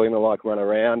Paul Kelly and the like run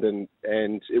around, and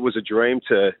it was a dream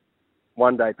to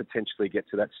one day potentially get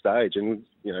to that stage, and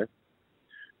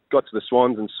got to the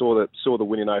Swans and saw the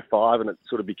win in '05, and it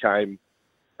sort of became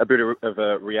a bit of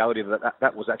a reality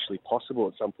that was actually possible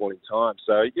at some point in time.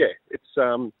 So yeah, it's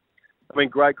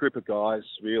great group of guys,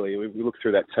 really. We looked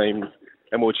through that team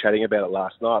and we were chatting about it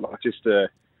last night. Like, just a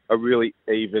really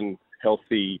even,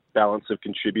 healthy balance of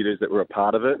contributors that were a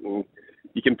part of it, and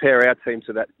you compare our team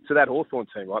to that Hawthorn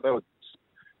team, right? They were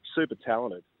super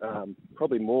talented,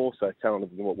 probably more so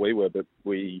talented than what we were, but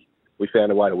we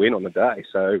found a way to win on the day.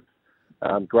 So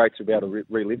great to be able to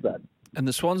relive that. And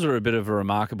the Swans are a bit of a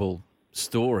remarkable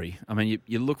story. I mean,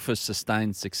 you look for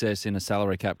sustained success in a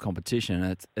salary cap competition,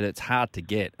 and it's hard to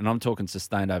get. And I'm talking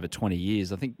sustained over 20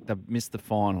 years. I think they've missed the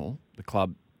final, the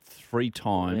club, 3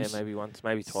 times. Yeah, maybe once,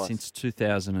 maybe twice. Since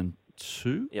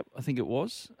 2002, yep. I think it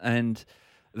was. And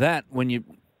that,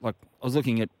 I was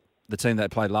looking at the team they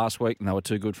played last week, and they were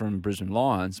too good for them, Brisbane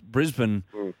Lions. Brisbane,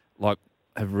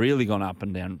 have really gone up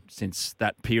and down since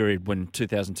that period when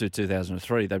 2002,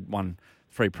 2003, they won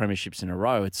 3 premierships in a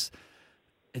row. It's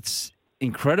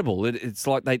incredible. It's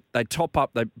like they top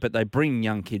up, but they bring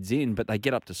young kids in, but they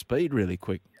get up to speed really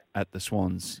quick at the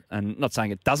Swans. And not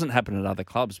saying it doesn't happen at other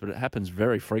clubs, but it happens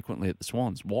very frequently at the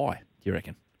Swans. Why, do you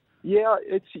reckon? Yeah,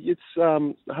 it's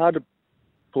hard to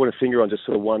point a finger on just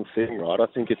sort of one thing, right? I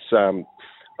think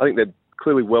they're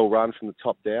clearly well run from the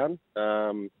top down.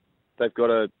 They've got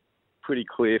a pretty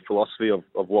clear philosophy of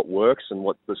what works and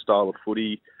what the style of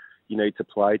footy you need to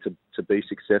play to be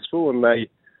successful, and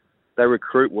they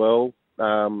recruit well.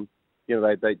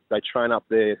 They train up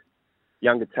their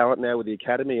younger talent now with the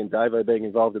academy, and Davo being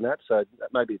involved in that. So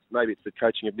maybe it's the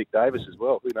coaching of Nick Davis as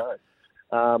well. Who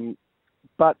knows?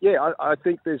 But yeah, I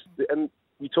think and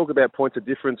you talk about points of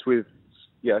difference with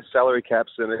salary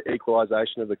caps and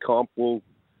equalisation of the comp. Well,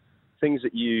 things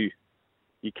that you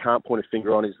can't point a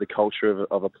finger on is the culture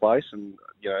of a place, and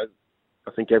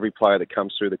I think every player that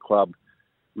comes through the club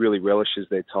really relishes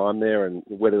their time there, and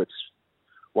whether it's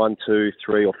 1, 2,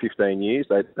 3 or 15 years,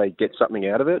 they get something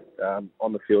out of it,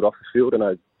 on the field, off the field. I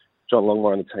know John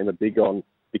Longmire and the team are big on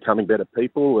becoming better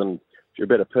people, and if you're a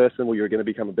better person, well, you're going to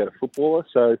become a better footballer.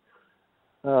 So,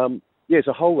 it's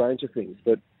a whole range of things.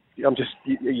 But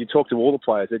you talk to all the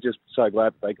players, they're just so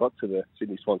glad they got to the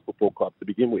Sydney Swans Football Club to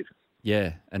begin with.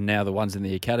 Yeah, and now the ones in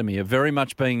the academy are very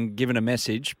much being given a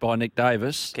message by Nick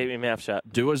Davis. Keep your mouth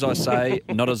shut. Do as I say,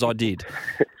 not as I did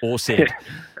or said.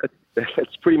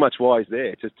 That's pretty much why he's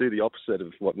there. Just do the opposite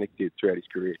of what Nick did throughout his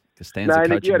career. Costanza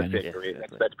Nick, you had a coaching fair career.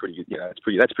 That's pretty good.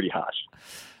 That's pretty harsh.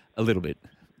 A little bit,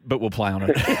 but we'll play on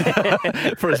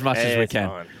it for as much as we can.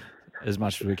 Fine. As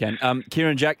much as we can.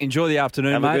 Kieran, Jack, enjoy the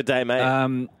afternoon, Have mate. a good day,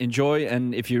 mate. Enjoy,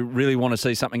 and if you really want to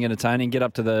see something entertaining, get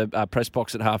up to the press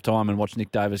box at halftime and watch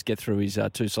Nick Davis get through his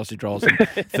 2 sausage rolls in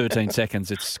 13 seconds.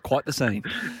 It's quite the scene.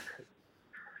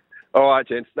 All right,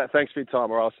 gents. Thanks for your time,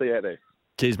 or I'll see you out there.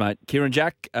 Cheers, mate. Kieran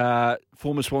Jack,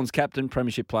 former Swans captain,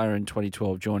 premiership player in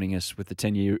 2012, joining us with the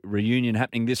 10-year reunion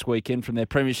happening this weekend from their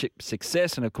premiership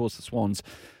success. And, of course, the Swans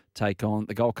take on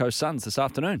the Gold Coast Suns this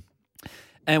afternoon.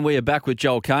 And we are back with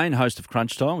Joel Kane, host of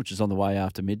Crunch Time, which is on the way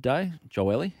after midday.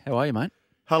 Joel, how are you, mate?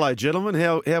 Hello, gentlemen.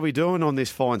 How are we doing on this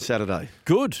fine Saturday?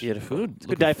 Good. Beautiful. Good. It's a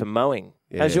good day for mowing.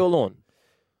 Yeah. How's your lawn?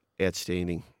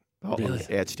 Outstanding. Really?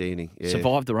 Outstanding. Yeah.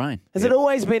 Survived the rain. Has it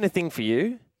always been a thing for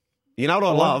you? You know what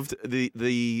I loved?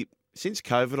 The since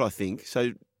COVID, I think.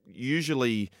 So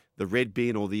usually the red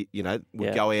bin or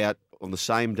would go out on the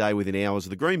same day within hours of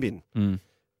the green bin. Mm.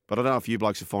 But I don't know if you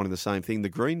blokes are finding the same thing. The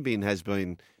green bin has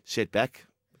been set back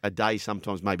a day,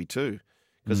 sometimes maybe 2,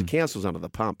 because the council's under the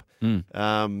pump,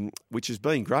 which has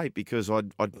been great because I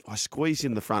squeezed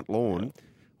in the front lawn.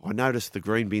 I noticed the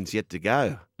green bin's yet to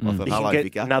go. I thought, hello,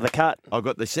 Vicar. Another cut. I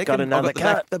got the second. Got another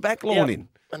cut. The back lawn in.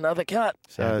 Another cut.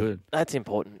 So good. That's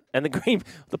important. And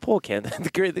the poor can.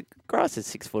 The grass is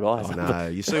 6 foot high. I know.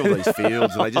 You see all these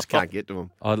fields and they just can't get to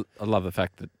them. I love the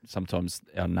fact that sometimes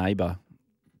our neighbour,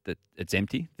 that it's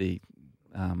empty, the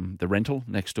rental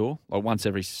next door. Like once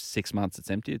every 6 months it's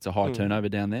empty. It's a high turnover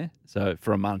down there. So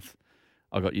for a month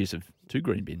I got use of 2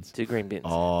 green bins. 2 green bins.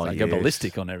 Oh, So I go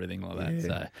ballistic on everything like that. Yeah.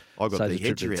 So I got saves the a trip to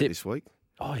hedger out tip. this week.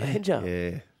 Oh, yeah. Hedger.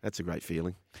 Yeah, that's a great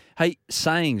feeling. Hey,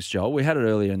 sayings, Joel. We had it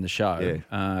earlier in the show.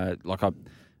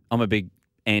 I'm a big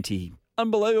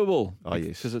anti-unbelievable. Oh,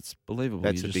 yes. Because it's believable.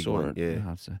 That's you a just big saw one, it.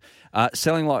 yeah.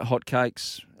 Selling like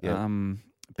hotcakes. Yeah.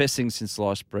 Best thing since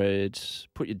sliced bread.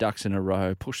 Put your ducks in a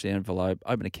row. Push the envelope.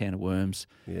 Open a can of worms.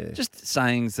 Yeah. Just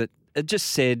sayings that are just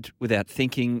said without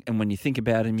thinking, and when you think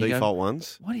about them, you Default go,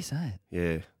 ones. what is that?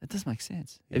 Yeah. It does make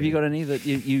sense. Have you got any that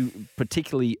you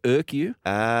particularly irk you?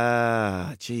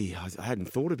 I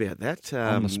hadn't thought about that.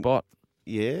 On the spot.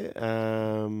 Yeah.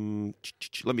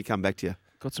 Let me come back to you.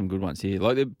 Got some good ones here.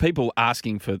 Like the people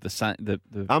asking for the same. The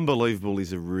Unbelievable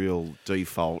is a real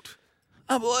default.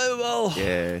 Unbelievable.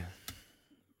 Yeah.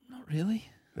 Not really.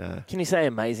 No. Can you say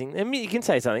amazing? I mean, you can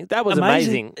say something. That was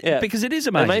amazing. Yeah. Because it is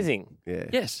amazing. Amazing. Yeah.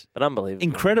 Yes. But unbelievable.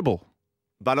 Incredible.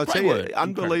 But I'll Great tell you, word.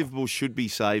 unbelievable should be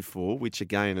saved for, which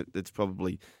again, it's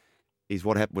probably is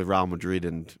what happened with Real Madrid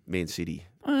and Man City.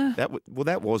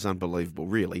 That was unbelievable,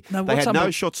 really. No, they what's had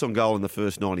no shots on goal in the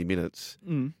first 90 minutes,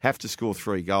 have to score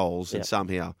 3 goals and Yeah.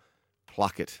 somehow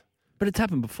pluck it. But it's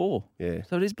happened before. Yeah.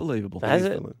 So it is believable. Has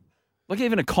it? Like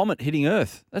even a comet hitting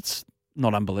Earth. That's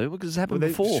not unbelievable because it's happened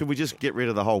before. Should we just get rid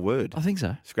of the whole word? I think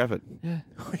so. Scrap it.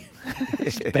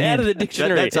 Yeah. Out of the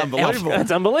dictionary. That's unbelievable.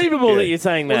 That's unbelievable that you're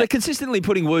saying Well, that. they're consistently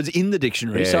putting words in the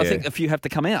dictionary, so I think a few have to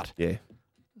come out. Yeah.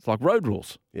 It's like road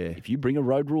rules. Yeah. If you bring a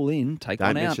road rule in, take Don't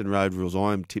one out. mention road rules.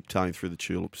 I am tiptoeing through the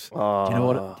tulips. Oh. Do you know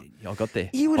what? I got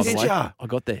there. You would By the have way, ya? I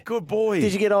got there. Good boy.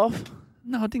 Did you get off?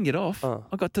 No, I didn't get off. Oh.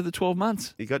 I got to the 12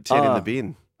 months. You got 10 in the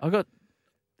bin. I got.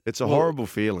 It's a horrible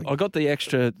feeling. I got the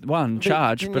extra one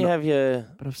charge, Didn't but you have your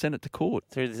but I've sent it to court.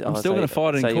 through the, I'm still so- going to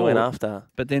fight it so in you court. went after.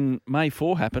 But then May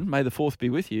 4 happened. May the 4th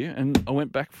be with you, and I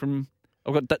went back from.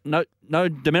 I've got no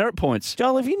demerit points.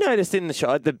 Joel, have you noticed in the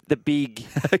show the big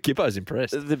Kippo's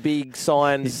impressed. the big He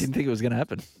signs, didn't think it was going to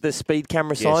happen. the speed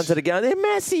camera Yes. signs that are going? They're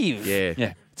massive. Yeah.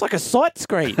 Yeah. It's like a sight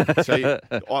screen. So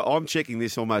I'm checking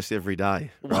this almost every day,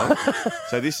 right?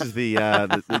 So this is the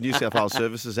New South Wales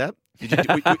Services app.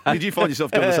 Did you find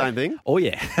yourself doing the same thing? Oh,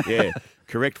 yeah. Yeah.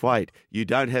 Correct weight. You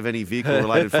don't have any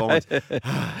vehicle-related fines.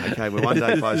 Okay, we're one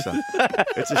day closer.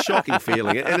 It's a shocking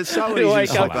feeling, and it's so You easy wake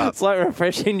to slip up, up. it's like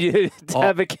refreshing your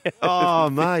tab account. Oh,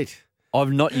 mate.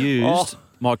 I've not used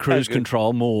my cruise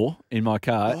control more in my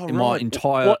car in my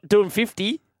entire. What, doing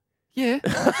 50? Yeah.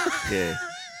 Yeah.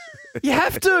 You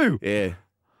have to. Yeah.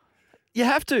 You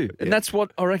have to. And that's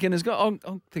what I reckon has got.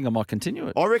 I think I might continue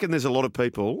it. I reckon there's a lot of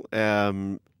people,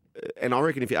 and I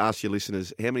reckon if you ask your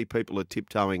listeners how many people are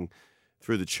tiptoeing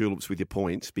through the tulips with your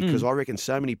points, because I reckon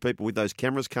so many people with those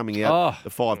cameras coming out, the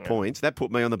 5 points, that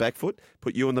put me on the back foot,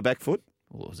 put you on the back foot.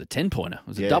 Well, it was a 10-pointer. It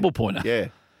was a Yeah. double pointer. Yeah.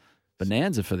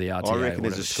 Bonanza for the RTA. I reckon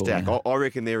there's a whatever it's called stack. now. I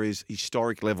reckon there is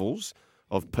historic levels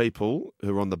of people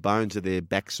who are on the bones of their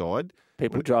backside.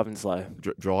 People driving slow.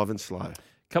 Driving slow.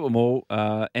 Couple more.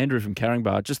 Andrew from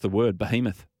Carringbar, just the word,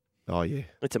 behemoth. Oh, yeah.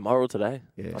 It's immoral today.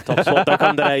 Yeah. On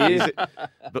topsport.com.au.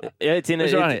 Yeah, it's in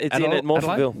Where's it. it on It's it? in at Adelaide?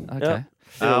 Morpheville. Okay.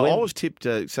 Yeah. I was tipped.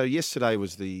 So yesterday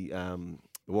was the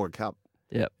World Cup.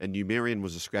 Yep. And Numerian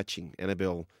was a scratching.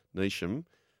 Annabelle Neesham.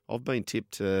 I've been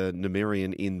tipped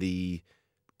Numerian in the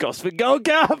Gosford Gold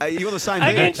Cup. You got the same thing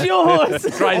against your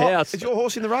horse. Great house. Is your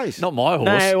horse in the race? Not my horse.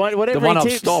 No, whatever the one he I've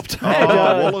tips. stopped.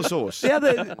 Waller's horse. The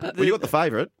other, Well, you got the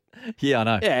favourite. Yeah, I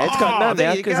know. yeah, it's got none there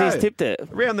now you because go. he's tipped it.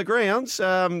 Around the grounds,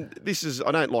 this is,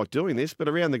 I don't like doing this, but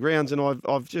around the grounds, and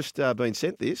I've just been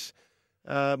sent this.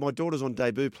 My daughter's on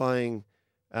debut playing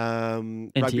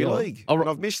rugby NTL. league, Oh, and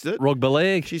I've missed it. Rugby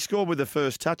league. She scored with the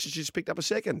first touch, and she's picked up a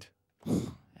second.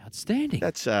 Outstanding.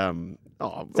 That's well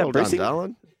that done, Brucey?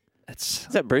 darling. Is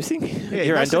that bruising? Yeah,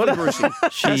 Your own massively daughter? bruising.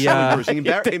 She, Massively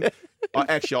bruising.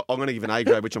 Actually, I'm going to give an A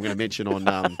grade, which I'm going to mention on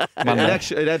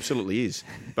it absolutely is,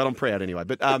 but I'm proud anyway.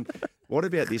 But what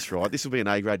about this, right? This will be an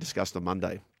A grade discussed on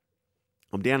Monday.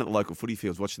 I'm down at the local footy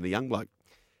fields watching the young bloke,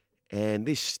 and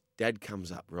this dad comes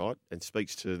up, right, and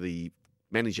speaks to the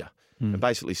manager and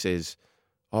basically says,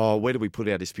 "Oh, where do we put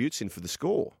our disputes in for the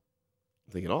score?"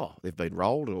 I'm thinking, "Oh, they've been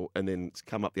rolled," and then it's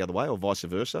come up the other way, or vice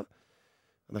versa.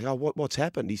 And they go, what's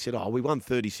happened? He said, we won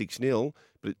 36-0,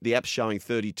 but the app's showing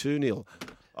 32-0.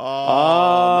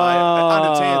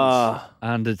 Oh, mate,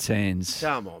 Under 10s.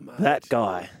 Come on, mate. That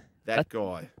guy. That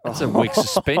guy. That's a week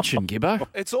suspension, Gibbo.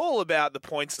 It's all about the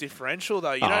points differential,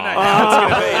 though. You don't know how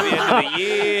it's going to be at the end of the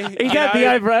year. He's at the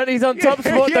over it. He's on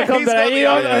topsport.com.au. he's got the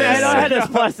overs. And I had a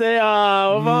plus there. I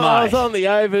was Mate. on the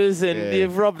overs, and Yeah.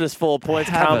 you've robbed us 4 points.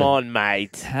 Have Come a- on,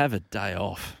 mate. Have a day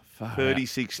off. Far out.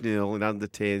 36-0 and under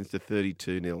 10s to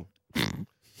 32-0.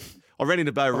 I ran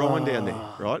into Bo Ryan down there,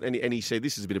 right? And he said,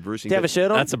 this is a bit of bruising. Do you have a shirt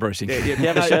on? That's a bruising. Do you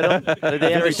have a shirt on? Do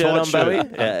you have a shirt on, Bowie?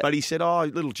 Yeah. But he said,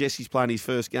 little Jesse's playing his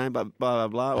first game, blah, blah,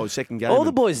 blah, or second game. All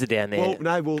the boys are down there.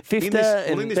 Fifta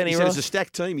and Benny he said Ross. it's a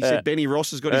stacked team. He said Benny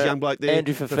Ross has got his young bloke there.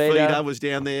 Andrew Fafita was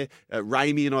down there.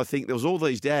 Ramey, and I think there was all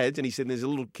these dads. And he said, there's a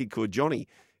little kid called Johnny.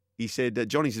 He said,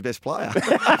 Johnny's the best player.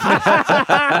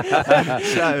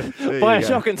 By a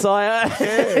shocking sire.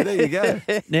 Yeah, there you go.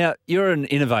 Now, you're an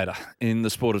innovator in the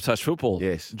sport of touch football,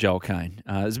 yes, Joel Kane.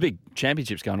 There's a big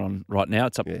championships going on right now.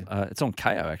 It's up. It's on KO,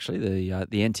 actually, the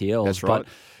NTLs. That's right.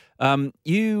 But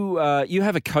you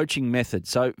have a coaching method.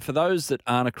 So for those that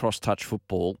aren't across touch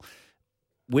football,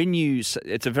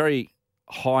 it's a very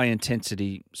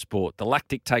high-intensity sport. The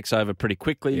lactic takes over pretty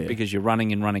quickly because you're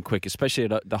running quick. Especially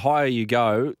the higher you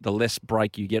go, the less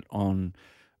break you get on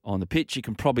the pitch. You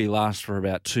can probably last for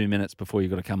about 2 minutes before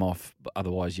you've got to come off.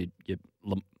 Otherwise, you're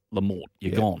mort.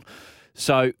 You're gone.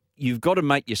 So you've got to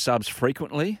make your subs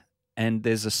frequently, and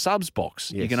there's a subs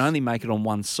box. Yes. You can only make it on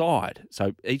one side.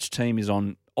 So each team is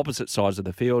on opposite sides of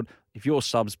the field. If your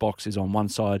subs box is on one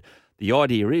side, the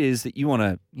idea is that you want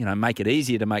to, make it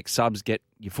easier to make subs get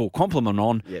your full complement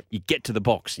on. Yep. You get to the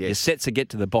box. Yes. Your sets are get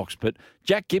to the box. But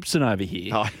Jack Gibson over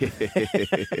here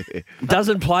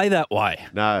doesn't play that way.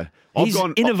 No. He's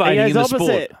innovating in the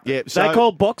sport. Yeah, they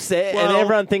call box set, and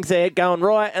everyone thinks they're going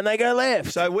right, and they go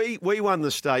left. So we won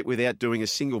the state without doing a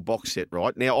single box set,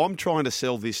 right? Now, I'm trying to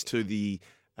sell this to the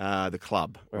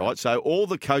club, right? So all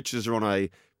the coaches are on a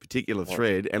particular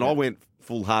thread, and I went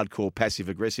full hardcore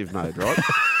passive-aggressive mode, right?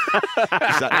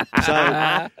 so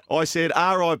I said,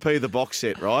 R.I.P. the box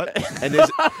set, right? And there's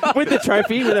with the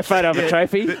trophy, with a photo of a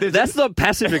trophy. That's not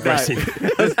passive-aggressive.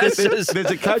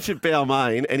 There's a coach at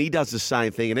Balmain, and he does the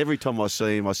same thing. And every time I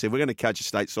see him, I said, we're going to coach a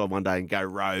stateside one day and go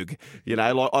rogue.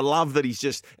 I love that he's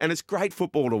just... And it's great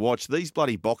football to watch. These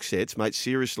bloody box sets, mate,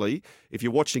 seriously, if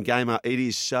you're watching Gamer, it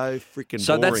is so freaking boring.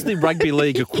 So that's the rugby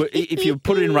league. If you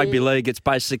put it in rugby league, it's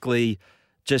basically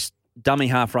just... dummy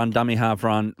half run.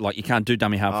 Like you can't do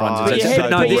dummy half runs.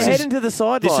 But you head into the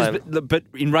sideline. But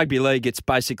in rugby league, it's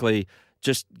basically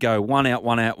just go one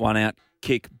out,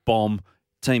 kick, bomb,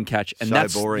 team catch, and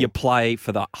that's boring. Your play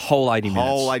for the whole 80 minutes.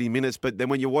 Whole 80 minutes. But then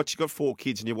when you've got 4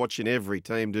 kids and you're watching every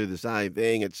team do the same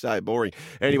thing, it's so boring.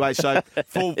 Anyway, so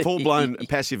full-blown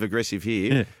passive-aggressive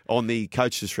here on the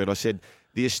coaches thread. I said,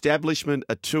 the establishment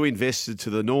are too invested to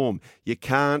the norm. You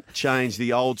can't change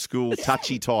the old school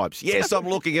touchy types. Yes, I'm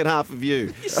looking at half of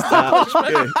you.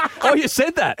 Oh, you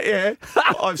said that? Yeah.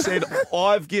 I've said,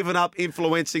 I've given up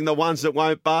influencing the ones that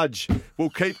won't budge. We'll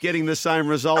keep getting the same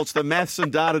results. The maths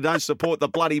and data don't support the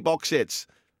bloody box sets.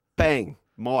 Bang.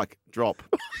 Mic, drop.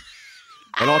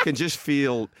 And I can just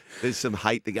feel there's some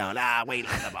hate. They're going, we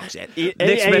love the box set. Next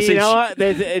message. You know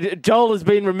what? Joel has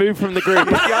been removed from the group.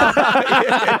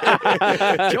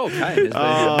 Joel Kane has been.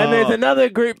 And there's another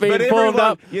group being formed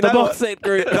up, the box set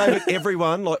group. David,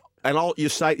 everyone, you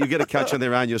get a coach on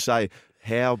their own, you'll say,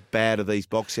 how bad are these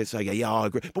box sets? They go, I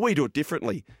agree. But we do it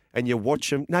differently. And you watch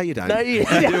them. No, you don't. No, you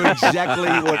do exactly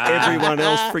what everyone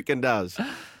else freaking does.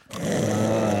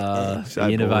 The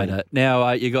innovator. Boring.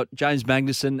 Now, you got James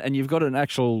Magnuson, and you've got an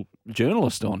actual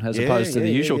journalist on, as opposed to the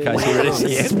usual case here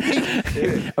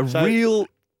at SEN. Real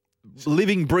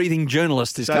living, breathing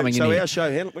journalist is coming in here. So our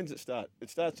show, when does it start? It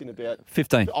starts in about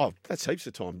 15. Oh, that's heaps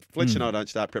of time. Fletch and I don't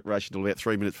start preparation until about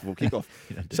 3 minutes before kickoff.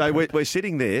 So we're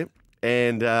sitting there,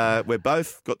 and we've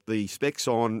both got the specs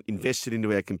on, invested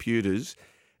into our computers.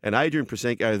 And Adrian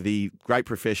Prasenko, the great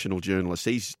professional journalist,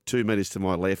 he's 2 metres to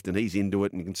my left and he's into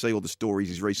it and you can see all the stories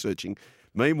he's researching.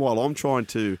 Meanwhile, I'm trying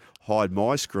to hide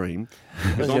my screen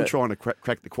because I'm trying to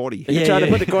crack the quaddie. You're trying to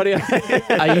put the quaddie on?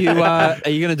 Are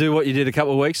you going to do what you did a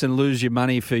couple of weeks and lose your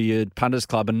money for your punters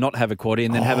club and not have a quaddie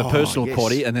and then have a personal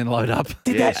quaddie and then load up?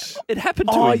 It happened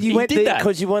to him. Oh, you went did there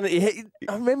because you wanted...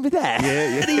 I remember that.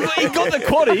 Yeah. He got the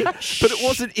quaddie, but it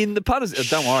wasn't in the punters.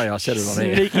 Don't worry, I said it on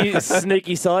air.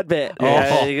 Sneaky side bet.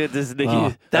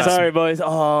 Sorry, boys.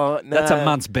 Oh, no. That's a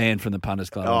month's ban from the punters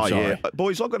club. I'm sorry. Yeah.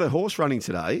 Boys, I've got a horse running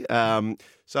today.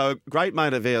 So a great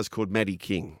mate of ours called Matty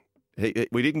King.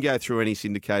 We didn't go through any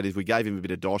syndicators. We gave him a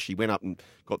bit of dosh. He went up and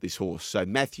got this horse. So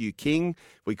Matthew King,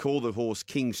 we call the horse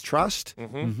King's Trust.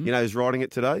 Mm-hmm. You know who's riding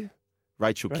it today?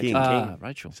 Rachel King.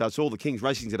 Rachel. So it's all the Kings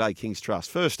racing today, King's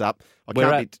Trust. First up,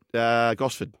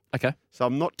 Gosford. Okay. So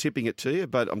I'm not tipping it to you,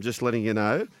 but I'm just letting you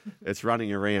know it's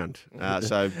running around.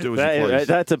 So do as you please.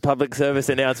 That's a public service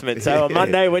announcement. So on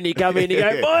Monday when you come in, you go,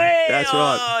 boy, that's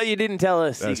right. You didn't tell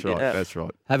us. That's right. That's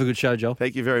right. Have a good show, Joel.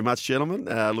 Thank you very much, gentlemen.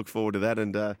 Look forward to that.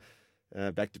 And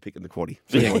back to picking the quaddie.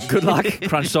 Good luck.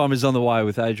 Crunch time is on the way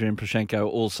with Adrian Prashenko,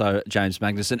 also James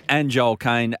Magnuson and Joel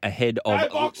Kane ahead of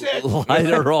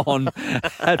later on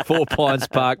at 4 Pines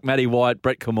Park. Matty White,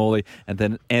 Brett Camorley, and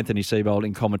then Anthony Seibold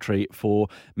in commentary for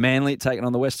Manly taking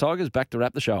on the West Tigers. Back to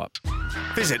wrap the show up.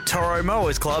 Visit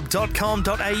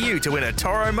toromowersclub.com.au to win a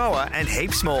Toro mower and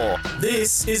heaps more.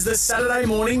 This is the Saturday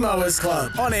Morning Mowers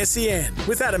Club on SEN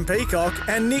with Adam Peacock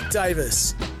and Nick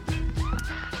Davis.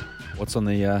 What's on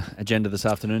the agenda this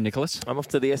afternoon, Nicholas? I'm off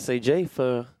to the SCG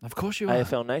for of course you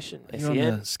AFL Nation. You're on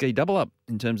the ski double up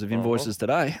in terms of invoices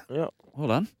today. Yeah. Well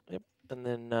done. Yep. And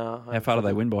then how far do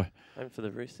they win by? Home for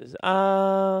the Roosters.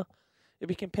 It'll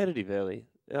be competitive early.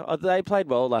 They played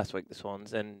well last week, the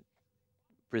Swans, and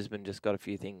Brisbane just got a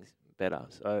few things better.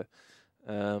 So,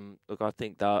 look, I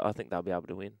think they'll be able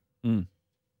to win.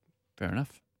 Fair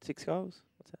enough. 6 goals.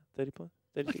 What's that? 30 points.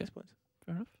 36 points.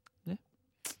 Fair enough. Yeah.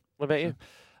 What about you?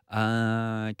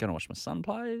 Going to watch my son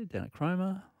play down at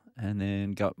Cromer, and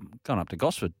then gone up to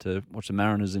Gosford to watch the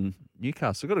Mariners in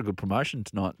Newcastle. Got a good promotion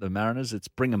tonight. The Mariners. It's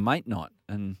bring a mate night,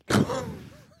 and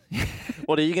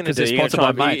what are you going to do? You're going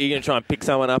to try and pick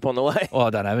someone up on the way? Oh, I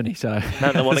don't have any, so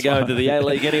don't want to go into the A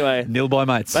League anyway. Nil by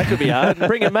mates. That could be hard.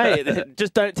 Bring a mate.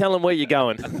 Just don't tell them where you're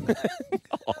going.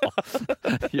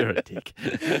 You're a dick.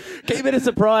 Keep it a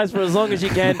surprise for as long as you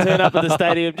can. Turn up at the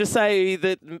stadium. Just say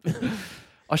that.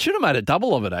 I should have made a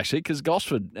double of it, actually, because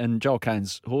Gosford and Joel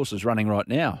Kane's horse is running right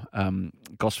now.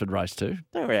 Gosford race 2.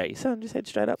 Don't worry about your son. Just head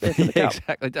straight up there for the cup.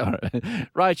 Exactly. Don't worry.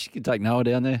 Rach, you can take Noah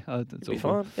down there. That's It'll be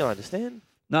fine. You'll understand.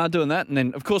 No, doing that. And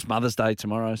then, of course, Mother's Day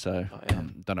tomorrow. So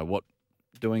don't know what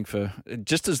doing for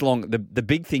just as long. The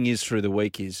big thing is through the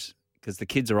week is because the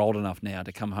kids are old enough now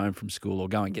to come home from school or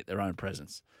go and get their own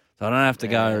presents. So I don't have to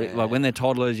go, like when they're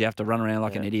toddlers, you have to run around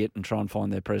like an idiot and try and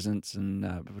find their presents and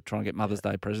try and get Mother's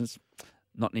Day presents.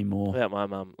 Not anymore. About my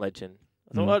mum, legend.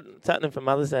 I thought, what's happening for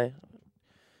Mother's Day?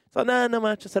 It's like, no, not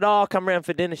much. I said, I'll come round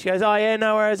for dinner. She goes, oh, yeah,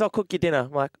 no worries. I'll cook you dinner.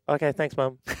 I'm like, okay, thanks,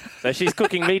 Mum. So she's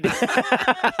cooking me dinner.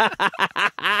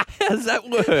 How does that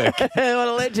work? What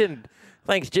a legend.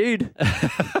 Thanks, Jude.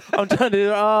 I'm trying to do,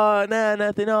 no,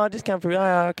 nothing. No, I'll just come for,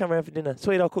 I'll come around for dinner.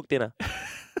 Sweet, I'll cook dinner.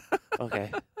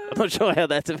 Okay. I'm not sure how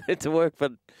that's meant to work,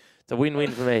 but it's a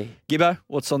win-win for me. Gibbo,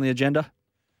 what's on the agenda?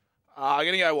 I'm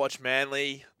going to go watch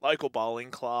Manly, local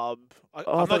bowling club. I'm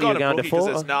I not thought going you were to going Brookie to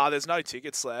because there's no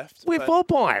tickets left. We're but- 4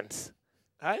 Pines.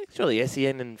 Hey? Surely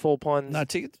SEN and 4 Pines. No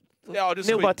tickets. Yeah, I'll just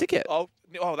Nil by ticket. Oh,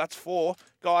 that's 4.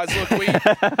 Guys, look,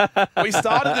 we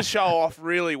started the show off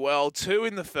really well. 2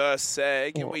 in the first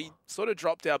seg, and we sort of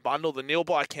dropped our bundle, the nil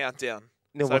by countdown.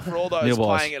 For all those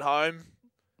playing at home,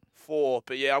 4.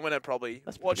 But yeah, I'm going to probably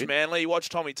watch Manly, watch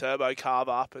Tommy Turbo carve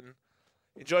up, and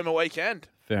enjoy my weekend.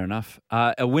 Fair enough.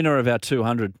 A winner of our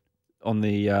 200 on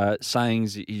the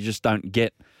sayings you just don't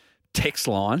get text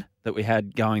line that we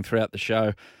had going throughout the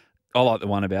show. I like the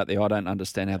one about I don't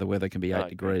understand how the weather can be 8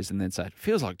 degrees and then say it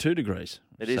feels like 2 degrees.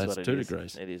 It is so what it's it 2 is.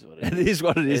 degrees. It is what it is. It is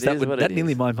what it is. It is what That it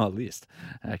nearly is. made my list,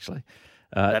 actually.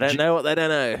 They don't know what they don't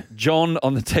know. John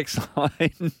on the text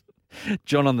line.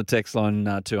 John on the text line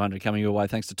 200 coming your way.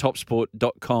 Thanks to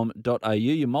topsport.com.au.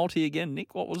 Your multi again,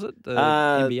 Nick. What was it? The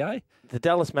NBA? The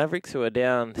Dallas Mavericks, who are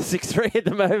down 6-3 at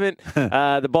the moment.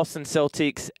 The Boston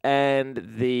Celtics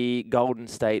and the Golden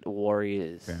State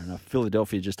Warriors. Fair enough.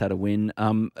 Philadelphia just had a win.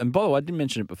 And by the way, I didn't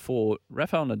mention it before.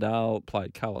 Rafael Nadal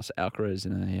played Carlos Alcaraz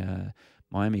in a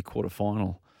Miami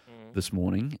quarterfinal this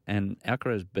morning, and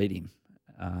Alcaraz beat him.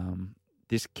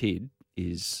 This kid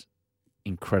is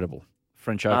incredible.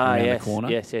 French Open around the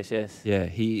corner. Yes. Yeah,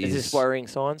 he is. Is this worrying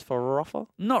signs for Rafa?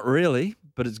 Not really,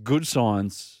 but it's good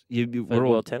signs.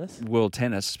 World tennis? World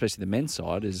tennis, especially the men's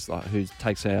side, is like who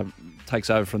takes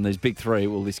over from these big three.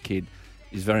 Well, this kid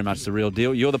is very much the real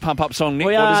deal. You're the pump-up song, Nick.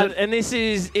 We what are, is it? and this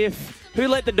is if Who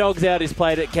Let the Dogs Out is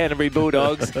played at Canterbury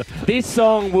Bulldogs. This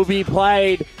song will be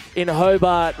played in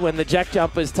Hobart when the Jack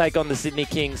Jumpers take on the Sydney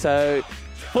Kings. So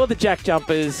for the Jack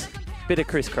Jumpers, bit of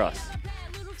crisscross.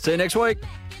 See you next week.